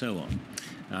CQC, and so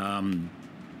on.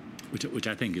 which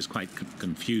I think is quite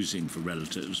confusing for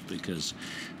relatives, because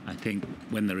I think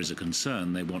when there is a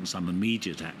concern, they want some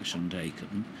immediate action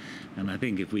taken. And I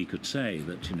think if we could say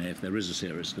that, you know, if there is a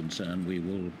serious concern, we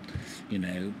will, you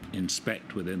know,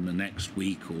 inspect within the next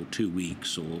week or 2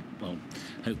 weeks, or, well,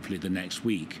 hopefully the next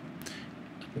week,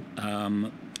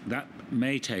 that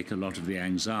may take a lot of the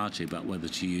anxiety about whether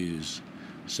to use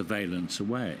surveillance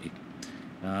away.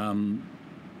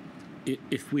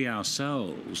 If we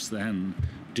ourselves then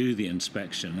do the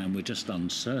inspection and we're just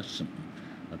uncertain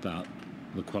about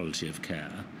the quality of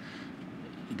care,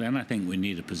 then I think we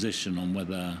need a position on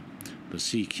whether the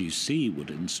CQC would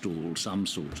install some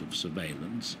sort of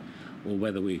surveillance, or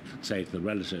whether we say to the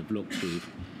relative, look, we've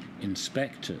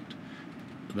inspected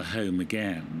the home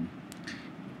again,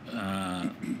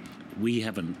 we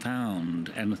haven't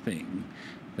found anything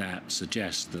that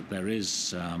suggests that there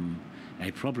is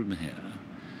a problem here,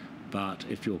 but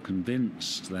if you're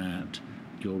convinced that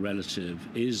your relative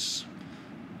is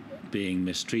being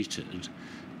mistreated,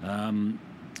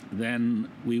 then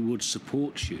we would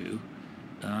support you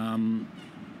in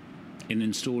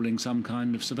installing some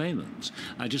kind of surveillance.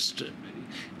 I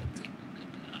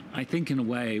think in a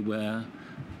way where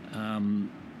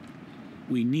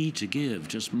we need to give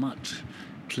just much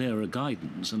clearer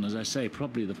guidance, and as I say,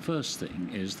 probably the first thing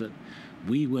is that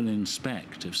we will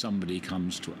inspect if somebody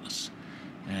comes to us,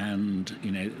 and,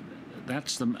 you know,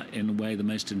 that's in a way the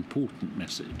most important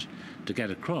message to get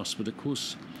across. But of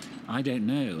course, I don't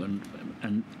know,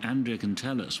 and Andrea can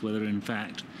tell us whether in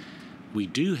fact we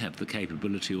do have the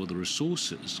capability or the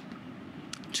resources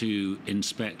to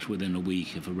inspect within a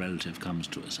week if a relative comes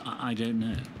to us. I don't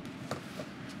know.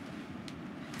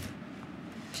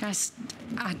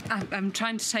 I'm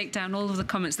trying to take down all of the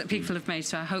comments that people have made,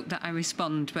 so I hope that I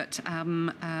respond. But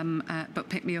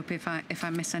pick me up if I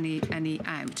miss any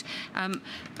out. And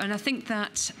I think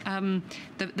that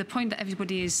the point that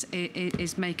everybody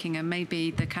is making, and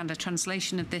maybe the kind of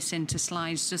translation of this into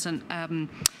slides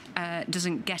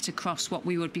doesn't get across what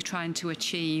we would be trying to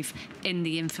achieve in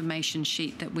the information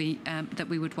sheet that we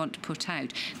would want to put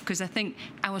out. Because I think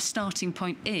our starting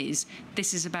point is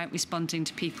this is about responding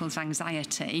to people's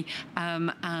anxiety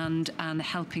and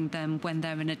helping them when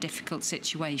they're in a difficult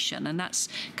situation, and that's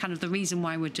kind of the reason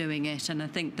why we're doing it. And I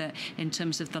think that in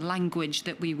terms of the language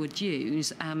that we would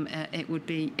use, it would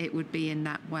be in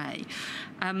that way.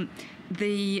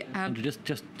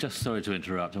 Just sorry to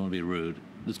interrupt. I don't want to be rude.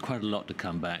 There's quite a lot to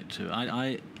come back to.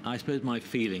 I suppose my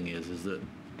feeling is that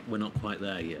we're not quite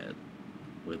there yet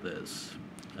with this,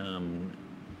 and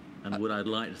what I'd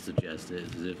like to suggest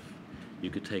is if you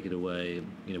could take it away,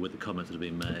 you know, with the comments that have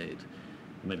been made,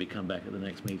 and maybe come back at the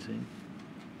next meeting.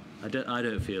 I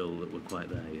don't feel that we're quite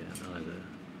there yet either.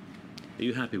 Are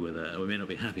you happy with it? We may not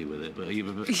be happy with it, but are you?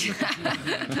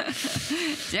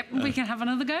 Yep, we can have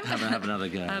another go. Have another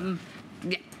go.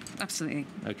 Yeah, absolutely.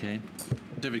 Okay.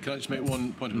 David, can I just make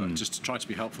one point about it, just to try to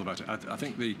be helpful about it? I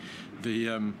think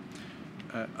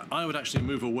I would actually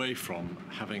move away from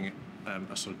having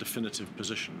a sort of definitive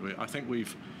position. I think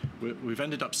we've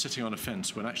ended up sitting on a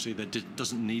fence when actually there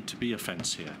doesn't need to be a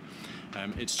fence here.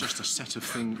 It's just a set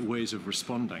of ways of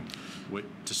responding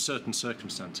to certain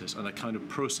circumstances and a kind of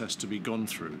process to be gone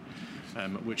through,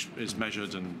 which is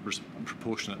measured and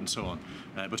proportionate and so on,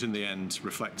 but in the end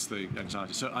reflects the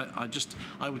anxiety. So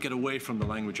I would get away from the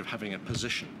language of having a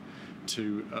position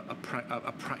to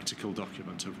a practical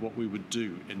document of what we would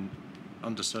do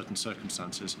under certain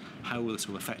circumstances, how this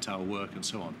will affect our work and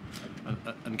so on,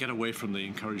 and get away from the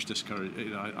encourage, discourage.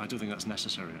 I don't think that's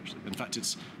necessary, actually. In fact,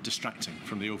 it's distracting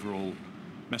from the overall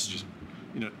messages.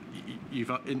 You know,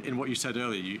 in what you said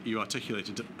earlier, you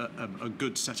articulated a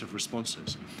good set of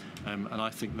responses, and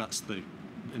I think that's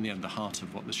in the end, the heart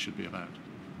of what this should be about.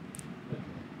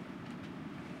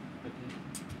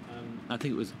 I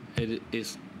think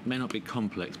it may not be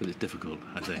complex, but it's difficult,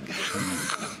 I think.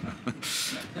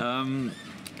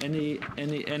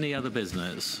 Any other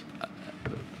business?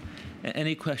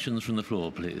 Any questions from the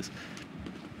floor, please?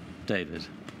 David.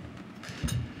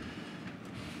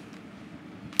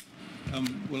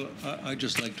 Well, I'd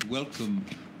just like to welcome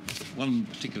one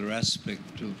particular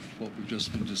aspect of what we've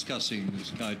just been discussing,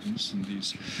 this guidance and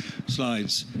these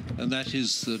slides, and that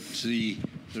is that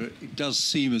it does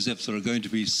seem as if there are going to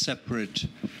be separate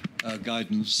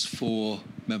guidance for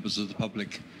members of the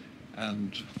public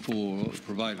and for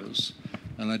providers.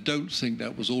 And I don't think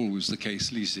that was always the case.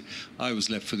 At least I was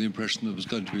left with the impression there was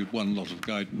going to be one lot of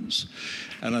guidance.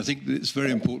 And I think that it's very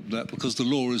important that because the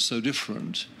law is so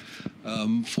different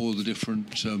for the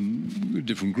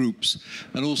different groups,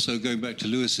 and also going back to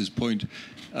Lewis's point,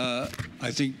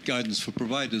 I think guidance for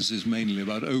providers is mainly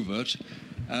about overt,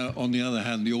 On the other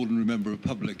hand, the ordinary member of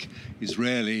public is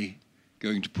rarely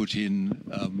going to put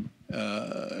in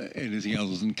anything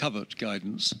other than covert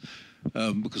guidance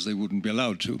because they wouldn't be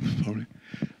allowed to, probably.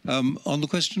 On the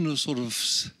question of sort of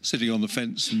sitting on the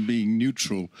fence and being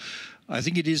neutral, I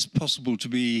think it is possible to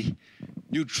be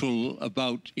neutral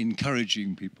about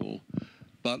encouraging people,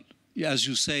 but as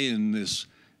you say in this,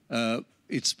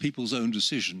 it's people's own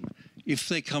decision. If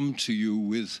they come to you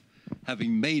with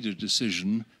having made a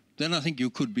decision, then I think you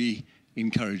could be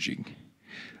encouraging.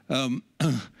 And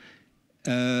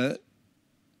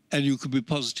you could be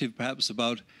positive perhaps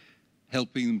about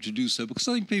helping them to do so, because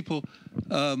I think people,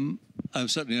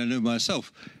 certainly I know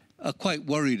myself, are quite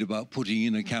worried about putting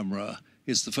in a camera.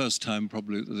 It's the first time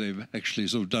probably that they've actually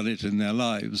sort of done it in their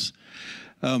lives.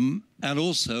 And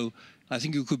also, I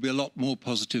think you could be a lot more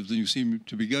positive than you seem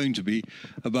to be going to be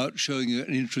about showing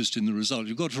an interest in the result.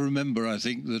 You've got to remember, I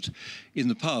think, that in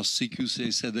the past,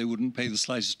 CQC said they wouldn't pay the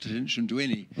slightest attention to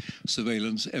any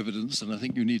surveillance evidence, and I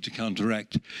think you need to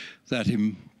counteract that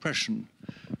impression.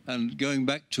 And going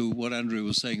back to what Andrew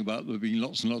was saying about there being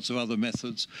lots and lots of other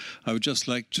methods, I would just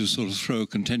like to sort of throw a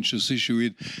contentious issue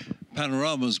in.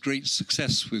 Panorama's great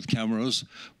success with cameras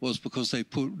was because they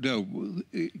put,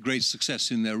 great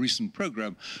success in their recent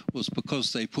program was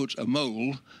because they put a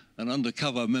mole, an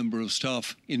undercover member of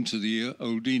staff, into the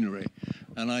old deanery.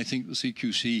 And I think the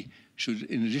CQC should,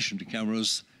 in addition to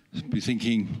cameras, be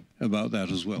thinking about that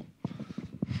as well.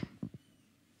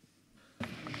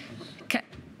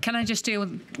 Can I just deal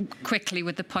quickly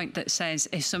with the point that says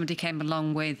if somebody came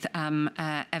along with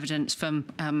evidence from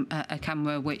a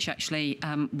camera which actually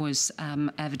was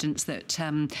evidence that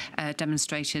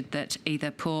demonstrated that either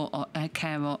poor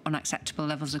care or unacceptable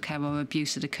levels of care or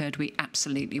abuse had occurred, we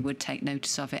absolutely would take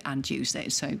notice of it and use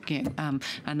it. So,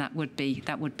 and that would be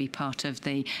part of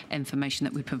the information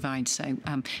that we provide. So,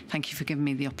 thank you for giving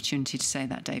me the opportunity to say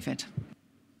that, David.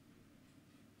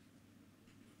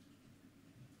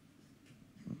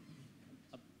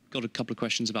 Got a couple of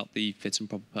questions about the fit and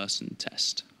proper person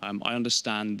test. I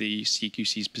understand the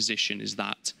CQC's position is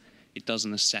that it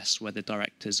doesn't assess whether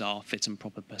directors are fit and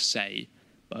proper per se,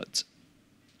 but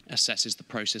assesses the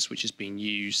process which is being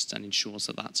used and ensures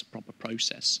that that's a proper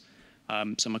process.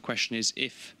 So my question is,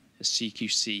 if the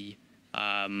CQC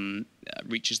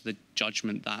reaches the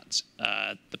judgment that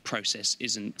the process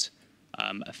isn't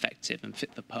effective and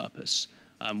fit for purpose,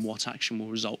 what action will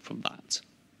result from that?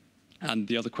 And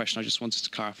the other question I just wanted to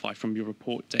clarify from your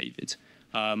report, David,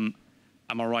 am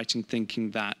I right in thinking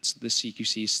that the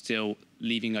CQC is still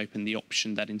leaving open the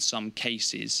option that in some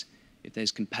cases, if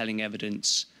there's compelling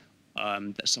evidence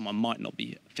that someone might not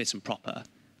be fit and proper,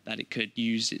 that it could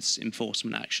use its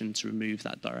enforcement action to remove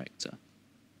that director?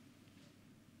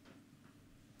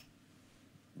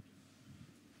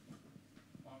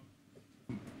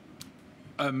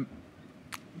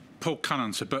 Paul can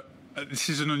answer, but this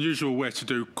is an unusual way to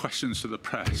do questions to the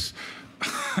press.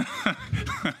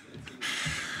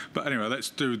 But anyway, let's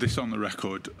do this on the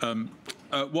record.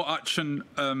 What action,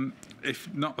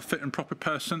 if not a fit and proper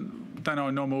person, then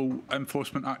our normal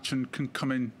enforcement action can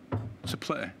come into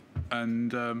play.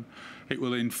 And it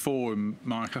will inform,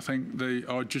 Mike, I think,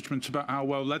 our judgment about how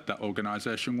well led that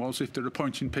organisation was if they're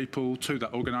appointing people to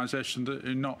that organisation that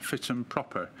are not fit and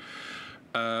proper.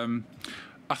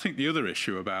 I think the other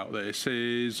issue about this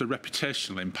is the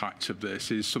reputational impact of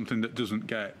this is something that doesn't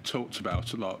get talked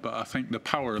about a lot. But I think the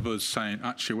power of us saying,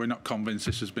 actually, we're not convinced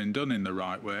this has been done in the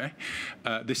right way.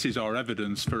 This is our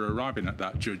evidence for arriving at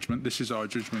that judgment. This is our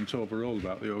judgment overall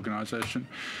about the organisation.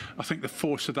 I think the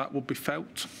force of that will be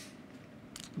felt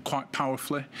quite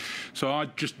powerfully. So I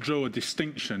just draw a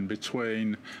distinction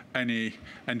between any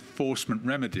enforcement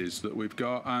remedies that we've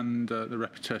got and the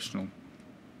reputational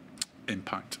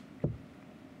impact.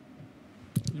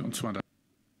 You want to add that?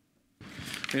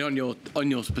 I mean,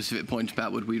 on your specific point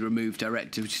about would we remove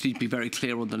directives, we just need to be very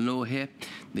clear on the law here.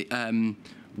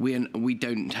 We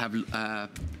don't have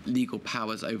legal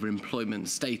powers over employment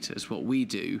status. What we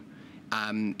do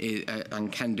and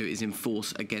can do is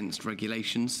enforce against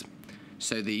regulations.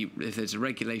 So if there's a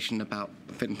regulation about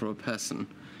a fit and proper person,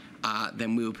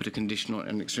 then we will put a conditional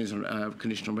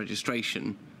conditional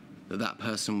registration that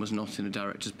person was not in a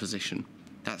director's position.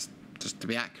 That's just to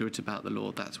be accurate about the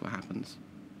law. That's what happens.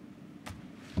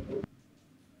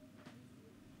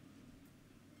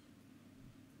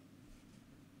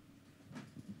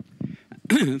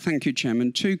 Thank you,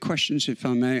 Chairman. Two questions, if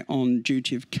I may, on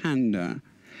duty of candour.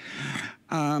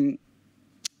 The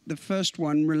first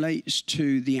one relates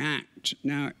to the Act.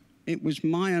 Now, it was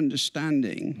my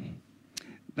understanding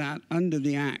that under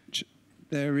the Act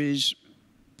there is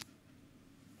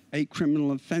a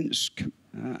criminal offence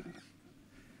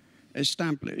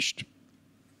established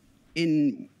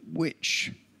in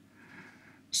which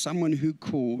someone who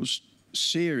caused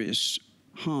serious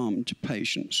harm to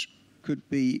patients could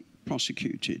be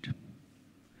prosecuted.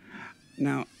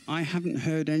 Now, I haven't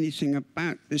heard anything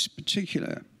about this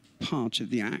particular part of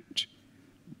the Act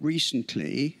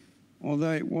recently,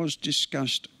 although it was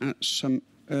discussed at some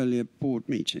earlier board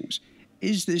meetings.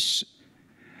 Is this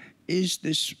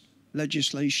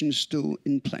legislation still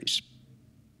in place?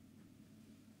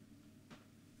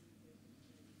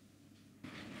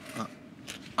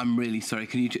 I'm really sorry.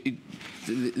 Can you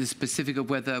the specific of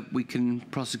whether we can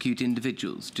prosecute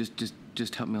individuals?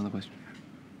 Just help me on the question.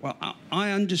 Well,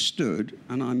 I understood,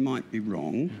 and I might be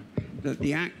wrong, that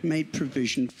the Act made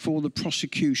provision for the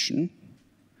prosecution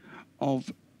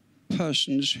of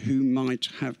persons who might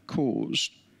have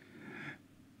caused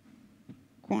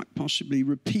quite possibly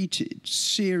repeated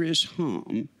serious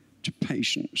harm to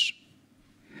patients.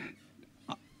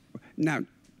 Now,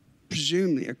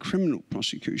 presumably a criminal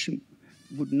prosecution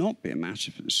would not be a matter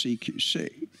for the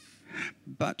CQC,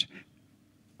 but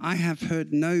I have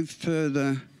heard no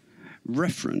further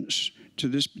reference to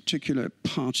this particular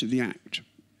part of the Act.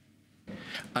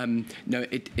 No,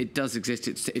 it does exist.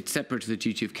 It's separate to the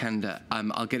duty of candour.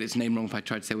 I'll get its name wrong if I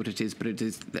try to say what it is, but it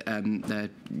is the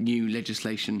new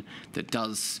legislation that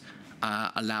does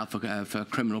allow for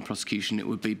criminal prosecution. It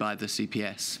would be by the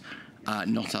CPS,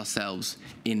 not ourselves,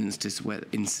 in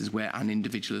instances where an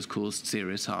individual has caused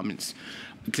serious harm.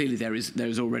 Clearly there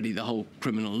is already the whole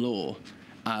criminal law,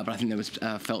 but I think there was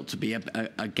felt to be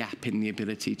a gap in the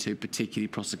ability to particularly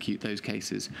prosecute those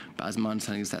cases. But as my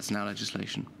understanding is, that's now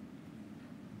legislation.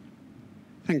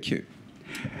 Thank you.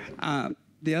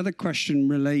 The other question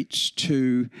relates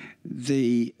to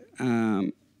the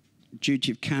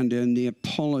duty of candour and the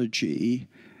apology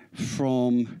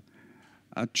from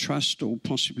a trust, or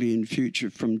possibly in future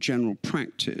from general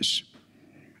practice,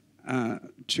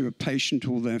 to a patient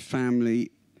or their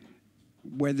family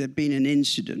where there'd been an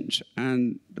incident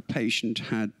and the patient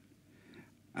had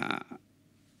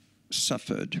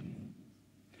suffered.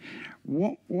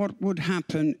 What would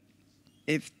happen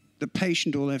if the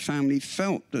patient or their family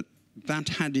felt that that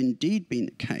had indeed been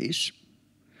the case,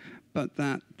 but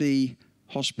that the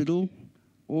hospital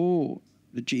or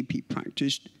the GP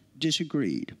practice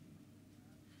disagreed?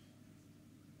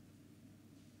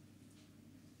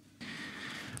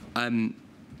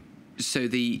 So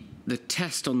the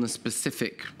test on the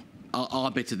specific, our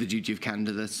bit of the duty of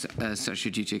candour, the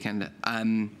statutory duty of candour,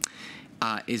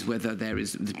 is whether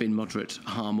there's been moderate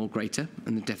harm or greater,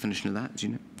 and the definition of that, as you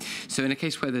know. So in a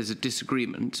case where there's a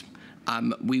disagreement,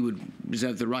 we would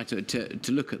reserve the right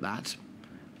to look at that,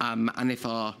 and if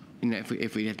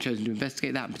we have chosen to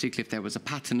investigate that, and particularly if there was a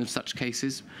pattern of such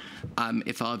cases,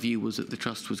 if our view was that the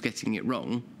trust was getting it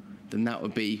wrong, then that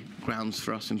would be grounds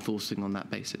for us enforcing on that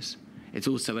basis. It's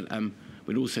also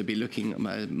we'd also be looking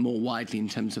more widely in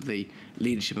terms of the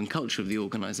leadership and culture of the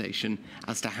organisation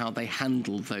as to how they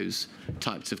handle those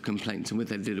types of complaints and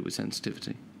whether they did it with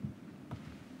sensitivity.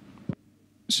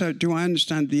 So do I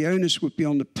understand the onus would be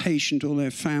on the patient or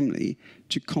their family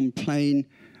to complain,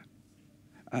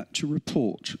 to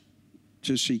report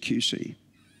to CQC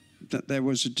that there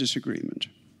was a disagreement?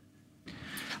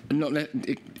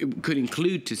 It could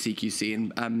include to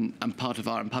CQC, and part of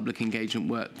our public engagement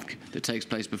work that takes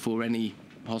place before any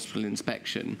hospital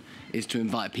inspection is to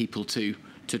invite people to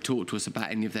talk to us about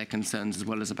any of their concerns as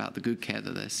well as about the good care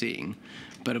that they're seeing.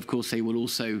 But of course they will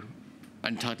also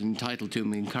entitled to,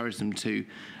 and we encourage them to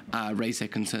raise their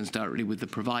concerns directly with the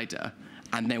provider,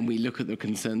 and then we look at the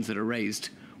concerns that are raised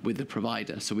with the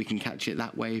provider, so we can catch it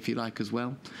that way if you like as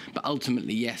well. But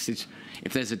ultimately, yes,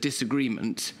 if there's a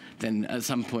disagreement, then at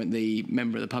some point the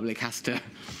member of the public has to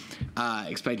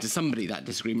explain to somebody that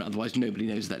disagreement, otherwise nobody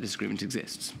knows that disagreement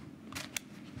exists.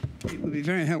 It would be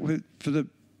very helpful for the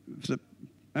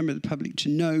member of the public to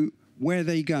know where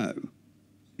they go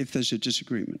if there's a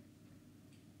disagreement.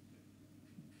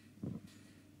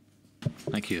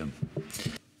 Thank you.